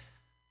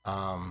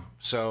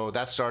 So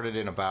that started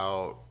in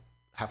about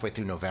halfway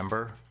through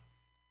November,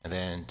 and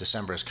then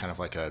December is kind of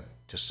like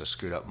just a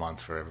screwed up month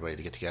for everybody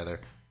to get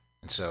together.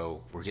 And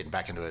so we're getting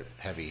back into it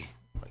heavy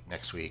like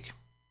next week.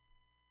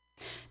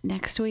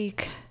 Next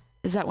week?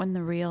 Is that when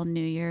the real New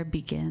Year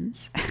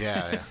begins?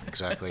 Yeah,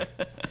 exactly.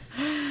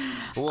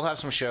 We'll have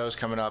some shows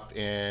coming up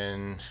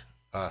in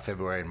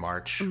February and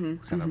March. We're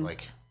kind of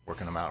like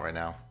working them out right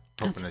now.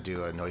 Hoping to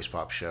do a noise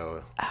pop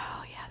show.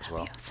 Oh, yeah, that'd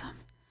be awesome.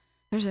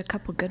 There's a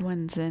couple good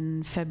ones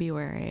in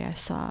February I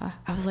saw.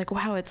 I was like,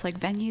 wow, it's like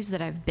venues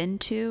that I've been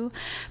to,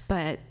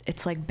 but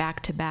it's like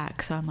back to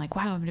back. So I'm like,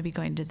 wow, I'm going to be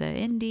going to the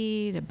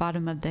Indie, the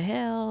Bottom of the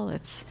Hill.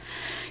 It's,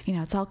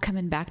 it's all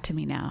coming back to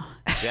me now.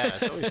 Yeah,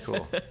 it's always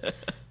cool.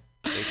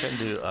 They tend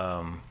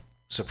to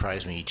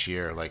surprise me each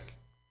year. Like,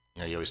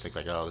 you always think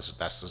like, oh,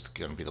 that's just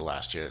going to be the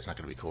last year. It's not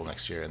going to be cool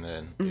next year. And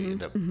then they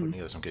end up putting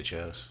together some good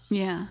shows.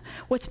 Yeah.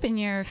 What's been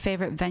your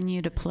favorite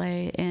venue to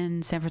play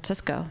in San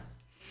Francisco?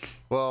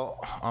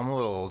 Well, I'm a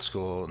little old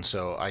school, and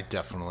so I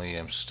definitely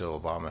am still a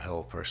Bottom of the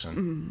Hill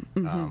person.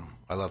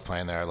 I love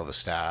playing there. I love the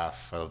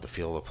staff. I love the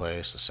feel of the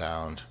place, the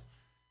sound.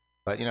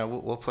 But,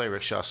 we'll play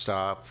Rickshaw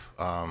Stop.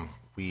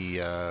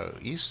 We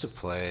used to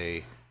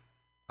play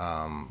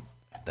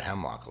the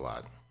Hemlock a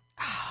lot.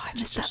 Oh, I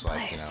miss that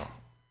place.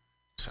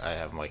 I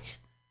have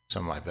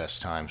some of my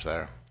best times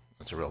there.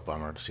 It's a real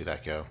bummer to see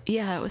that go.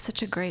 Yeah, it was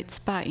such a great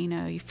spot.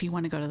 If you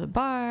want to go to the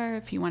bar,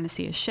 if you want to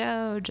see a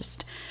show,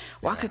 just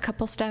walk a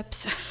couple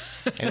steps.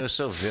 And it was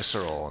so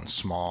visceral and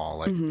small,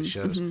 like the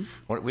shows.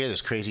 We had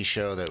this crazy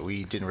show that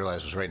we didn't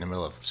realize was right in the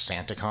middle of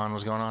SantaCon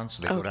was going on.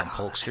 So they go down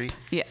Polk Street.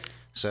 Yeah.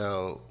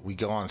 So we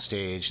go on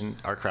stage, and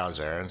our crowd's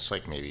there, and it's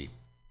like maybe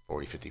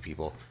 40, 50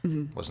 people.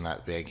 Wasn't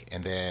that big.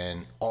 And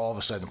then all of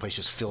a sudden, the place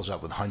just fills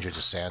up with hundreds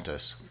of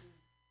Santas.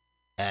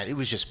 And it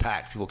was just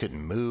packed. People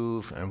couldn't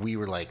move. And we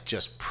were like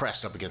just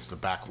pressed up against the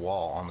back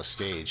wall on the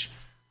stage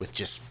with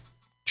just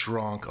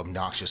drunk,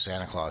 obnoxious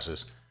Santa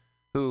Clauses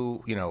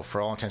who, for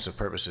all intents and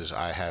purposes,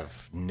 I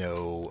have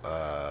no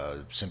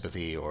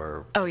sympathy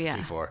or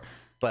empathy for.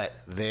 But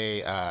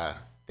they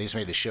just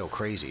made the show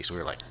crazy. So we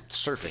were like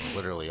surfing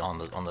literally on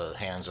the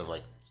hands of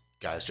like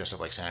guys dressed up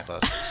like Santa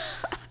Claus.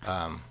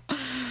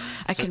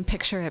 I can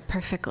picture it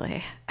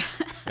perfectly.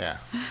 Yeah.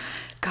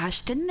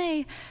 Gosh, didn't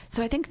they?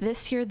 So I think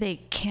this year they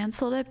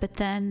canceled it, but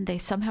then they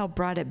somehow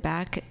brought it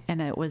back,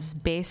 and it was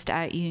based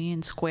at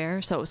Union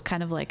Square, so it was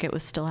kind of like it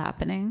was still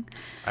happening.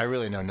 I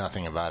really know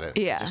nothing about it.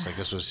 Yeah. Just like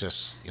this was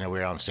just, we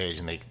were on stage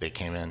and they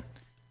came in.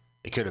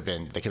 They could have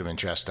been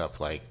dressed up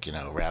like,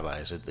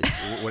 rabbis.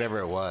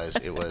 Whatever it was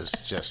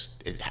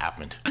just, it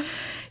happened.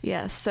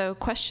 Yeah. So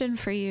question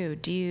for you.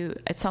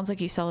 It sounds like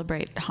you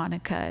celebrate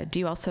Hanukkah. Do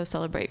you also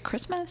celebrate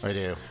Christmas? I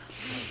do.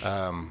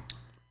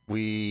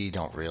 We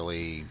don't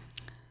really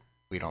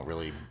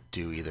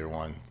do either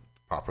one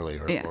properly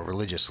or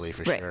religiously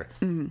for sure.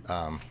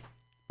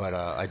 But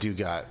I do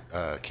got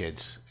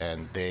kids,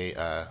 and they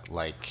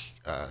like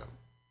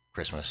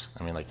Christmas.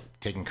 I mean, like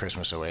taking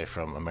Christmas away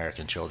from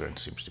American children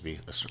seems to be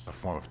a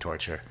form of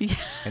torture. Yeah.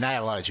 And I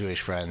have a lot of Jewish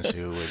friends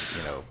who would,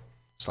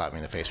 slap me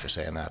in the face for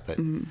saying that. But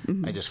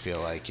I just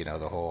feel like,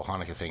 the whole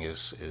Hanukkah thing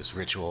is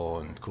ritual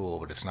and cool,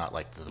 but it's not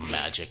like the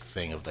magic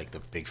thing of like the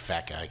big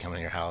fat guy coming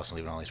to your house and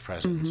leaving all these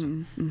presents.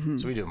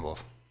 So we do them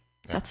both.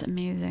 Yeah. That's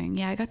amazing.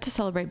 Yeah, I got to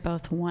celebrate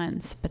both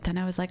once, but then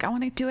I was like, I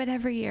want to do it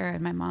every year. And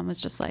my mom was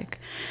just like,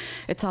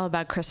 it's all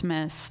about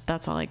Christmas.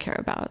 That's all I care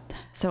about.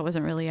 So it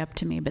wasn't really up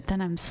to me. But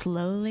then I'm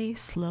slowly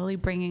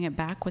bringing it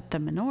back with the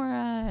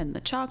menorah and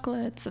the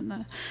chocolates and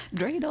the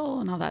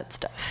dreidel and all that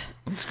stuff.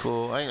 It's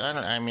cool.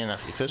 I mean,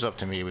 if it was up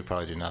to me, we'd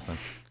probably do nothing.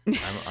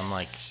 I'm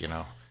like,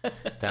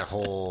 that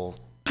whole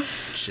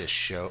just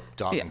show,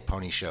 dog and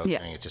pony show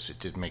thing.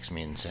 It makes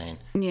me insane.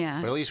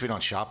 Yeah. But at least we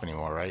don't shop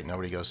anymore, right?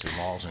 Nobody goes to the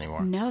malls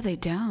anymore. No, they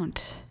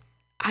don't.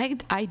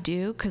 I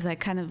do, because I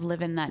kind of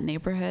live in that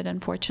neighborhood,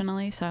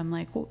 unfortunately. So I'm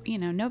like, well,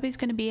 nobody's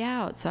going to be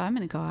out, so I'm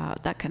going to go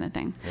out, that kind of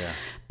thing. Yeah.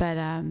 But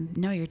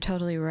no, you're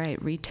totally right.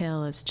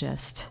 Retail is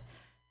just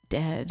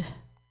dead,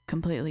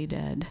 completely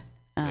dead.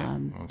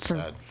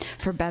 Sad.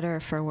 For better or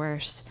for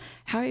worse.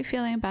 How are you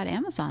feeling about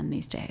Amazon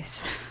these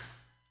days?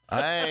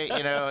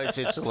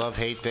 It's a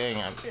love-hate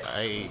thing.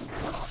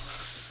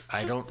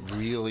 I don't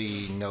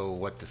really know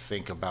what to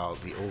think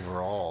about the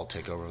overall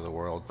takeover of the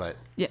world, but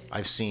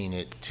I've seen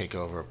it take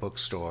over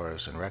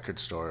bookstores and record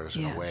stores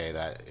in a way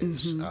that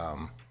is,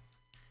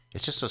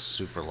 it's just a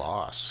super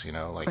loss, you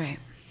know? Like,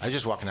 I was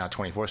just walking down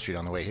 24th Street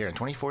on the way here, and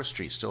 24th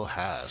Street still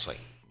has, like,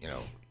 you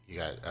know, you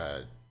got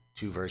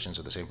 2 versions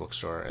of the same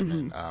bookstore, and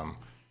then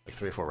like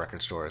 3 or 4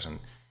 record stores, and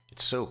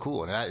it's so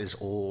cool. And that is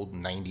old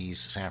 90s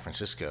San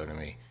Francisco to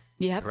me.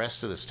 The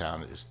rest of this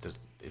town is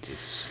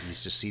it's you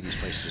used to see these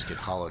places just get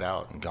hollowed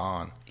out and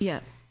gone.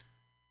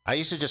 I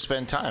used to just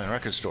spend time in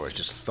record stores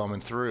just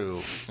thumbing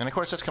through, and of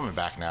course that's coming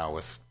back now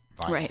with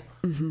vinyl.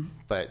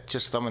 But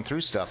just thumbing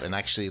through stuff and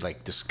actually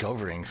like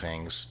discovering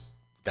things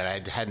that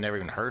I had never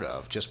even heard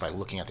of just by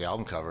looking at the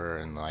album cover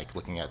and like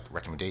looking at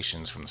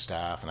recommendations from the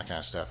staff and that kind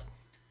of stuff.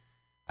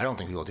 I don't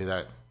think people do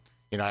that.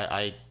 You know,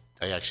 I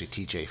actually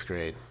teach 8th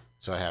grade,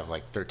 so I have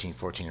like 13,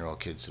 14-year-old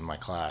kids in my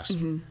class.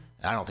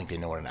 I don't think they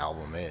know what an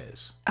album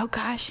is. Oh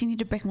gosh, you need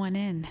to bring one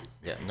in.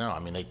 Yeah, no, I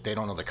mean they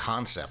don't know the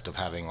concept of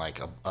having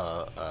like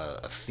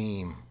a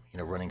theme, you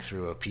know, running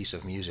through a piece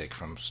of music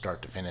from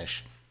start to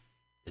finish.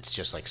 It's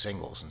just like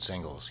singles and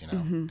singles, you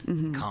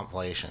know,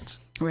 compilations.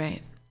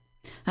 Right.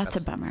 That's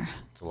a bummer.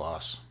 It's a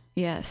loss.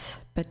 Yes,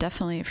 but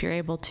definitely if you're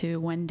able to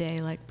one day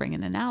like bring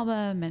in an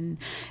album, and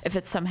if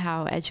it's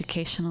somehow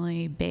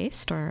educationally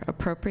based or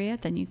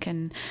appropriate, then you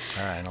can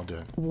all right, I'll do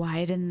it.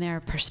 Widen their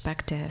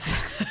perspective.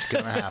 It's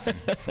gonna happen.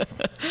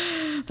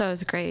 That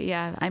was great.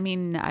 Yeah, I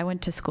mean, I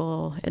went to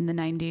school in the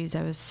 90s.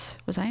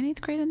 Was I in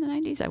 8th grade in the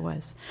 90s? I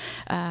was.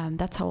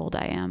 That's how old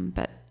I am.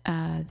 But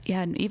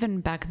yeah, and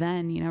even back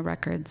then, you know,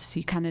 records,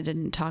 you kind of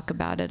didn't talk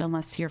about it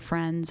unless your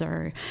friends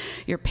or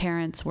your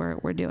parents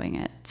were doing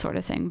it, sort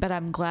of thing. But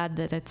I'm glad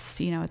that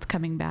it's, you know, it's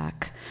coming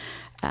back.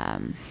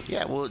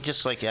 Yeah, well,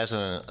 just like as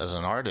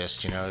an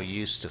artist, you know, you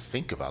used to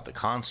think about the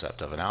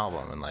concept of an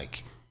album and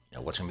like, you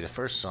know, what's gonna be the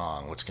first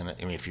song?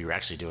 I mean, if you were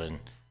actually doing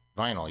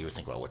vinyl, you would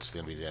think, well, what's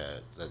gonna be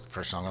the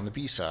first song on the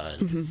B-side?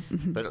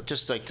 But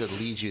just like to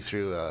lead you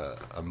through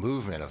a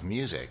movement of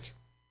music,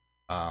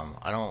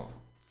 I don't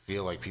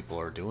feel like people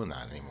are doing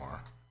that anymore.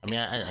 I mean,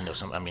 I know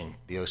some. I mean,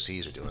 the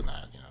OCs are doing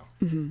that. You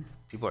know,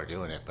 people are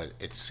doing it, but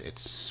it's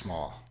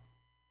small.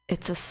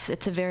 It's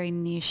a very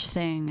niche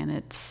thing, and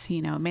it's,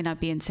 you know, it may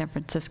not be in San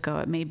Francisco.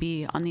 It may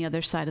be on the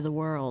other side of the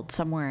world,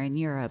 somewhere in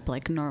Europe,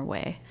 like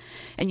Norway,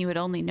 and you would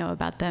only know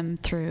about them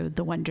through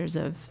the wonders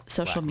of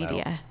social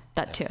media.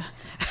 That too.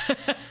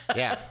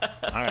 Yeah.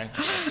 All right.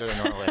 Let's go to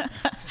Norway.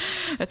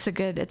 It's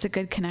a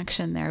good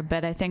connection there.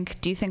 But I think,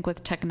 do you think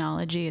with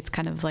technology, it's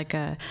kind of like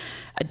a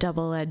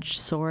double-edged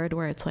sword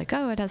where it's like,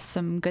 oh, it has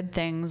some good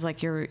things,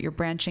 like you're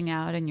branching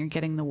out and you're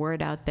getting the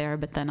word out there,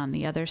 but then on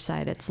the other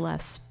side, it's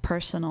less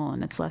personal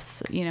and it's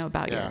less, you know,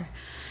 about your.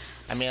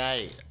 I mean,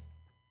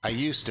 I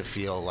used to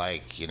feel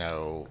like, you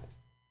know,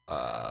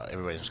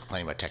 everybody was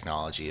complaining about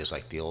technology is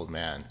like the old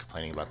man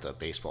complaining about the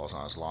baseballs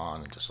on his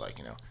lawn and just like,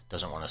 you know,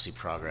 doesn't want to see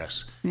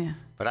progress. Yeah.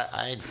 But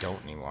I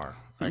don't anymore,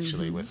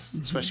 actually,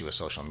 especially with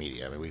social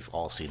media. I mean, we've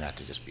all seen that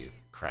to just be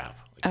crap.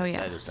 Like,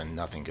 that has done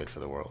nothing good for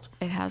the world.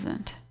 It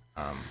hasn't.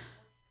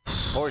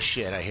 Or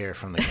shit, I hear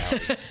from the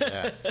gallery.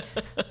 Yeah.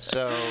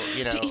 So,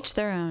 you know. To each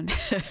their own.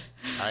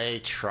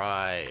 I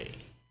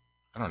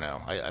don't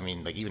know. I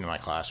mean, like even in my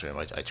classroom,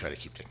 I try to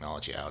keep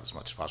technology out as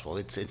much as possible.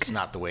 It's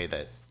not the way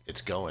that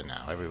it's going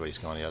now. Everybody's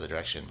going the other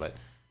direction. But,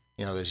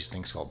 you know, there's these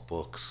things called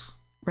books.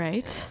 Right.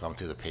 You thumb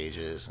through the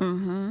pages.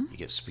 And you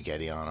get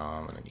spaghetti on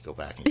them, and then you go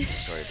back and you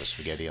destroy the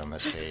spaghetti on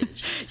this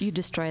page. You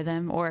destroy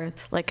them, or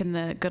like in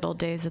the good old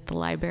days at the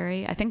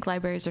library. I think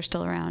libraries are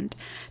still around.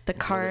 The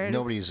card.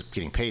 Nobody's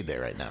getting paid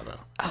there right now, though.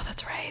 Oh,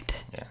 that's right.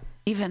 Yeah.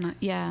 Even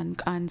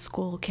on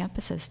school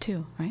campuses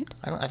too, right?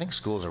 I think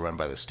schools are run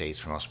by the states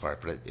for the most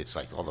part, but it's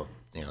like all the,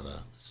 you know, the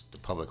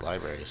public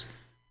libraries.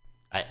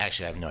 I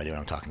have no idea what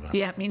I'm talking about.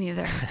 Yeah, me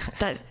neither.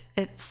 That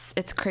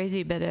it's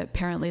crazy, but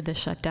apparently the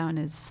shutdown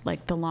is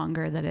like the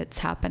longer that it's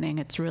happening,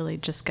 it's really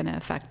just going to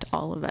affect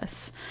all of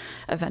us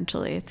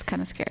eventually. It's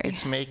kind of scary.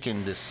 It's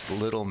making this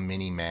little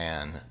mini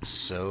man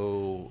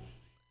so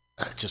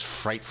just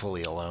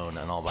frightfully alone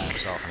and all by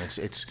himself,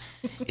 and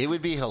it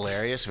would be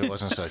hilarious if it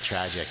wasn't so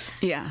tragic.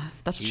 Yeah,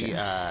 that's true.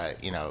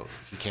 You know,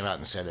 he came out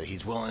and said that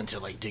he's willing to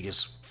like dig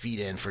his feet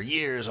in for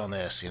years on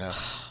this. You know,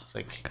 it's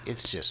like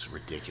it's just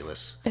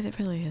ridiculous. It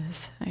really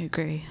is. I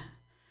agree.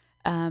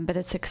 But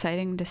it's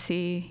exciting to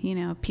see, you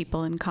know,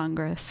 people in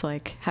Congress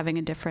like having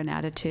a different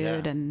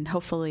attitude, and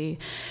hopefully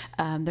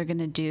they're going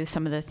to do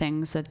some of the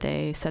things that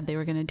they said they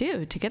were going to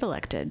do to get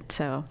elected.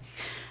 So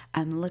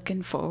I'm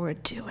looking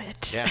forward to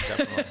it. Yeah,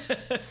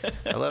 definitely.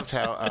 I loved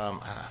how,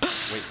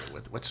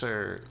 what's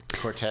her,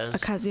 Cortez?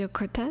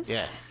 Ocasio-Cortez?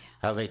 Yeah.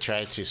 How they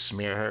tried to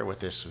smear her with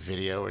this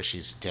video where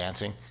she's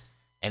dancing.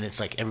 And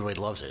it's like everybody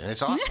loves it. And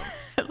it's awesome.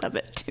 I love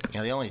it too. You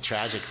know, the only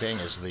tragic thing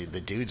is the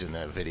dudes in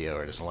the video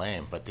are just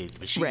lame. But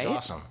she's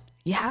awesome.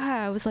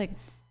 Yeah, I was like,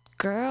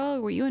 girl,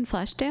 were you in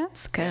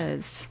Flashdance?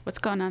 Because what's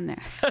going on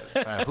there?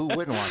 Who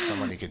wouldn't want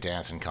someone who could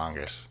dance in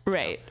Congress?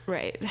 Right.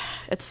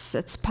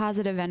 It's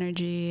positive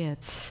energy.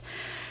 It's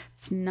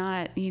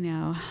not, you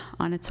know,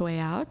 on its way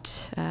out.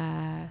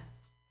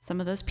 So some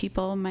of those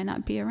people might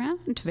not be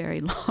around very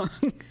long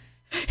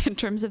in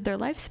terms of their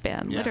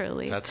lifespan,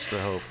 literally. That's the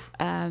hope.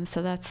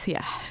 So that's,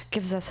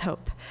 gives us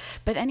hope.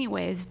 But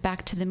anyways,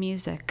 back to the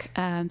music.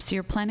 So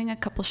you're planning a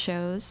couple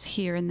shows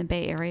here in the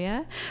Bay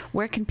Area.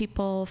 Where can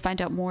people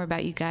find out more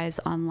about you guys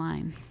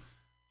online?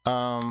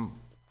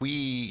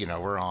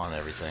 We're on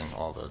everything,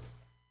 all the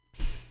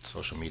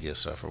social media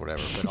stuff or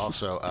whatever, but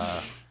also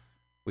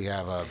we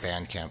have a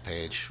Bandcamp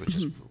page,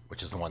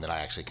 which is the one that I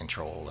actually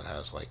control, that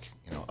has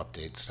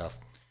update stuff.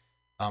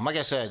 Like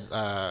I said,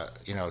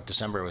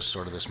 December was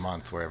sort of this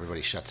month where everybody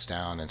shuts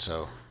down, and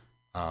so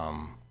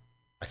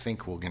I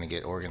think we're going to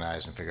get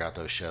organized and figure out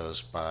those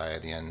shows by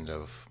the end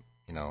of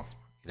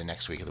either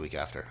next week or the week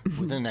after.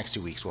 Within the next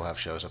 2 weeks, we'll have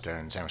shows up there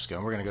in San Francisco,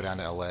 and we're going to go down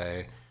to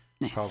LA,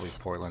 probably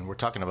Portland. We're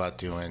talking about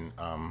doing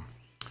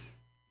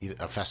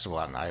a festival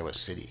out in Iowa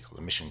City called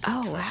the Mission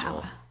Creek Festival.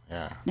 Wow.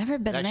 Yeah. Never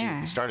been It there.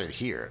 It started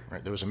here.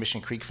 Right? There was a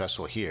Mission Creek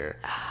Festival here,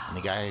 and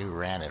the guy who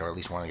ran it, or at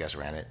least one of the guys who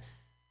ran it,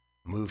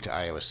 moved to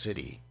Iowa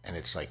City, and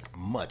it's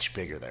much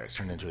bigger there. It's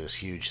turned into this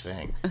huge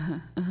thing.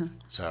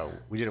 So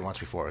we did it once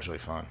before. It was really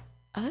fun.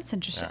 Oh, that's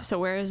interesting. Yeah. So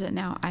where is it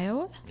now?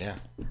 Iowa? Yeah.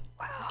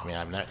 Wow. I mean,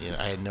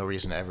 I had no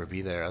reason to ever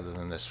be there other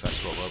than this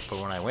festival.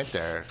 But when I went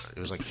there, it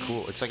was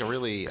cool. It's a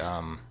really,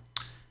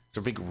 it's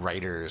a big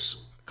writers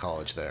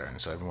college there,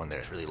 and so everyone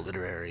there is really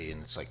literary,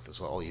 and it's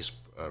there's all these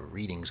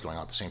readings going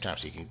on at the same time.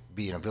 So you can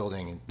be in a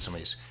building and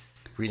somebody's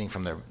reading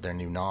from their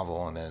new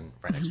novel, and then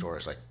right next door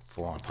is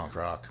full on punk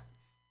rock.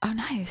 Oh,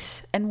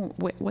 nice. And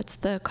what's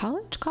the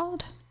college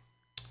called?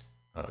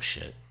 Oh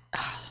shit.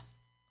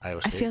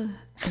 Iowa State. I feel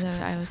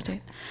Iowa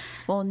State.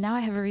 Well, now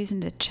I have a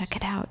reason to check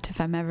it out if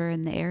I'm ever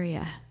in the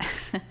area.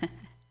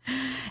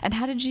 And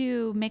how did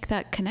you make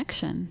that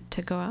connection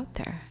to go out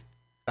there?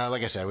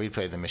 Like I said, we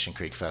played the Mission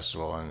Creek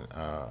Festival, and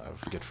I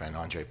have a good friend,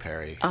 Andre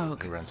Perry, who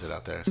runs it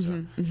out there.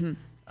 So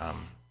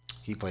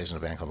he plays in a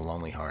band called the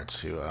Lonely Hearts,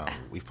 who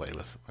we've played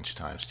with a bunch of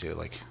times too.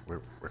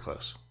 We're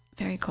close.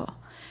 Very cool.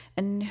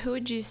 And who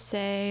would you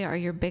say are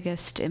your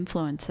biggest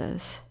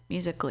influences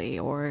musically,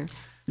 or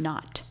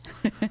not?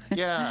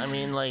 Yeah, I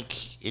mean,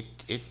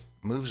 it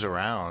moves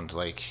around.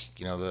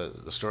 The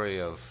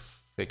story of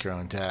Fake Your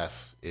Own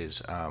Death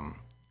is a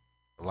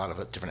lot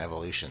of different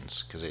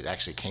evolutions, because it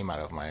actually came out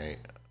of my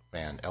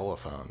band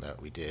Elephone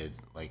that we did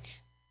in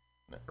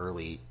the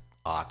early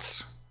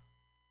aughts.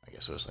 I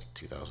guess it was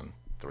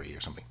 2003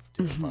 or something,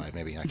 2005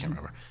 maybe, I can't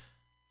remember.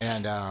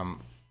 And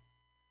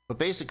but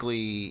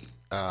basically,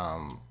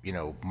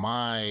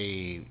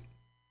 my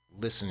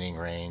listening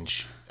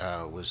range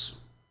was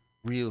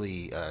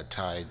really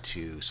tied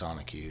to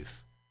Sonic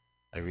Youth.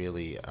 I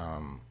really,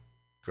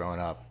 growing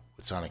up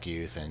with Sonic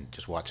Youth and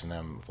just watching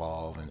them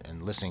evolve,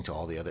 and listening to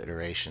all the other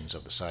iterations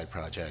of the side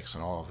projects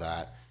and all of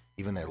that,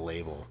 even their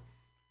label,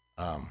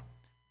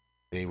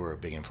 they were a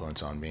big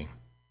influence on me.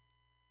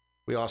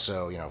 We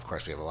also, of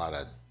course, we have a lot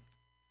of,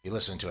 if you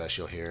listen to us,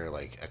 you'll hear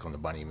Echo and the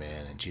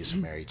Bunnymen and Jesus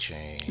and Mary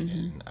Chain,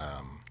 and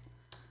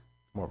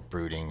more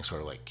brooding,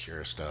 sort of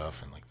Cure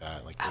stuff and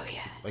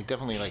that.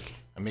 Definitely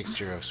a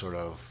mixture of sort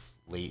of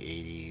late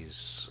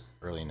 80s,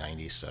 early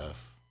 90s stuff.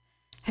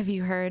 Have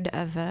you heard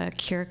of a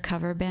Cure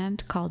cover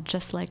band called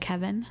Just Like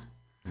Heaven?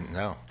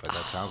 No, but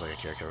that sounds like a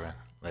Cure cover band.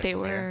 They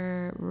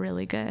were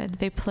really good.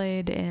 They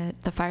played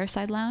at the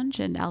Fireside Lounge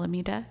in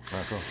Alameda.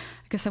 Oh, cool.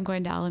 I guess I'm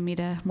going to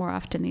Alameda more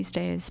often these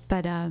days.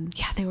 But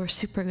they were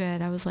super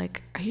good. I was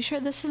like, are you sure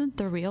this isn't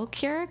the real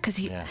Cure? Because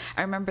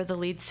I remember the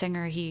lead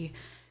singer, he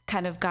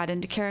kind of got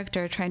into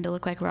character trying to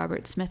look like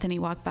Robert Smith, and he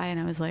walked by, and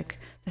I was like,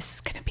 this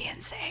is going to be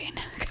insane.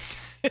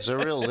 There's a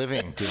real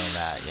living doing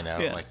that,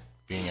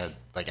 being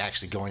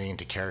actually going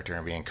into character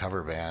and being a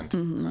cover band.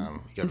 You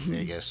go to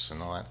Vegas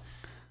and all that.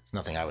 It's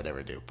nothing I would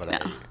ever do,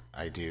 but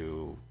I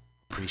do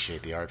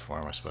appreciate the art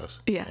form, I suppose.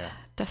 Yeah,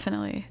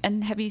 definitely.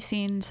 And have you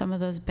seen some of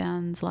those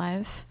bands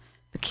live?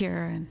 The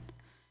Cure and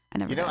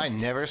I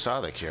never saw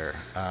The Cure.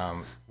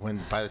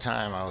 By the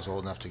time I was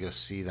old enough to go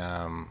see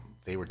them,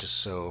 they were just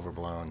so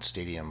overblown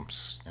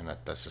stadiums, and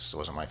that just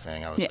wasn't my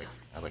thing. I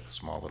like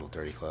small little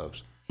dirty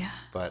clubs. Yeah.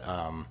 But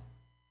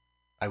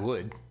I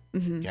would.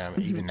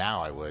 Even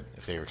now I would,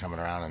 if they were coming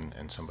around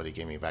and somebody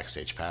gave me a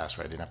backstage pass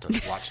where I didn't have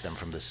to watch them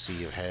from the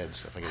sea of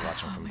heads. If I could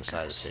watch them from the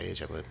side of the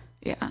stage, I would.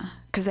 Yeah,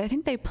 because I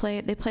think they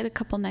played a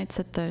couple nights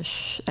at the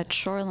at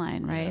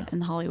Shoreline, right, in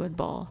the Hollywood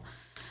Bowl.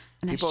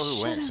 And people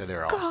who went said they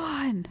were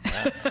awesome.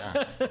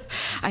 Yeah.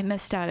 I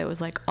missed out. It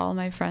was all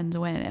my friends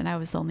went, and I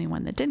was the only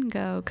one that didn't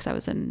go because I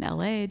was in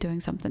LA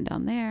doing something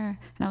down there.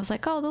 And I was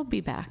like, oh, they'll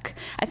be back.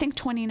 I think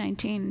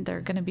 2019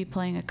 they're going to be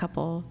playing a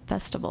couple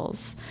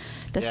festivals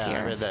this year.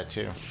 Yeah, I read that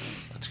too.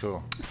 That's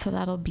cool. So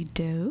that'll be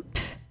dope.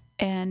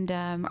 And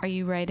are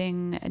you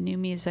writing new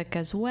music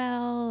as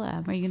well?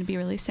 Are you going to be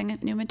releasing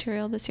new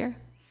material this year?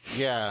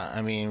 Yeah,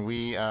 I mean,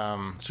 we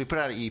put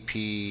out an EP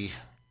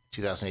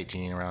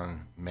 2018 around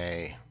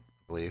May, I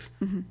believe.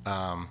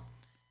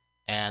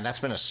 And that's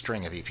been a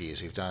string of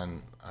EPs. We've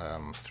done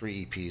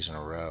 3 EPs in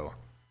a row.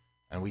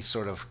 And we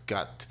sort of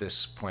got to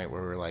this point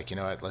where we were like, you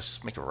know what,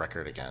 let's make a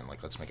record again.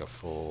 Let's make a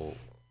full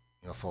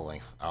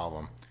full-length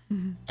album.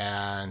 Mhm.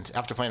 And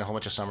after playing a whole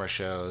bunch of summer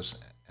shows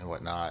and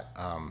whatnot,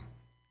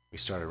 we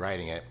started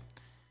writing it.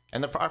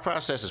 And our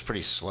process is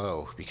pretty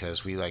slow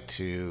because we like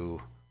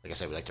to, like I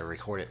said, we like to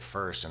record it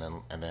first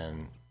and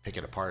then pick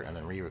it apart and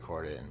then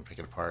re-record it and pick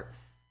it apart.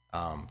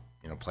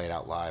 Play it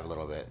out live a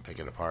little bit and pick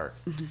it apart.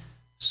 Mm-hmm.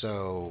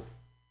 So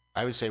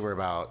I would say we're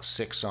about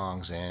 6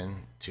 songs in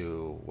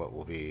to what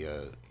will be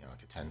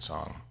like a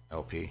 10-song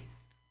LP.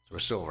 So we're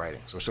still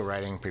writing. So we're still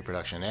writing,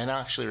 pre-production, and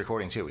actually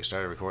recording too. We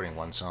started recording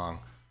one song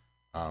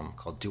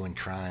called "Doing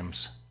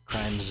Crimes,"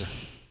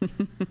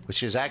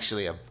 which is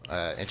actually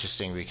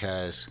interesting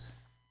because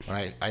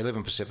when I live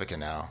in Pacifica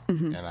now,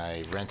 Mm-hmm. and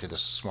I rented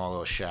this small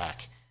little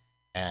shack,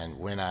 and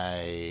when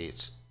I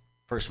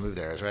first moved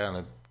there, I was right on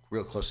the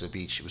real close to the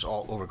beach. It was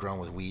all overgrown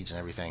with weeds and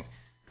everything,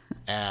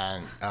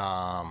 and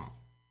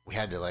we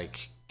had to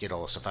like get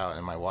all the stuff out.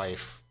 And my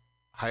wife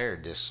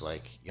hired this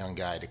like young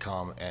guy to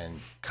come and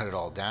cut it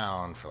all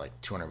down for like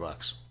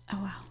 $200.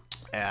 Oh wow!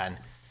 And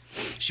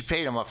she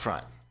paid him up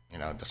front.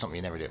 That's something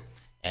you never do.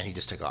 And he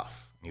just took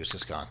off. He was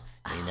just gone.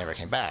 And he never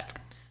came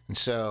back. And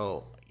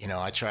so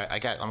I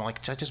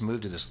just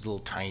moved to this little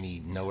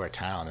tiny nowhere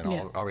town, and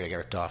already I got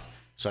ripped off.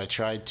 So I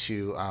tried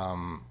to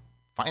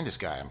find this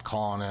guy. I'm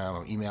calling him,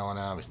 I'm emailing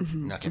him, he's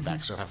not getting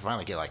back. So if I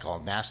finally get like all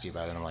nasty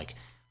about it, I'm like,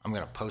 I'm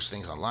gonna post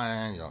things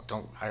online.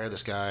 Don't hire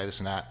this guy, this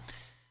and that.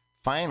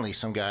 Finally,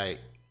 some guy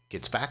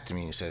gets back to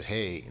me and says,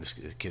 "Hey, this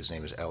kid's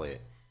name is Elliot."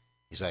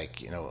 He's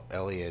like,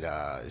 Elliot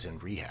is in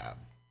rehab.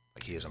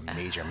 Like he has a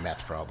major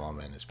meth problem,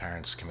 and his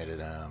parents committed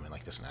him, and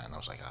like this and that. And I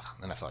was like, ugh.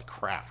 And then I felt like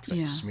crap because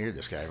I smeared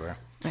this guy, bro.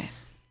 Right.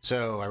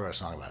 So I wrote a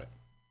song about it.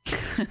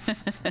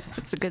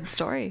 It's a good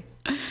story.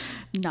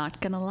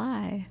 Not gonna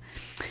lie.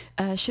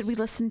 Should we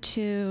listen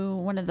to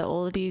one of the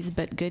oldies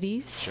but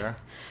goodies? Sure.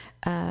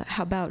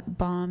 How about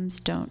Bombs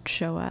Don't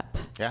Show Up?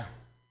 Yeah,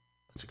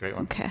 that's a great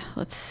one. Okay,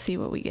 let's see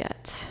what we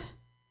get.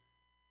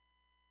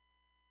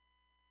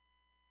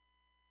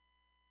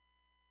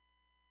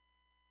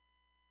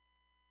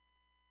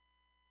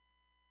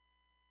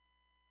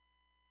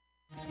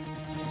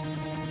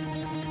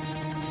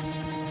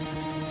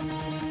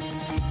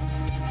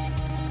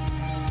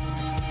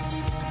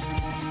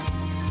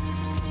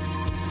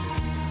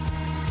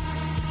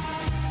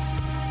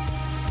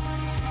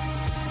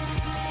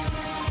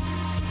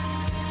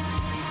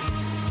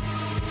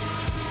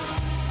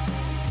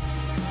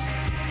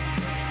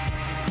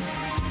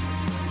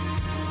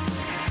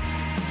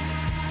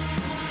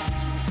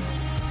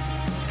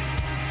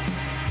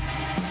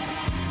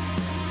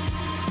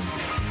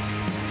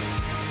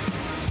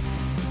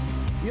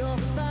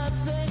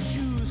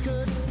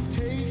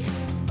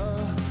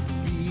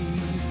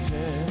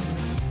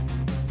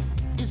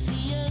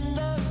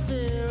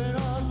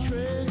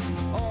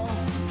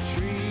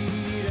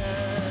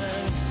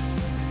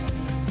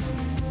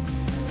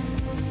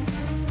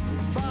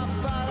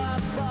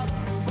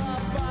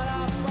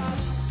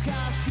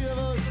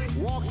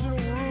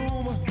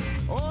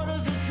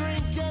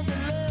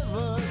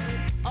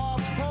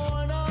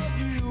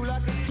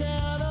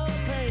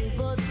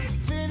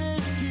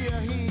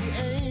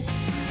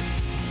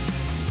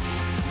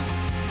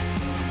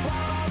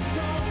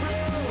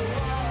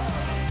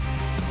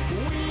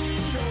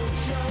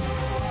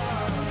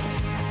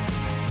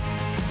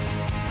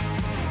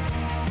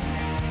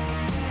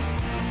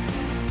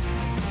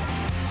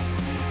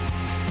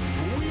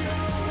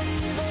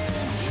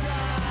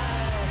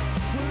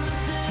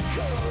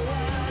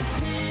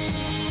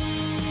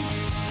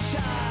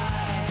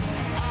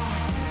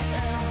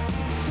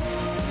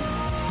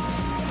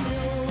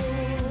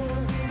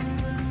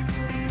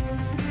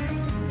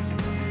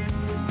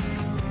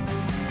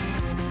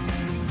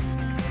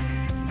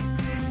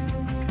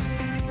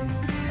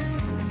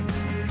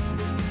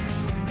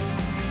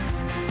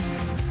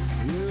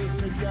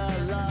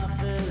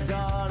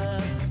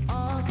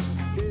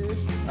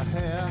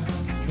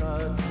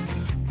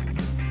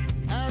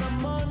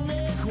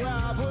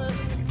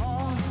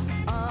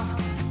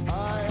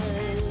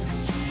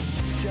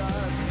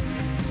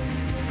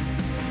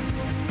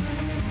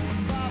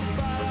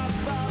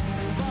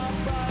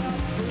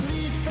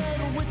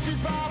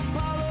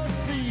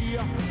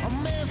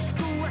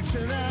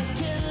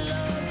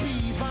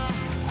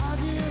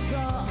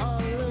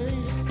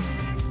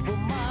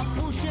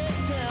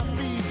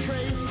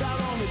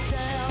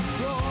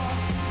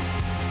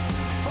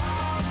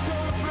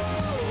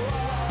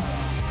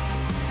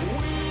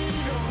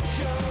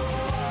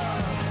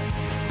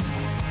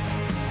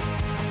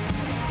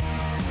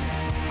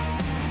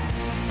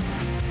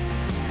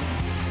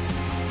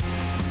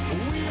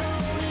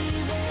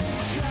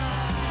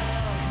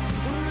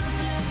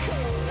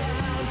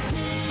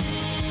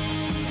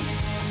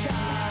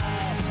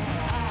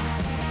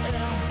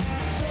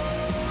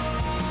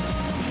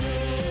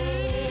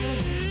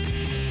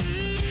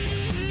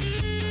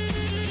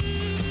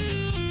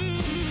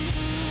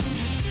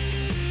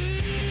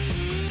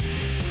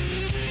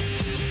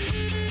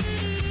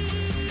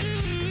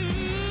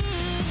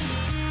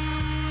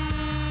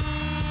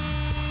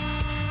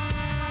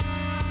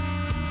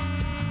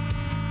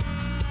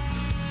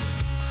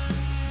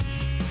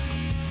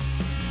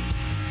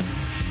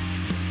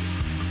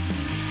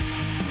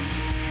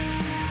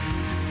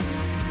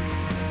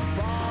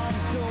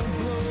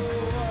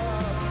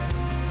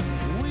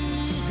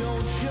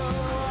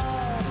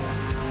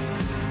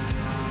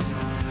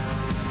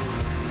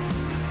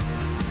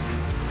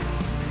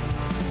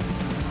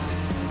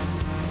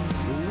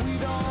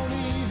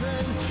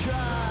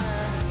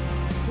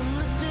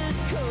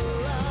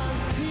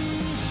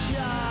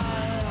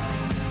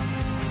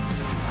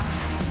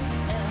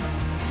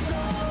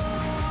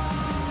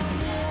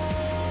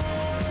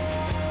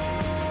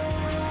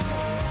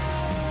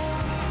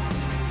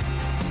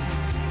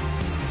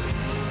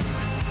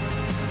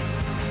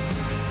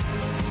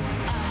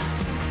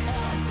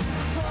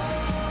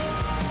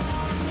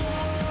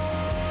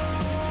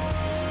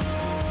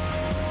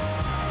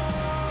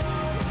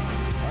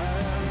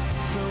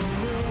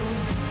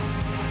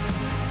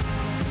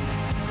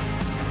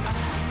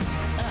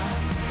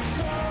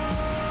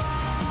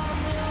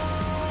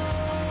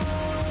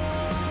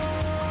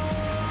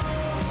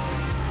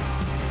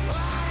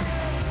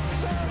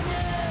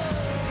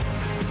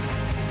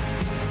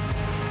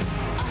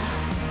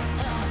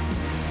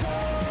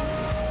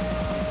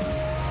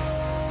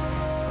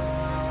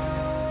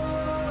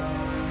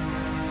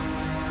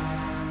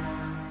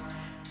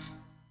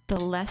 the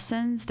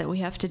lessons that we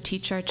have to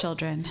teach our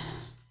children.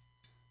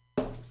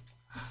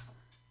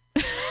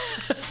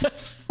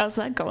 How's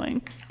that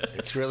going?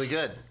 It's really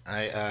good.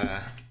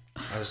 I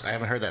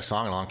haven't heard that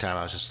song in a long time.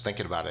 I was just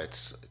thinking about it.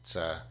 It's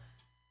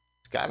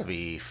got to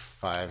be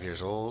 5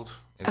 years old.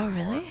 Oh,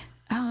 really? More.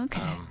 Oh,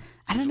 okay.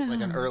 I don't know. Like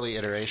an early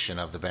iteration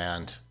of the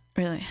band.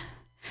 Really?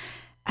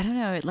 I don't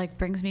know. It like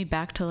brings me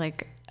back to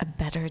like a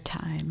better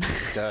time.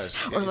 It does.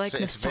 Or like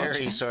it's nostalgia.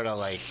 very sort of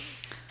like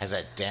has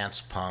that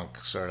dance punk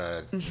sort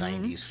of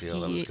 90s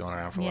feel that was going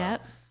around for a while.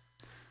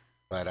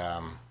 But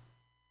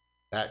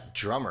that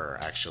drummer,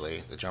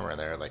 actually, the drummer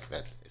there, like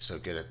that is so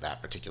good at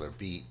that particular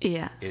beat,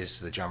 is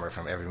the drummer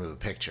from Every Moving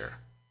Picture.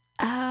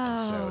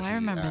 Oh, I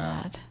remember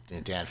that.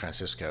 Dan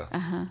Francisco.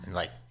 And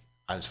like,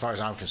 as far as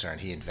I'm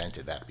concerned, he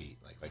invented that beat.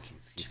 Like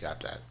he's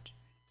got that,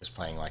 just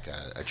playing like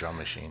a drum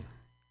machine.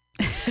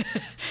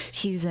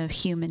 He's a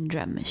human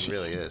drum machine. He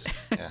really is.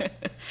 Yeah.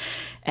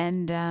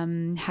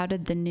 And how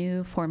did the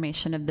new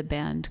formation of the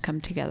band come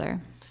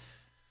together?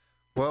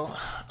 Well,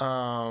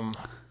 I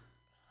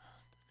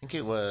think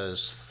it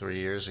was 3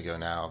 years ago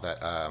now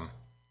that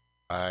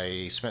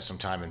I spent some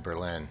time in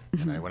Berlin,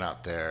 and I went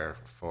out there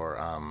for.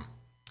 I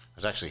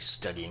was actually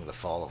studying the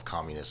fall of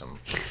communism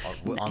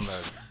on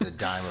the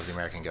dime of the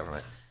American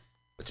government,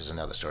 which is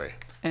another story.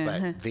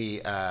 But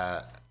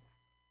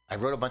I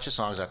wrote a bunch of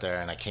songs out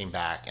there, and I came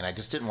back, and I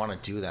just didn't want to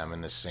do them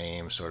in the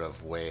same sort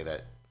of way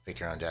that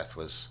Fake Your Own Death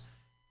was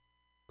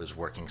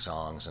working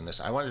songs. And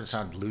I wanted to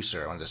sound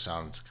looser. I wanted to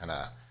sound kind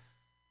of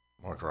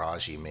more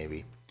garagey,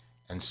 maybe.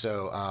 And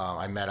so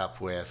I met up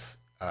with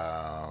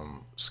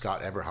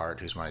Scott Eberhardt,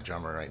 who's my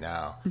drummer right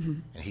now,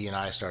 and he and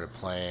I started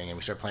playing, and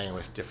we started playing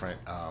with different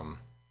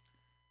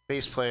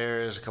bass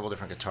players, a couple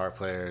different guitar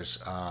players,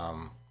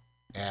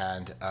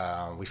 and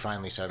we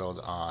finally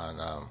settled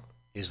on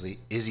Izzy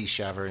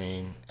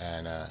Shavarine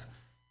and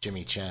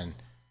Jimmy Chen.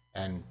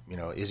 And, you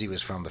know, Izzy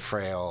was from The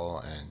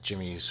Frail, and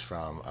Jimmy's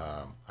from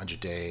 100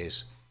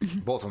 Days.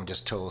 Both of them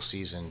just total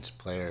seasoned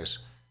players.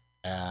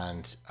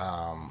 And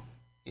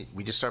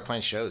we just started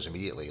playing shows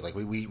immediately. Like,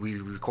 we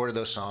recorded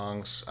those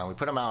songs. We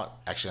put them out,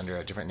 actually, under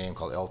a different name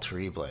called El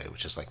Terrible,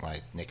 which is, like,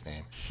 my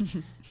nickname.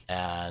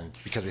 And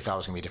because we thought it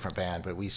was going to be a different band. But we